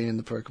 I've never been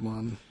into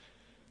Pokemon.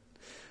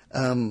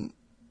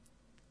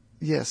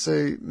 Yeah,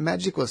 so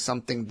Magic was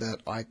something that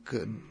I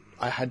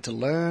had to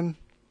learn,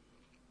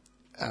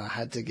 and I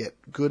had to get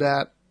good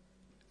at,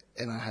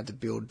 and I had to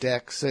build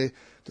decks. So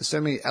there's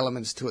so many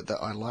elements to it that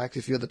I like.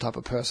 If you're the type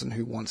of person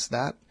who wants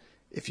that,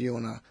 if you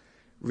want to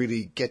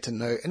really get to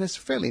know, and it's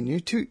fairly new,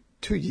 2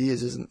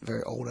 years isn't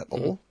very old at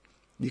all.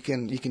 You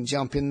can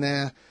jump in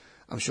there.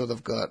 I'm sure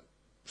they've got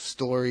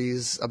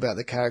stories about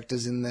the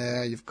characters in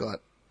there. You've got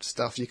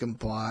stuff you can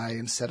buy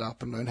and set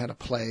up and learn how to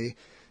play.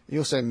 You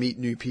also meet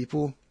new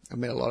people. I've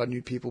met a lot of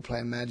new people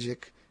playing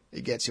Magic.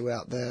 It gets you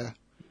out there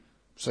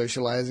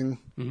socializing.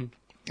 You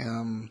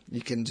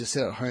can just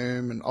sit at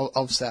home, and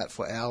I've sat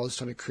for hours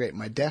trying to create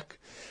my deck.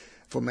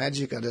 For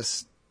Magic, I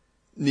just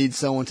need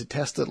someone to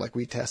test it, like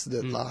we tested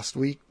it last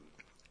week.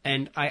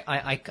 And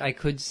I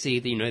could see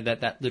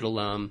that little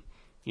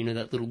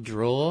that little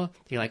draw.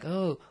 You're like,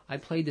 oh, I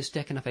played this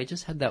deck, and if I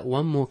just had that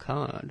one more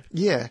card.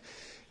 Yeah,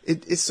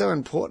 it's so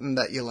important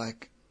that you're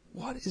like,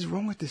 what is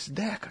wrong with this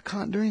deck? I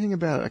can't do anything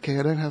about it. Okay,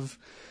 I don't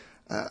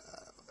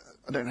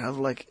have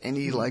like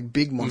any like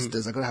big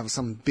monsters. I got to have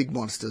some big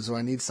monsters, or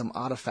I need some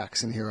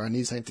artifacts in here, or I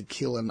need something to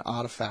kill an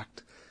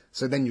artifact.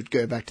 So then you'd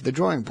go back to the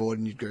drawing board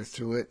and you'd go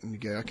through it and you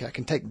go, okay, I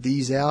can take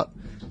these out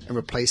and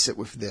replace it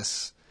with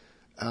this.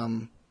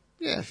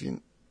 Yeah,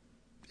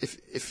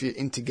 if you're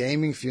into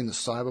gaming, if you're into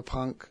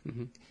cyberpunk,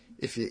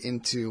 if you're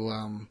into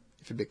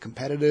if you're a bit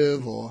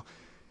competitive or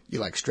you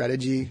like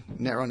strategy,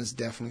 Netrunner's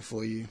definitely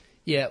for you.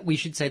 Yeah, we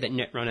should say that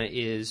Netrunner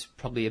is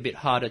probably a bit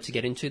harder to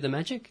get into than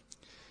Magic.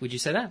 Would you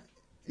say that?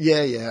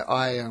 Yeah.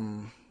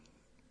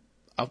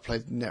 I've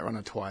played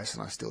Netrunner twice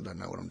and I still don't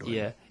know what I'm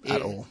doing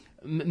at all.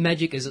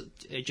 Magic is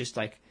just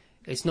like,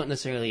 it's not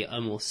necessarily a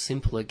more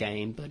simpler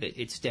game, but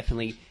it's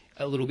definitely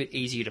a little bit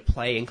easier to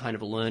play and kind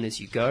of learn as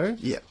you go.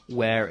 Yeah.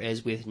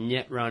 Whereas with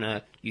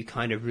Netrunner, you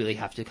kind of really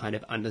have to kind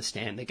of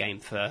understand the game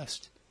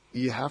first.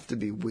 You have to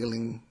be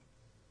willing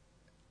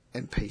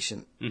and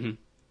patient. Mm-hmm.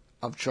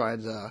 I've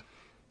tried,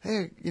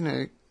 hey,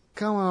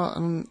 come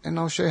on and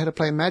I'll show you how to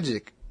play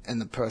Magic. And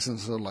the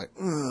person's sort of like,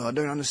 I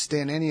don't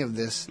understand any of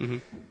this. Mm-hmm.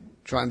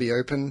 Try and be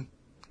open.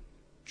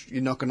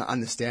 You're not going to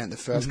understand the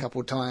first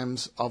couple of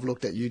times. I've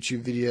looked at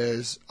YouTube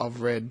videos.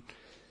 I've read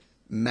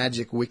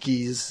Magic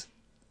wikis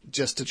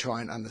just to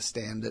try and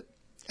understand it.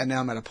 And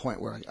now I'm at a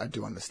point where I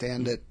do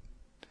understand it.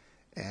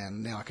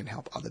 And now I can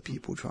help other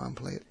people try and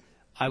play it.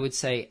 I would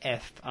say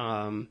if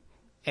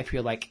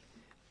you're like,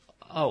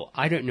 oh,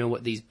 I don't know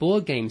what these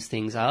board games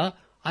things are.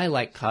 I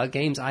like card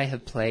games. I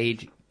have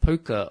played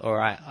poker,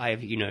 or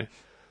I've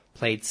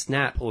played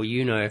Snap, or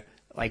Netrunner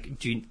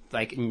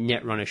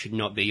should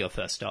not be your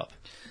first stop.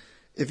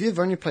 If you've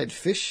only played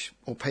Fish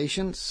or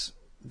Patience,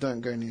 don't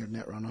go near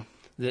Netrunner.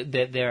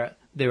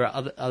 There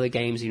are other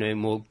games,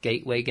 more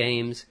gateway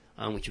games,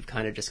 which we've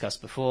kind of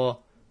discussed before.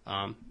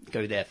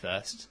 Go there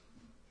first.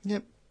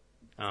 Yep.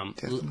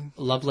 Definitely.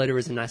 Love Letter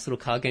is a nice little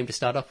card game to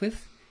start off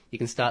with. You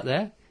can start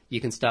there. You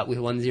can start with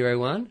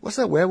 101. What's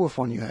that werewolf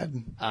one you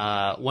had?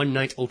 One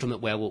Night Ultimate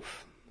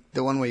Werewolf.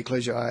 The one where you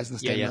close your eyes and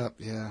stand up?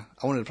 Yeah.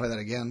 I wanted to play that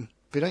again.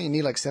 But don't you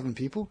need like 7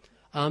 people?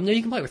 No,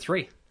 you can play with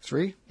 3.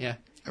 3? Yeah.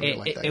 I really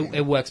like that game.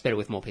 It works better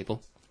with more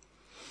people.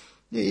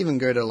 Yeah, even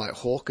go to like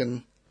Hawk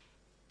and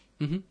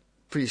Mm-hmm.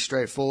 pretty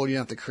straightforward. You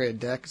don't have to create a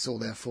deck. It's all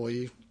there for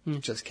you.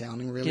 Just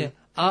counting, really. Yeah.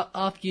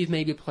 After you've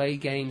maybe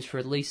played games for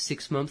at least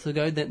 6 months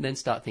ago, then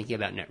start thinking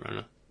about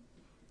Netrunner.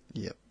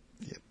 Yep.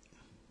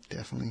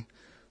 Definitely.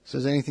 So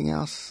is there anything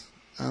else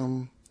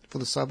for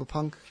the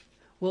cyberpunk?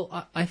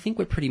 Well, I think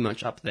we're pretty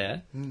much up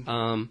there.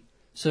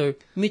 So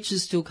Mitch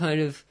is still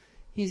kind of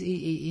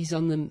he's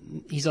on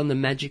the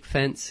Magic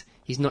fence.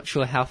 He's not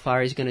sure how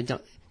far he's going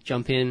to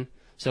jump in.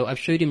 So I've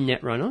showed him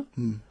Netrunner.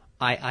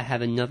 I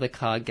have another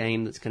card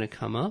game that's going to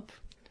come up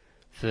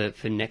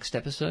for next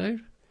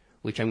episode,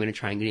 which I'm going to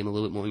try and get him a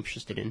little bit more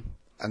interested in.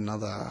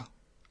 Another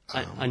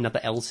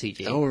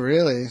LCG. Oh,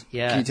 really?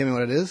 Yeah. Can you tell me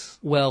what it is?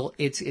 Well,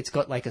 it's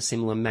got like a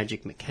similar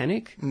Magic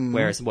mechanic,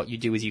 whereas what you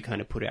do is you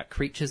kind of put out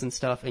creatures and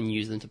stuff and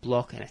use them to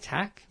block and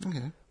attack.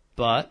 Okay.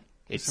 But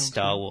it's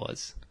Star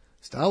Wars.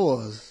 Star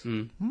Wars.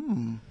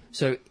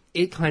 So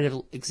it kind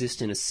of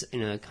exists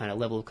in a kind of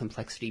level of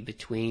complexity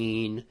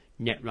between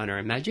Netrunner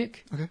and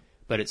Magic. Okay.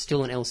 But it's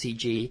still an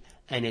LCG,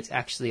 and it's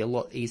actually a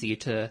lot easier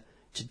to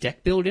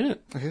deck build in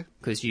it. Okay.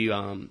 Because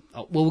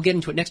we'll get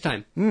into it next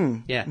time.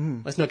 Yeah.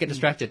 Let's not get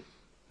distracted.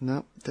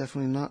 No,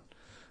 definitely not.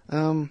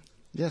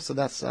 Yeah, so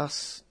that's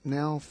us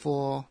now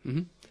for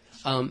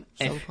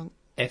Cyberpunk.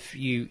 If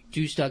you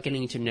do start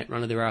getting into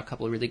Netrunner, there are a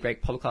couple of really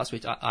great podcasts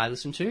which I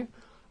listen to.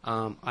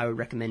 I would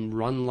recommend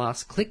Run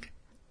Last Click.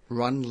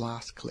 Run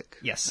Last Click.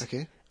 Yes.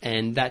 Okay.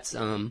 And that's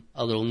a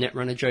little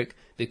Netrunner joke,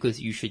 because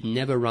you should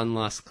never run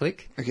last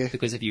click. Okay.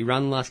 Because if you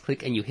run last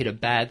click and you hit a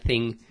bad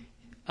thing,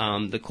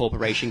 the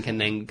corporation can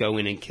then go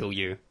in and kill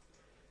you.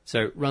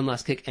 So run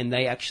last click, and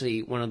they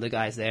actually, one of the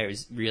guys there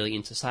is really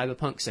into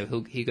cyberpunk,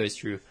 so he goes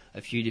through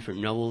a few different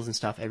novels and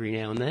stuff every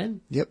now and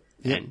then. Yep.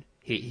 And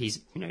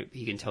he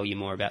can tell you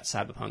more about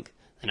cyberpunk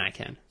than I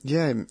can.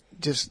 Yeah,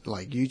 just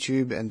like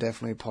YouTube and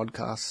definitely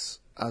podcasts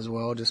as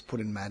well. Just put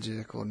in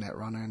Magic or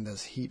Netrunner, and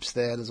there's heaps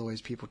there. There's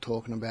always people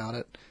talking about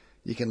it.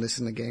 You can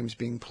listen to games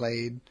being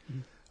played.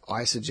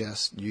 I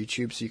suggest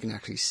YouTube so you can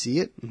actually see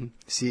it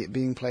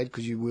being played,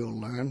 because you will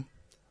learn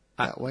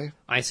that way.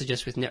 I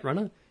suggest with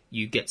Netrunner,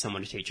 you get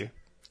someone to teach you.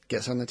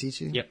 Get someone to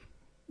teach you? Yep.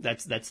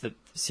 That's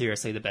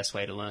seriously the best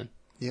way to learn.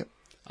 Yep.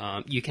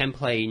 You can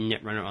play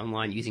Netrunner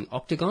online using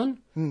Octagon.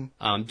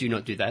 Do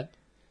not do that.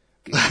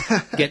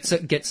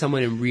 Get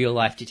someone in real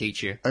life to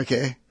teach you.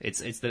 Okay.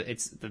 It's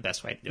the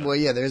best way to do it. Well,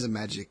 yeah, there is a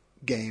Magic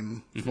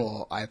game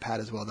for iPad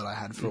as well that I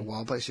had for a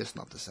while, but it's just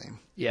not the same.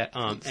 Yeah.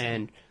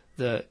 And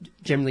the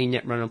generally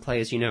Netrunner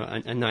players,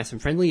 are nice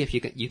and friendly. If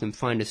you can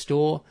find a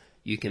store,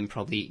 you can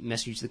probably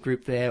message the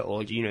group there,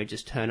 or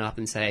just turn up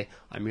and say,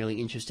 I'm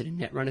really interested in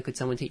Netrunner. Could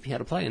someone teach me how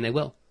to play? And they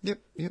will. Yep,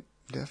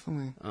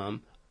 definitely.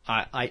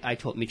 I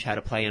taught Mitch how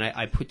to play, and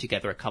I put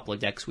together a couple of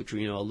decks which were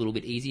a little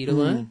bit easier to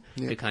learn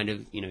to kind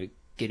of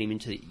get him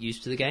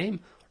used to the game,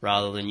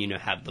 rather than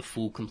have the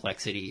full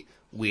complexity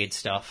weird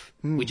stuff,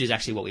 which is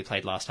actually what we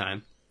played last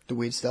time. The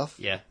weird stuff?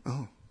 Yeah.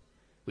 Oh.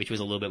 Which was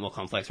a little bit more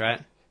complex,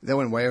 right? That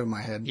went way over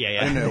my head.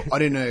 Yeah. I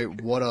didn't know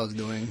what I was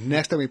doing.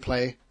 Next time we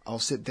play, I'll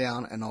sit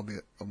down and I'll be,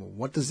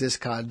 what does this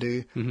card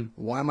do?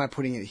 Why am I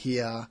putting it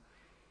here?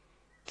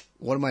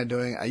 What am I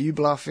doing? Are you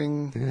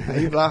bluffing? Are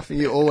you bluffing?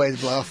 You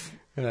always bluff.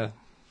 Yeah.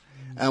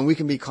 And we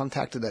can be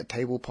contacted at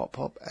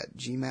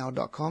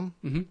tablepop@gmail.com.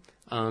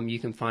 You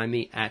can find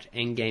me at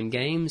Endgame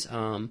Games.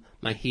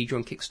 My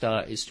Hedron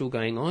Kickstarter is still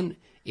going on.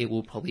 It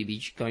will probably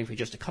be going for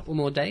just a couple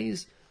more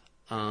days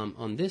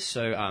on this,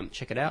 so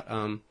check it out.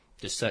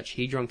 Just search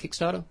Hedron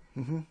Kickstarter.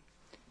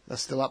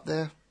 That's still up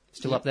there?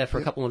 Still up there for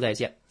a couple more days,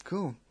 yep.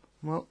 Cool.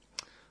 Well,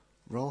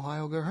 roll high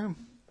or go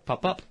home.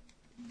 Pop up.